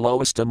 who are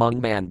lowest among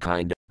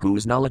mankind,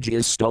 whose knowledge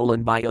is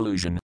stolen by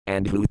illusion,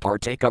 and who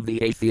partake of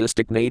the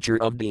atheistic nature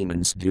of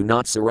demons do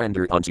not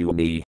surrender unto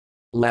me.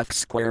 Left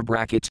square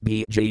bracket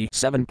BG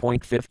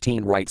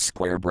 7.15 right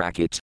square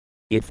bracket.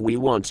 If we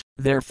want,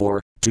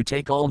 therefore, to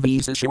take all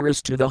these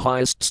assurers to the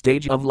highest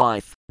stage of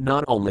life,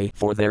 not only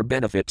for their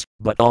benefit,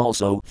 but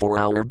also for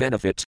our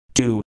benefit,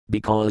 too,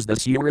 because the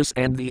assurers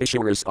and the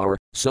assurers are,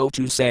 so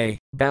to say,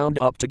 bound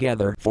up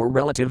together for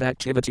relative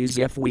activities.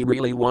 If we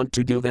really want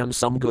to do them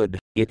some good,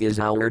 it is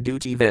our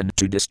duty then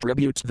to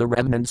distribute the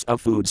remnants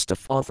of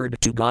foodstuff offered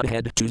to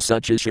Godhead to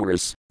such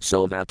assurers,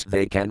 so that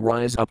they can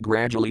rise up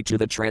gradually to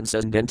the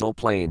transcendental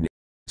plane.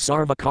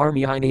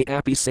 Sarvakarmyaini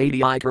api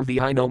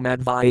sadiikarvihino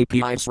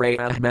madhyapi sray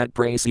ahmad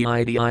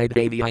prasiidi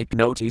devi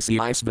notisi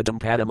isvadam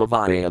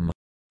padamavayam.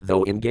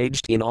 Though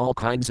engaged in all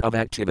kinds of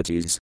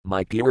activities,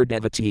 my pure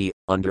devotee,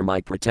 under my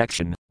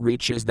protection,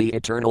 reaches the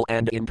eternal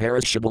and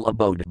imperishable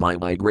abode by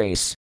my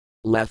grace.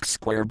 Left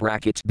square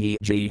bracket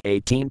BG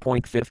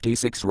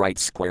 18.56 right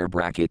square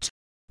bracket.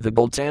 The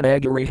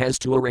Gita-Nagari has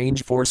to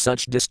arrange for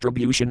such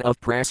distribution of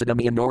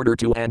prasadam in order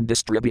to and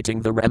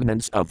distributing the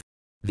remnants of.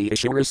 The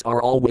assurers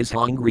are always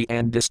hungry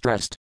and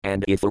distressed,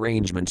 and if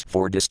arrangement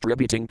for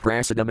distributing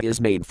prasadam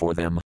is made for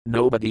them,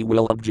 nobody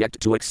will object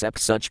to accept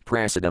such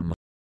prasadam.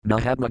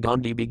 Mahatma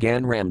Gandhi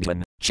began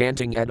Ramdhan,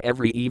 chanting at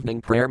every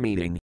evening prayer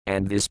meeting,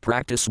 and this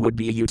practice would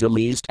be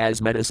utilized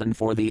as medicine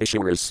for the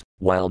assurers,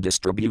 while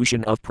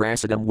distribution of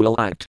prasadam will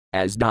act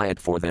as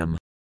diet for them.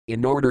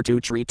 In order to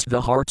treat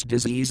the heart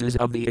diseases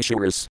of the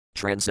assurers,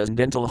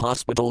 transcendental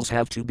hospitals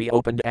have to be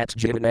opened at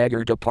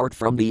Gita-Nagar apart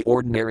from the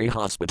ordinary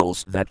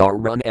hospitals that are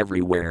run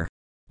everywhere.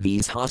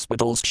 These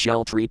hospitals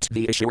shall treat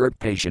the assured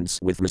patients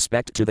with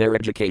respect to their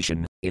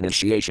education,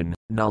 initiation,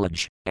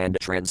 knowledge, and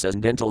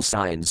transcendental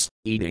science,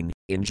 eating,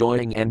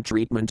 enjoying and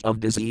treatment of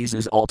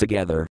diseases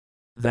altogether.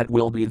 That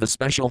will be the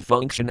special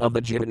function of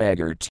the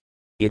Gita-Nagar.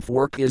 If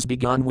work is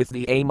begun with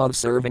the aim of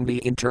serving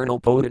the internal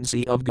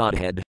potency of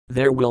Godhead,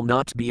 there will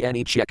not be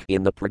any check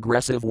in the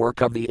progressive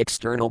work of the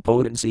external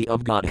potency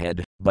of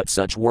Godhead, but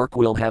such work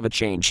will have a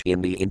change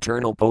in the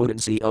internal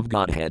potency of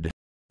Godhead.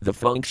 The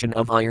function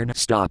of iron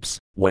stops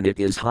when it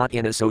is hot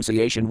in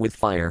association with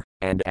fire,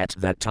 and at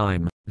that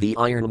time, the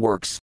iron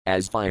works,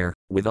 as fire,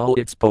 with all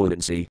its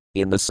potency.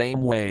 In the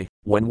same way,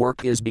 when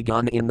work is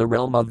begun in the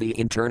realm of the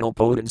internal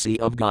potency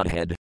of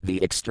Godhead,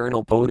 the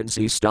external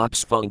potency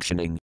stops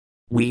functioning.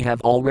 We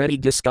have already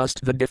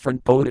discussed the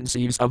different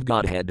potencies of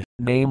Godhead,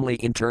 namely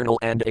internal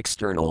and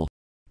external.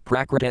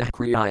 Prakritah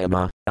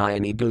kriyama,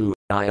 ayanigu,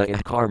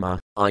 ayah karma,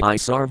 I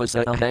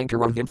sarvasa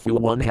ahankara vimfu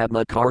one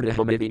hatma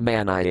kardahamiti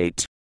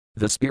manayate.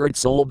 The spirit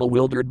soul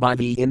bewildered by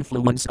the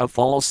influence of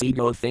false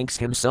ego thinks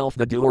himself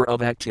the doer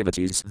of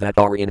activities that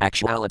are in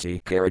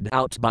actuality carried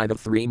out by the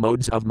three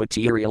modes of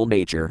material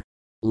nature.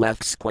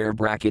 Left square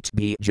bracket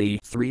BG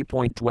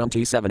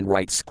 3.27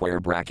 right square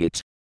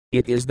bracket.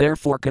 It is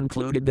therefore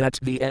concluded that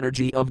the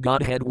energy of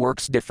Godhead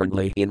works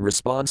differently in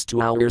response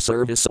to our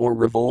service or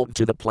revolt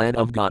to the plan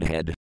of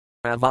Godhead.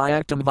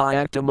 Avyaktam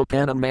vyaktam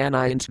apanam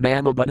manayant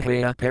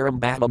mamabadhaya param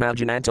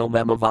bhavamajananto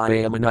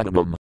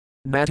mamavayam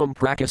Natam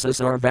prakasas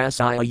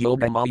arvasaya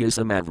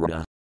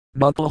yogamayasamavrata.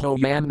 Mukhalho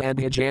yam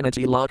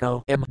madhyajanati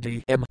loko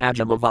mdm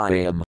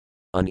ajamavayam.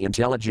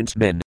 Unintelligent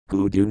men,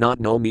 who do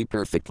not know me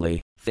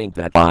perfectly, think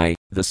that I,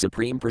 the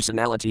Supreme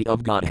Personality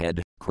of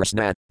Godhead,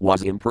 Krishna,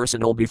 was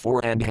impersonal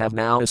before and have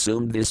now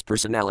assumed this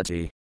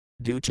personality.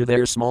 Due to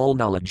their small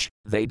knowledge,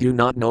 they do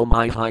not know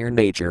my higher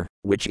nature,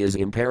 which is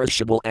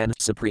imperishable and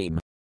supreme.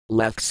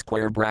 Left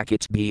square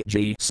bracket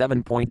BG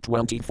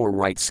 7.24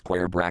 right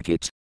square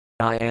bracket.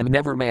 I am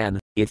never man,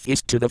 if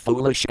is to the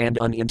foolish and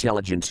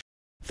unintelligent.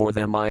 For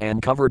them I am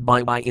covered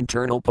by my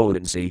internal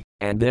potency,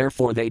 and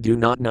therefore they do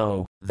not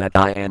know that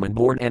I am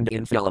inborn and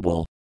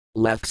infallible.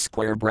 Left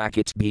square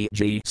bracket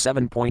BG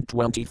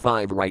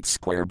 7.25 right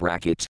square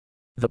bracket.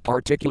 The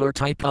particular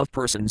type of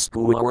persons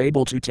who are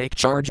able to take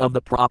charge of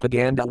the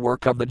propaganda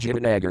work of the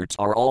Gita-Nagari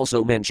are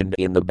also mentioned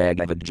in the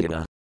Bhagavad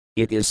Gita.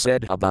 It is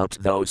said about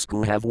those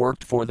who have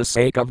worked for the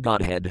sake of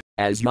Godhead,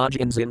 as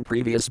yajnas in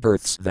previous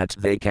births, that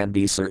they can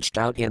be searched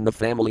out in the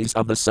families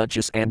of the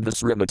Suchas and the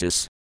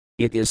Srimatis.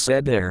 It is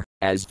said there,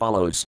 as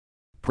follows.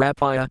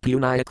 Prapaya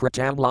punaya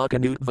kritam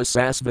lakanutva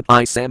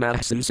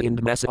samahsus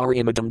indmesar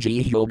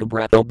imadam yoga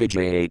brato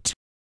bijayate.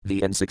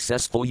 The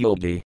unsuccessful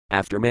yogi,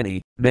 after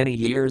many, many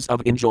years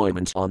of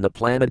enjoyment on the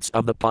planets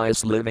of the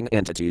pious living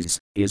entities,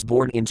 is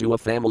born into a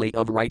family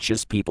of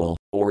righteous people,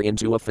 or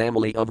into a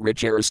family of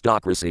rich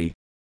aristocracy.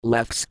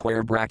 Left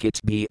square bracket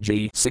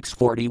BG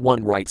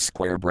 641 right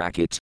square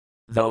bracket.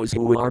 Those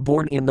who are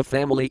born in the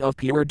family of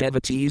pure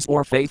devotees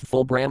or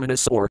faithful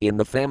brahmanas, or in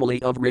the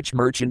family of rich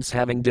merchants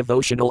having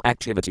devotional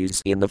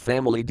activities in the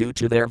family due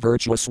to their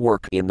virtuous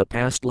work in the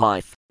past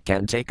life,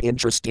 can take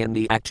interest in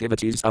the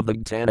activities of the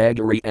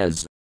Gita-Nagari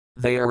as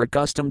they are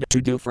accustomed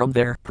to do from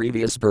their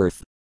previous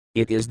birth.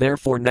 It is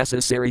therefore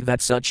necessary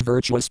that such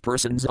virtuous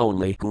persons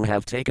only who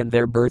have taken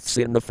their births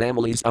in the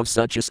families of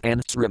Suchas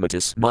and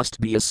Srimatis must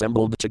be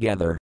assembled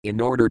together,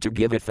 in order to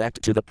give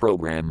effect to the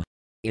program.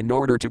 In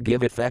order to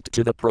give effect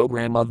to the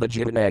program of the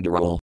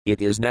Gita-Nagari,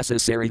 it is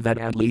necessary that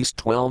at least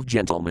 12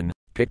 gentlemen,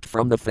 picked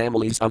from the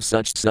families of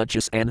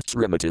Suchas and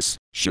Srimatis,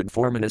 should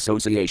form an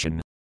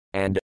association.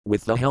 And,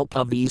 with the help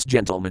of these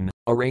gentlemen,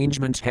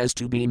 arrangement has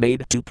to be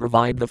made to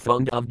provide the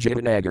fund of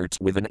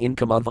Gita-Nagari with an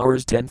income of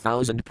Rs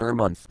 10,000 per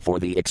month for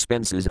the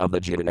expenses of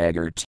the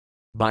Gita-Nagari.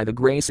 By the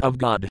grace of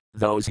God,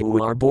 those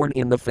who are born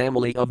in the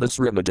family of the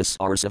Srimatis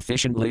are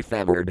sufficiently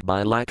favored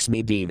by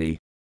Lakshmi Devi.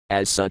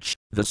 As such,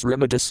 the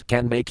Srimatis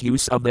can make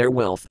use of their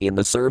wealth in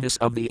the service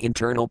of the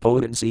internal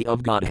potency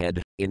of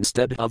Godhead,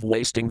 instead of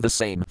wasting the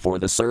same for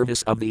the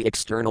service of the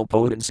external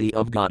potency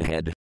of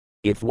Godhead.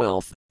 If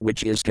wealth,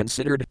 which is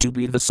considered to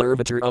be the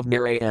servitor of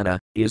Narayana,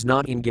 is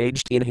not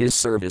engaged in his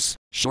service,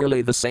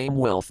 surely the same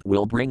wealth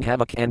will bring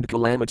havoc and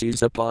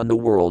calamities upon the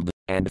world,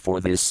 and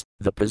for this,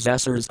 the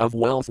possessors of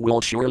wealth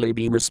will surely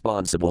be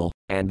responsible,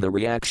 and the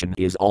reaction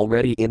is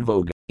already in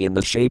vogue, in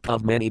the shape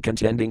of many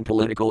contending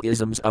political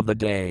isms of the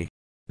day.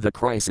 The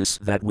crisis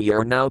that we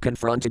are now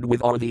confronted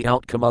with are the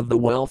outcome of the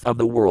wealth of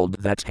the world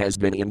that has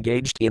been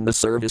engaged in the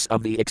service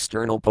of the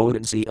external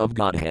potency of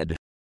Godhead.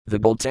 The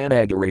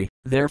Gita-Nagari,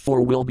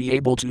 therefore, will be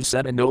able to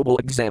set a noble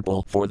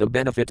example for the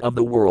benefit of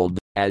the world,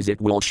 as it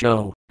will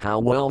show how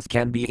wealth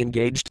can be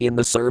engaged in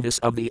the service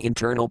of the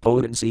internal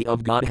potency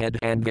of Godhead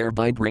and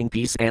thereby bring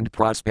peace and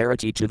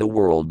prosperity to the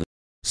world.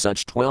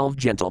 Such 12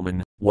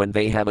 gentlemen, when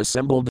they have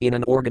assembled in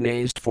an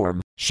organized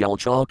form, shall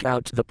chalk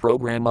out the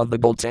program of the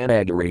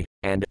Gita-Nagari,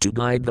 and to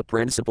guide the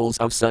principles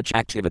of such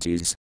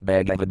activities,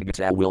 Bhagavad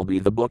Gita will be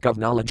the book of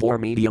knowledge or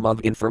medium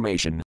of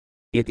information.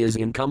 It is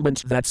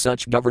incumbent that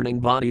such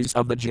governing bodies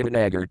of the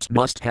Gita-Nagari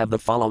must have the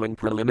following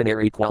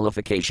preliminary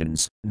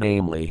qualifications,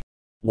 namely: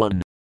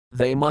 1.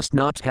 They must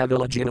not have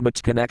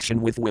illegitimate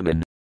connection with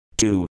women.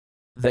 2.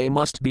 They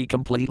must be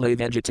completely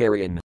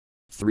vegetarian.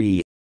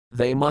 3.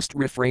 They must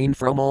refrain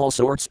from all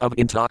sorts of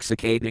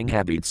intoxicating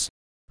habits.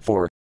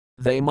 4.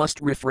 They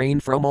must refrain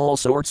from all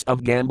sorts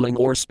of gambling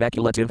or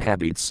speculative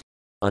habits.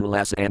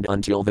 Unless and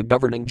until the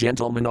governing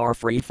gentlemen are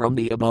free from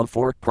the above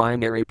 4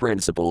 primary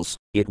principles,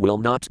 it will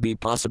not be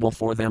possible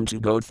for them to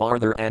go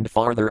farther and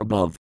farther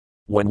above.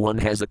 When one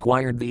has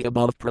acquired the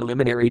above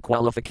preliminary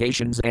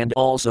qualifications and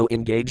also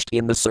engaged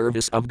in the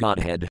service of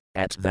Godhead,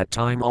 at that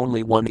time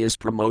only one is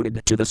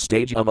promoted to the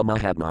stage of a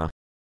Mahatma.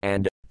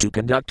 And, to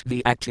conduct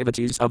the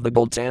activities of the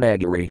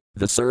Gita-Nagari,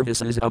 the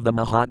services of the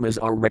Mahatmas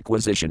are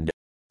requisitioned.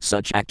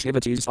 Such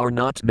activities are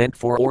not meant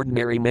for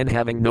ordinary men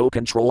having no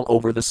control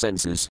over the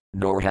senses,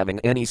 nor having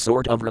any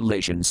sort of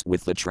relations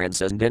with the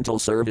transcendental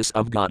service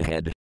of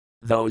Godhead.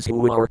 Those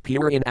who are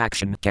pure in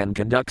action can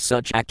conduct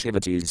such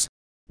activities.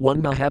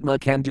 One Mahatma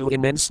can do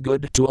immense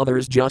good to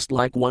others just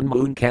like one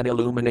moon can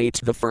illuminate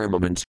the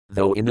firmament,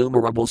 though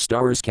innumerable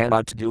stars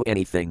cannot do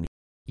anything.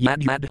 Yad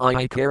yad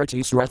I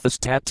karati srathas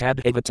tad tad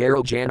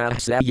avataro janah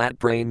sayat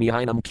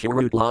pramyanam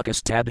kurut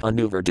lakas tad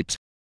anuvardit.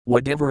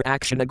 Whatever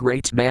action a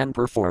great man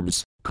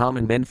performs,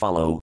 common men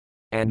follow.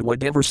 And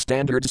whatever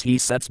standards he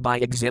sets by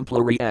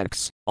exemplary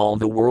acts, all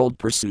the world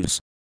pursues.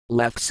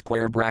 Left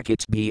square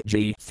bracket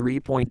BG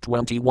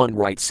 3.21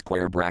 right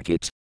square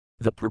bracket.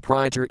 The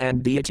proprietor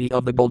and deity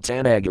of the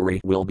Gita-Nagari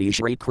will be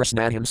Sri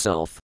Krishna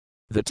himself.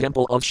 The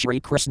temple of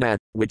Sri Krishna,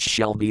 which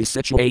shall be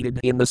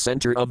situated in the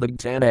center of the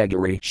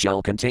Gita-Nagari,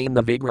 shall contain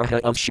the Vigraha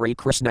of Sri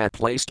Krishna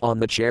placed on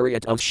the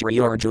chariot of Sri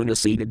Arjuna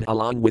seated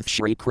along with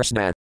Sri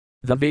Krishna.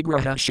 The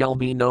Vigraha shall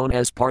be known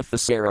as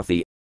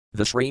Parthasarathi.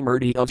 The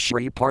Srimurti of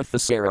Sri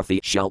Parthasarathi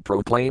shall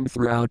proclaim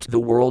throughout the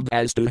world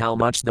as to how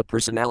much the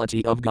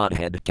personality of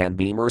Godhead can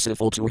be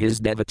merciful to his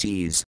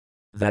devotees.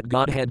 That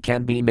Godhead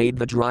can be made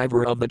the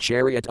driver of the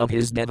chariot of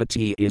his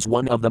devotee is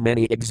one of the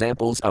many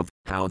examples of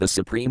how the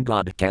Supreme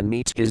God can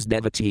meet his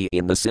devotee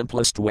in the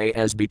simplest way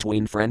as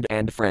between friend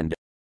and friend.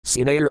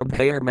 Sinair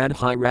Abhair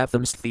Madhai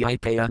Rathams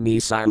Thiapaya Mi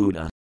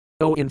Sauda.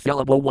 O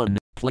infallible one,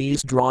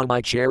 please draw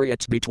my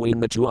chariot between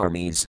the two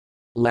armies.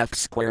 left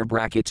square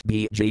bracket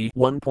BG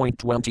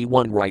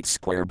 1.21 right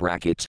square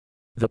bracket.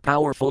 The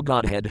powerful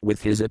Godhead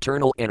with his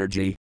eternal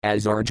energy,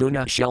 as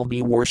Arjuna shall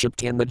be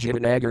worshipped in the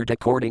Gita-Nagari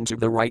according to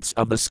the rites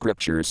of the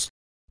scriptures.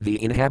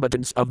 The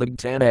inhabitants of the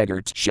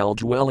Gita-Nagari shall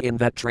dwell in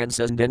that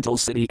transcendental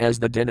city as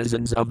the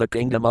denizens of the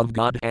kingdom of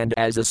God and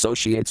as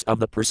associates of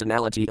the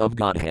personality of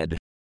Godhead.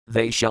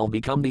 They shall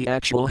become the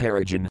actual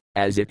Harijan,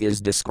 as it is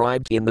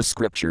described in the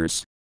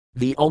scriptures.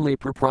 The only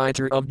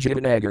proprietor of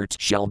Gita-Nagari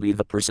shall be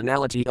the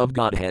personality of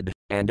Godhead,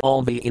 and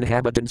all the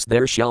inhabitants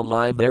there shall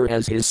lie there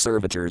as his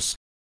servitors.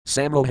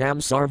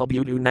 Samoham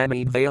sarvabhutu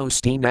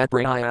namidvayosti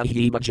napraya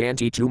hi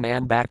bhajanti tu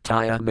mam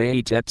bhaktaya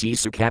me teti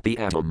sukapi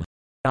atom.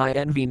 I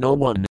envy no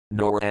one,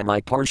 nor am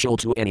I partial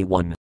to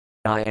anyone.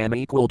 I am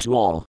equal to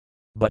all.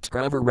 But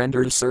whoever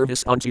renders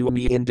service unto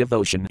me in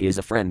devotion is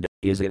a friend,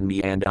 is in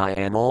me, and I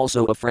am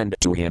also a friend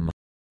to him.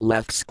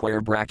 Left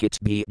square bracket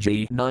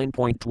BG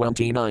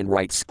 9.29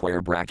 right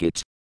square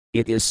bracket.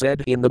 It is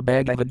said in the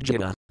Bhagavad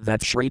Gita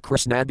that Sri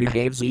Krishna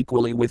behaves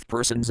equally with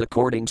persons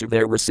according to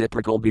their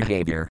reciprocal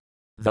behavior.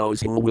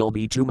 Those who will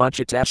be too much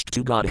attached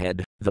to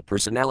Godhead, the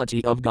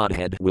personality of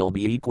Godhead will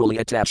be equally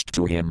attached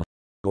to him.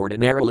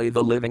 Ordinarily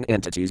the living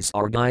entities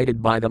are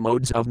guided by the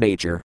modes of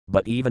nature,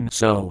 but even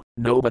so,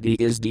 nobody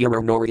is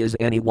dearer nor is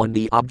anyone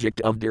the object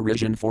of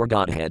derision for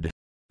Godhead.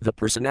 The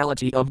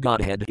personality of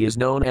Godhead is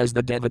known as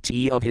the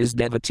devotee of his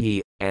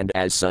devotee, and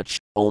as such,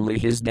 only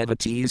his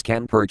devotees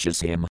can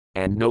purchase him,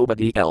 and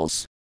nobody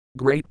else.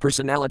 Great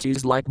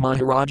personalities like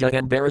Maharaja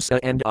Ambarasa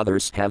and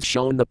others have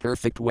shown the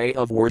perfect way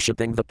of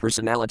worshipping the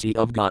personality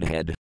of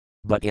Godhead.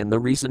 But in the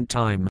recent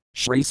time,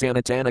 Sri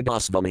Sanatana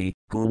Goswami,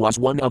 who was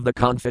one of the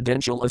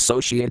confidential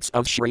associates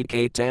of Sri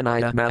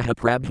Caitanya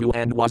Mahaprabhu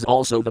and was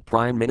also the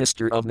Prime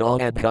Minister of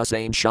Nawab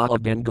Hussain Shah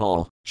of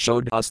Bengal,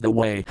 showed us the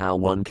way how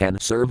one can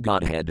serve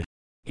Godhead.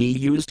 He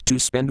used to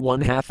spend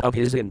one half of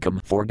his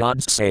income for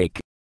God's sake.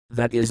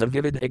 That is a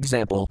vivid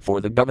example for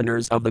the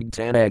governors of the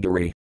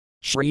Gita-Nagari.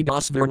 Sri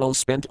Dasvarnal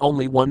spent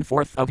only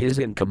 1/4 of his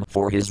income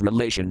for his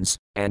relations,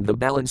 and the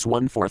balance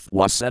 1/4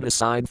 was set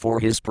aside for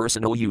his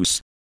personal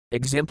use.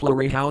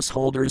 Exemplary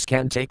householders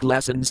can take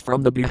lessons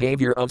from the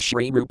behavior of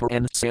Sri Rupa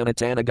and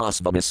Sanatana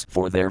Gosvamis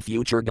for their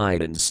future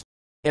guidance.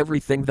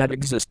 Everything that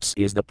exists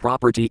is the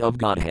property of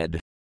Godhead.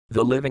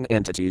 The living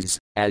entities,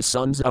 as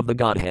sons of the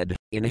Godhead,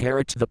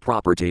 inherit the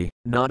property,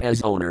 not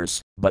as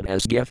owners, but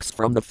as gifts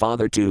from the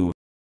Father to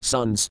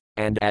sons,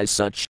 and as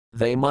such,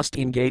 they must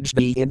engage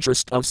the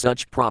interest of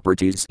such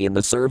properties in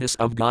the service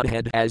of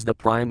Godhead as the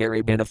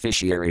primary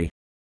beneficiary.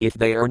 If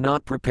they are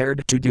not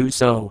prepared to do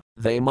so,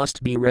 they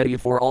must be ready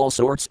for all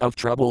sorts of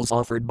troubles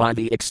offered by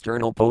the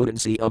external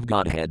potency of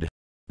Godhead.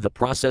 The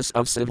process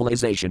of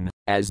civilization,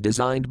 as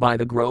designed by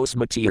the gross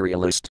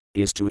materialist,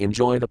 is to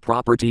enjoy the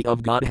property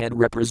of Godhead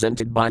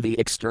represented by the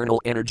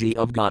external energy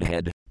of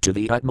Godhead, to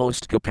the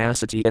utmost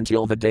capacity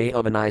until the day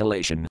of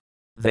annihilation.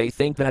 They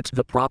think that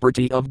the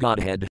property of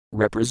Godhead,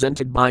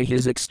 represented by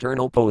his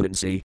external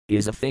potency,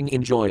 is a thing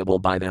enjoyable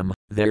by them,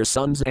 their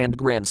sons and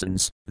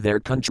grandsons, their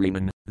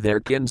countrymen, their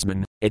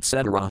kinsmen,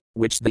 etc.,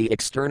 which the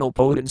external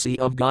potency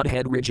of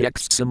Godhead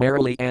rejects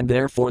summarily, and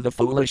therefore the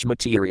foolish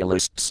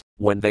materialists,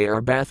 when they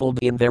are baffled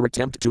in their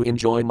attempt to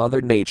enjoy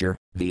Mother Nature,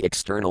 the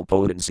external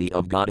potency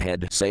of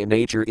Godhead, say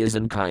nature is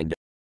unkind.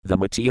 The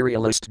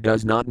materialist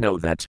does not know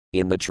that,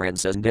 in the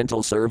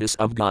transcendental service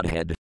of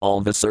Godhead,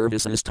 all the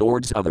services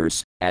towards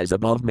others, as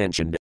above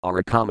mentioned, are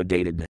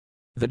accommodated.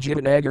 The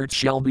Gita-Nagari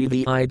shall be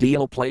the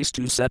ideal place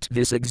to set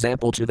this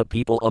example to the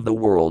people of the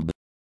world.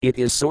 It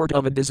is sort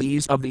of a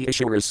disease of the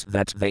Asuras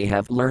that they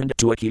have learned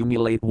to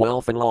accumulate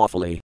wealth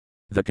unlawfully.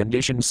 The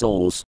conditioned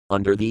souls,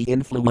 under the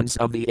influence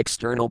of the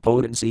external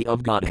potency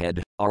of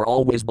Godhead, are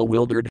always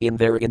bewildered in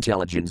their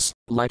intelligence,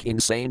 like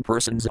insane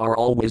persons are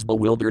always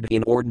bewildered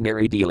in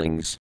ordinary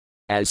dealings.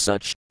 As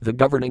such, the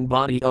governing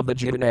body of the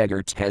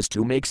Gita-Nagari has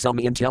to make some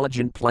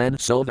intelligent plan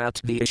so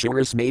that the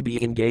Asuras may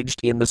be engaged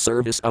in the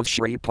service of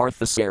Sri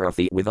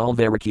Parthasarathi with all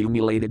their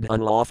accumulated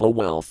unlawful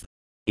wealth.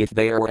 If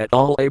they are at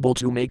all able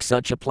to make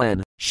such a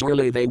plan,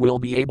 surely they will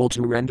be able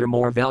to render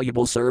more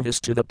valuable service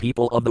to the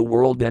people of the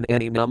world than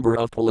any number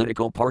of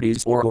political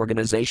parties or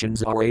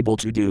organizations are able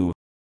to do.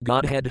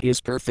 Godhead is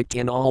perfect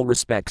in all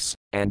respects,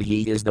 and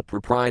he is the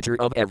proprietor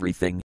of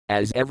everything,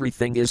 as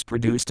everything is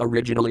produced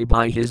originally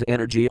by his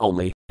energy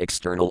only,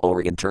 external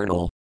or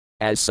internal.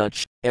 As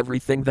such,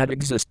 everything that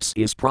exists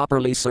is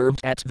properly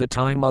served at the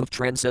time of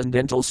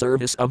transcendental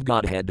service of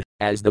Godhead,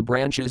 as the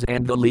branches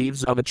and the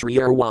leaves of a tree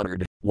are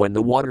watered, when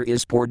the water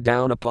is poured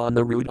down upon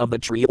the root of the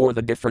tree, or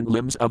the different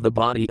limbs of the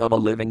body of a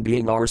living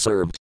being are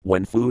served,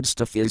 when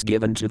foodstuff is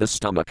given to the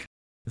stomach.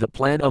 The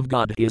plan of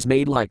God is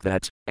made like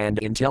that, and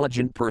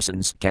intelligent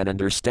persons can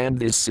understand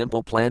this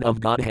simple plan of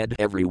Godhead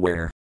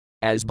everywhere.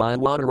 As by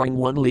watering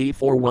one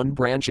leaf or one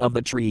branch of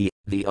the tree,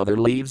 the other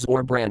leaves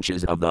or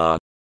branches of the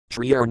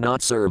tree are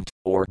not served,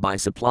 or by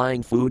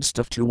supplying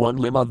foodstuff to one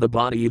limb of the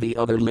body the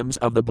other limbs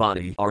of the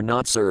body are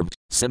not served,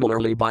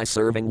 similarly by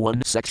serving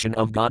one section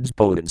of God's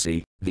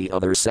potency, the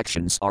other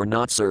sections are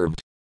not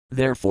served.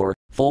 Therefore,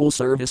 Full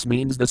service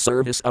means the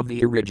service of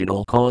the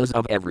original cause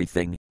of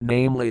everything,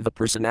 namely the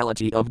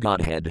personality of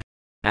Godhead.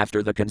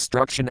 After the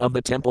construction of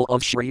the temple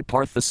of Sri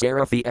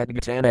Parthasarathi at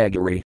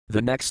Gita-Nagari,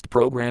 the next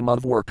program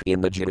of work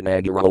in the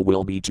Gita-Nagari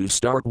will be to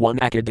start one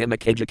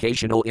academic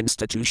educational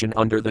institution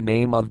under the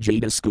name of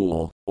Gita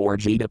School, or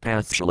Gita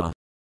Pathshala.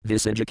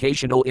 This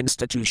educational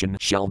institution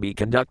shall be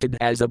conducted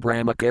as a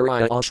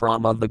Brahmacharya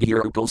ashram of the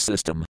Gurukul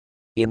system.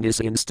 In this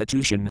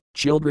institution,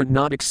 children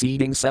not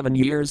exceeding 7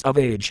 years of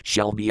age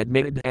shall be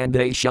admitted, and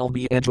they shall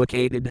be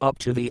educated up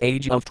to the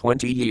age of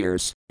 20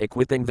 years,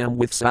 equipping them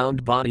with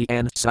sound body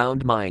and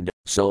sound mind,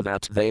 so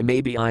that they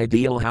may be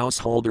ideal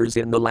householders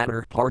in the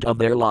latter part of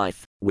their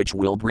life, which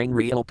will bring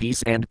real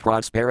peace and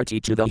prosperity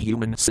to the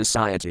human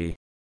society.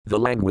 The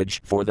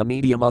language for the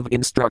medium of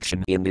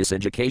instruction in this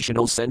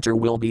educational center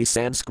will be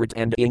Sanskrit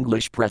and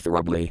English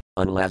preferably,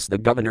 unless the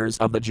governors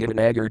of the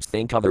Gita-Nagari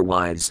think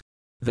otherwise.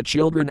 The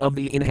children of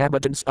the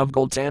inhabitants of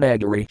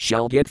Gita-Nagari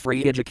shall get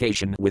free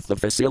education with the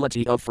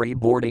facility of free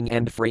boarding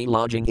and free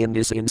lodging in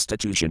this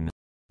institution.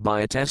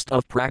 By a test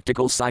of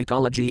practical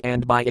psychology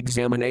and by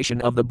examination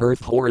of the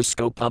birth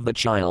horoscope of the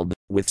child,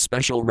 with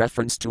special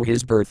reference to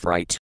his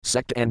birthright,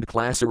 sect and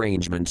class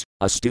arrangement,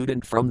 a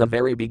student from the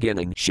very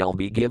beginning shall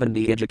be given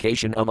the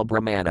education of a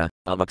Brahmana,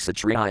 of a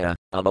Kshatriya,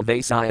 of a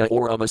Vaisya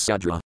or of a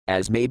Sudra,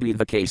 as may be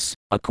the case,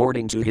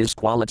 according to his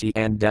quality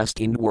and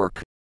destined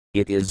work.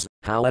 It is,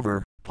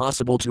 however,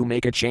 possible to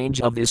make a change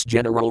of this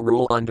general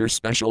rule under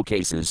special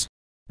cases.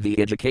 The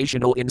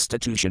educational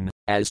institution,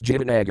 as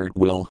Gita-Nagari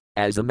will,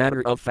 as a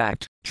matter of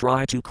fact,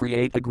 try to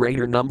create a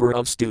greater number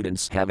of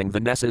students having the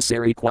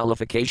necessary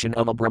qualification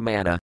of a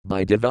Brahmana,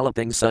 by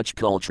developing such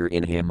culture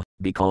in him,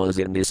 because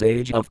in this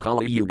age of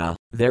Kali Yuga,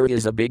 there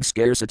is a big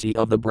scarcity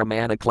of the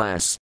Brahmana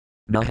class.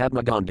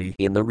 Mahatma Gandhi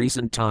in the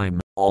recent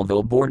time,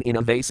 although born in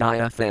a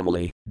Vaisya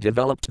family,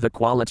 developed the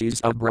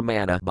qualities of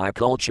Brahmana by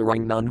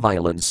culturing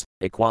nonviolence,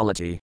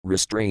 equality,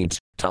 restraint,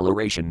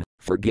 toleration,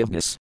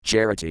 forgiveness,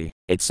 charity,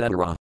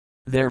 etc.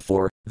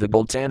 Therefore, the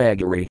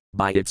Gita-Nagari,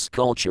 by its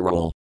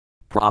cultural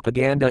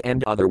propaganda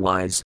and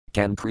otherwise,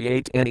 can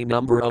create any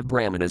number of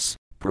Brahmanas,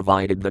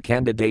 provided the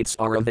candidates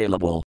are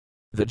available.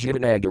 The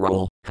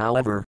Gita-Nagari,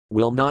 however,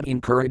 will not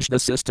encourage the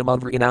system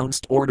of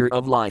renounced order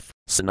of life,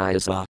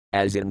 sannyasa,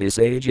 as in this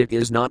age it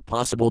is not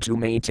possible to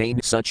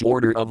maintain such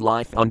order of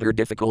life under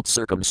difficult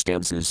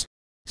circumstances.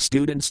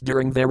 Students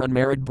during their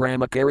unmarried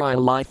Brahmacharya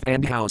life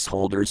and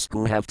householders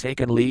who have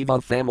taken leave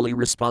of family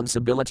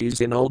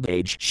responsibilities in old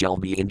age shall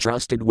be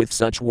entrusted with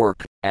such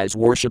work, as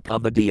worship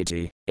of the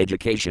deity,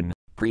 education,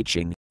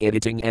 preaching,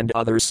 editing and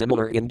other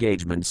similar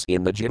engagements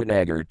in the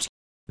Gita-Nagari.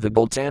 The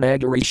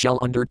Gita-Nagari shall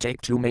undertake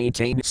to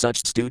maintain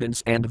such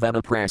students and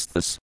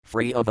vanaprasthas,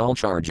 free of all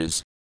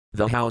charges.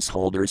 The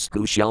householders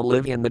who shall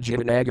live in the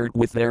Gita-Nagari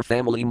with their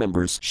family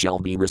members shall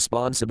be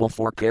responsible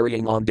for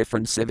carrying on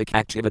different civic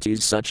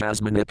activities such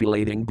as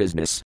manipulating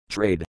business,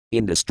 trade,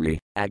 industry,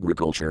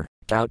 agriculture,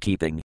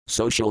 cow-keeping,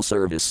 social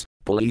service,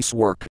 police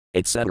work,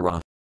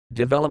 etc.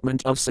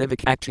 Development of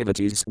civic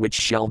activities which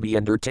shall be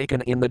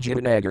undertaken in the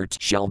Gita-Nagari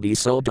shall be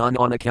so done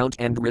on account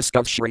and risk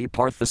of Sri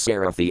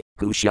Parthasarathi,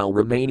 who shall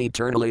remain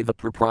eternally the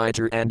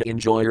proprietor and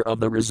enjoyer of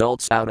the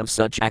results out of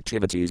such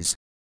activities.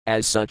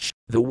 As such,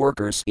 the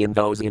workers in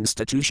those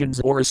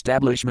institutions or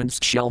establishments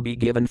shall be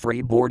given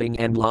free boarding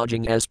and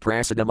lodging as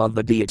prasadam of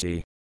the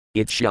deity.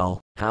 It shall,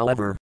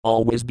 however,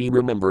 always be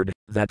remembered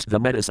that the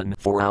medicine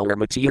for our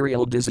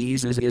material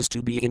diseases is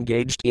to be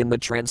engaged in the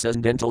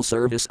transcendental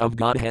service of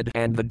Godhead,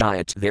 and the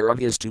diet thereof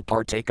is to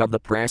partake of the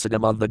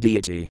prasadam of the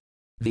deity.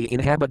 The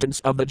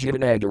inhabitants of the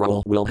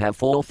Gita-Nagari will have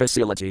full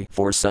facility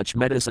for such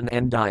medicine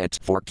and diet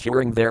for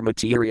curing their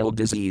material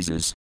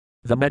diseases.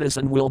 The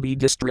medicine will be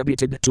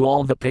distributed to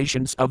all the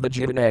patients of the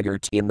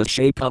Gita-Nagari in the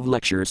shape of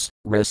lectures,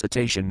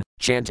 recitation,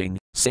 chanting,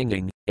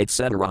 singing,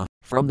 etc.,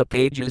 from the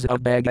pages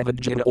of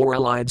Bhagavad Gita or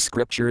allied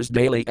scriptures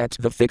daily at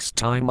the fixed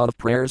time of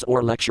prayers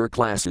or lecture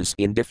classes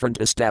in different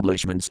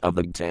establishments of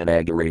the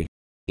Gita-Nagari.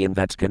 In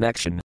that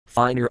connection,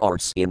 finer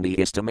arts in the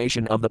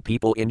estimation of the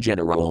people in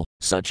general,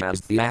 such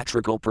as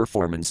theatrical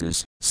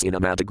performances,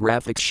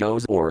 cinematographic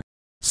shows or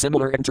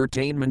similar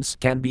entertainments,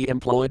 can be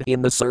employed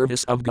in the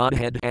service of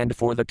Godhead and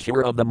for the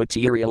cure of the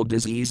material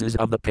diseases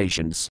of the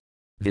patients.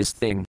 This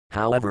thing,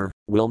 however,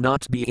 will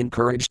not be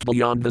encouraged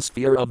beyond the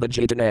sphere of the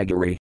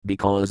Gita-Nagari,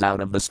 because out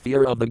of the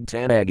sphere of the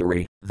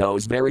Gita-Nagari,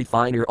 those very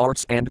finer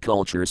arts and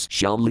cultures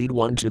shall lead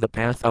one to the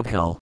path of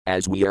hell,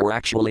 as we are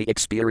actually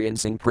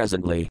experiencing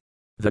presently.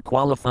 The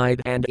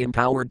qualified and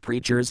empowered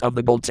preachers of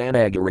the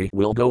Gita-Nagari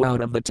will go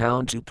out of the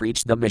town to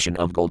preach the mission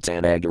of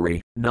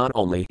Gita-Nagari, not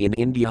only in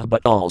India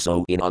but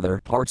also in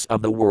other parts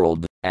of the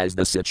world, as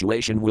the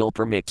situation will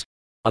permit.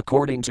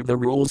 According to the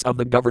rules of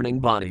the governing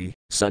body,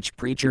 such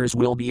preachers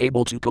will be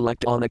able to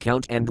collect on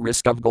account and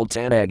risk of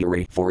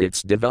Gita-Nagari for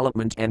its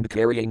development and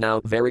carrying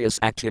out various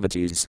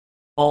activities.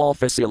 All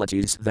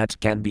facilities that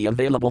can be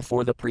available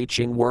for the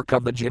preaching work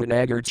of the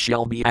Gita-Nagari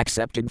shall be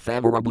accepted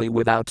favorably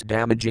without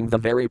damaging the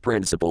very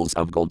principles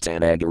of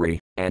Gita-Nagari,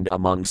 and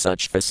among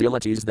such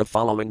facilities the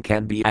following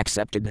can be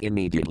accepted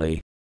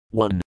immediately.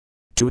 1.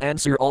 To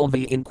answer all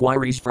the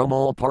inquiries from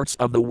all parts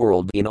of the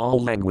world in all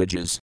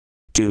languages.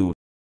 2.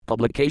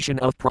 Publication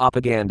of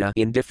propaganda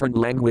in different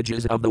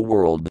languages of the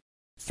world.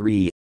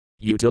 3.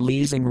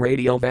 Utilizing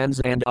radio vans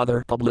and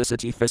other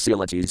publicity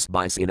facilities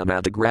by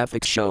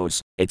cinematographic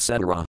shows,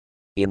 etc.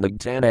 In the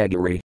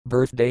Gita-Nagari,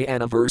 birthday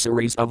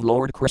anniversaries of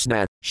Lord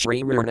Krishna,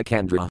 Sri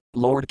Rirnakandra,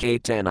 Lord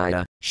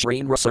Caitanya,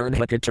 Sri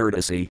Rasarnha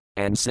Katurdasi,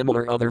 and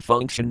similar other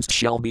functions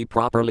shall be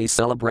properly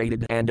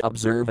celebrated and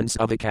observance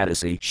of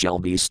Ekadasi shall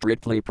be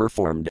strictly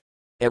performed.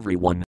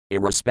 Everyone,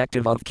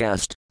 irrespective of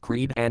caste,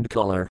 creed and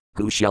color,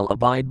 who shall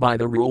abide by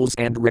the rules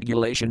and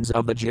regulations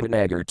of the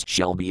Gita-Nagari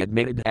shall be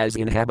admitted as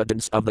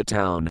inhabitants of the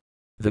town.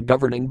 The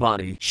governing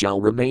body shall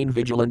remain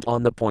vigilant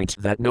on the point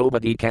that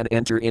nobody can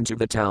enter into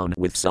the town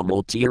with some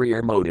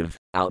ulterior motive,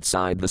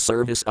 outside the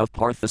service of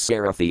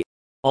Parthasarathi.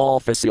 All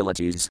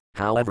facilities,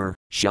 however,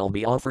 shall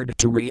be offered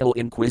to real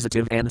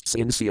inquisitive and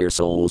sincere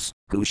souls,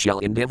 who shall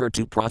endeavor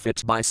to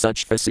profit by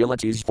such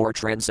facilities for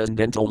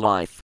transcendental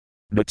life.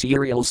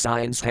 Material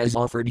science has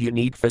offered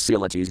unique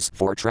facilities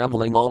for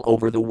traveling all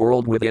over the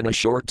world within a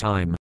short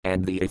time,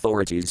 and the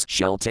authorities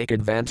shall take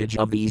advantage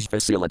of these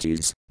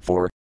facilities,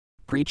 for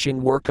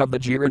preaching work of the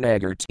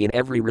Gita-Nagari in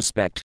every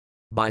respect.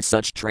 By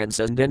such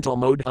transcendental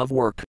mode of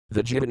work,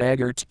 the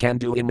Gita-Nagari can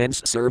do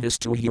immense service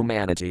to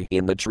humanity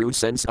in the true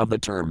sense of the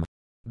term.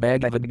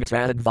 Bhagavad Gita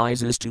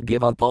advises to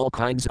give up all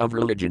kinds of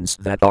religions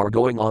that are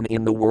going on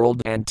in the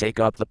world and take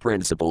up the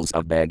principles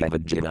of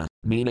Bhagavad Gita,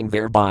 meaning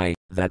thereby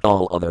that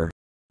all other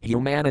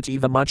humanity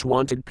the much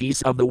wanted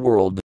peace of the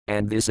world,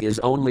 and this is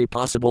only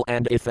possible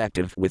and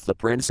effective with the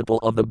principle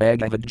of the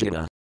Bhagavad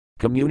Gita.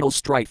 Communal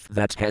strife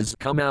that has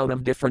come out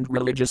of different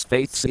religious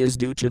faiths is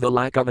due to the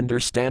lack of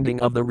understanding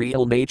of the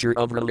real nature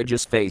of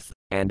religious faith,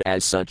 and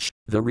as such,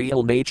 the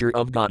real nature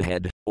of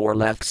Godhead, or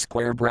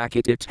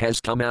it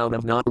has come out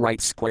of not right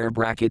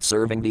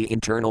serving the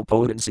internal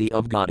potency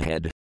of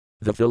Godhead.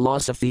 The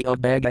philosophy of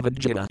Bhagavad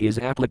Gita is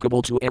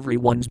applicable to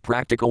everyone's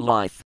practical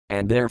life,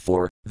 and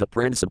therefore, the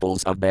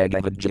principles of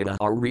Bhagavad Gita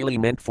are really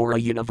meant for a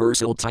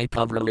universal type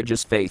of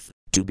religious faith,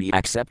 to be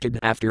accepted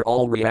after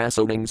all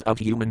reasonings of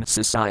human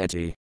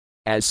society.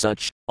 As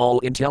such, all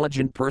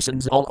intelligent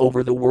persons all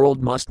over the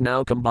world must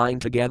now combine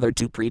together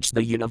to preach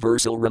the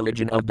universal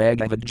religion of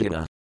Bhagavad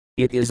Gita.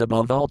 It is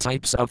above all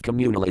types of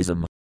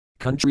communalism.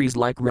 Countries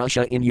like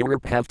Russia in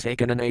Europe have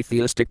taken an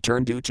atheistic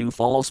turn due to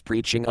false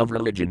preaching of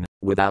religion,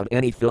 without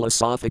any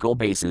philosophical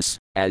basis,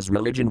 as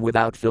religion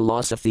without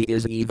philosophy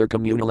is either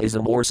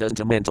communalism or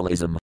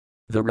sentimentalism.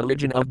 The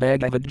religion of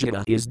Bhagavad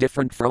Gita is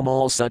different from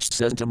all such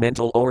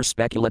sentimental or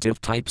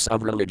speculative types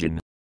of religion.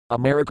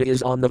 America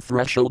is on the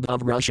threshold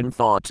of Russian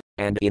thought,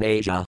 and in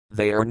Asia,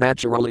 they are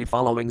naturally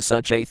following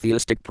such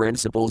atheistic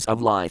principles of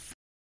life.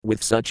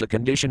 With such a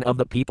condition of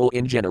the people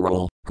in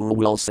general, who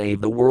will save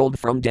the world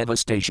from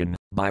devastation,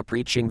 by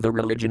preaching the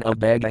religion of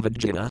Bhagavad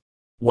Gita?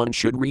 One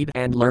should read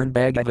and learn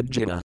Bhagavad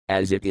Gita,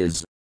 as it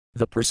is.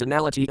 The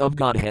personality of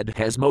Godhead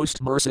has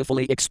most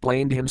mercifully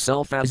explained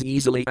himself as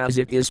easily as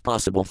it is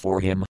possible for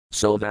him,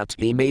 so that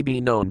he may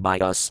be known by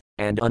us,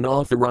 and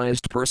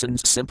unauthorized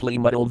persons simply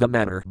muddle the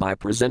matter by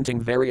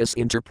presenting various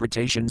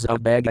interpretations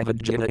of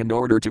Bhagavad Gita in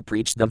order to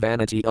preach the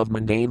vanity of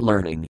mundane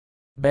learning.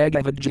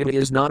 Bhagavad Gita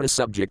is not a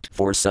subject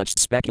for such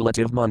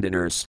speculative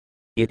mundaners.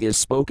 It is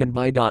spoken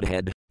by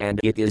Godhead, and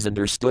it is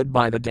understood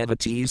by the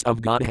devotees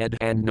of Godhead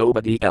and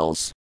nobody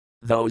else.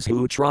 Those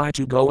who try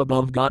to go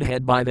above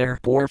Godhead by their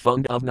poor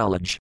fund of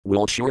knowledge,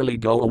 will surely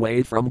go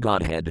away from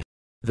Godhead.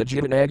 The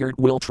Gita-Nagari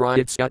will try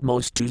its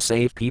utmost to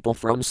save people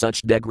from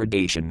such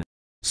degradation.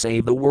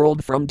 Save the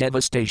world from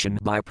devastation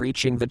by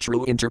preaching the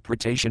true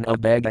interpretation of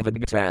Bhagavad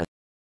Gita.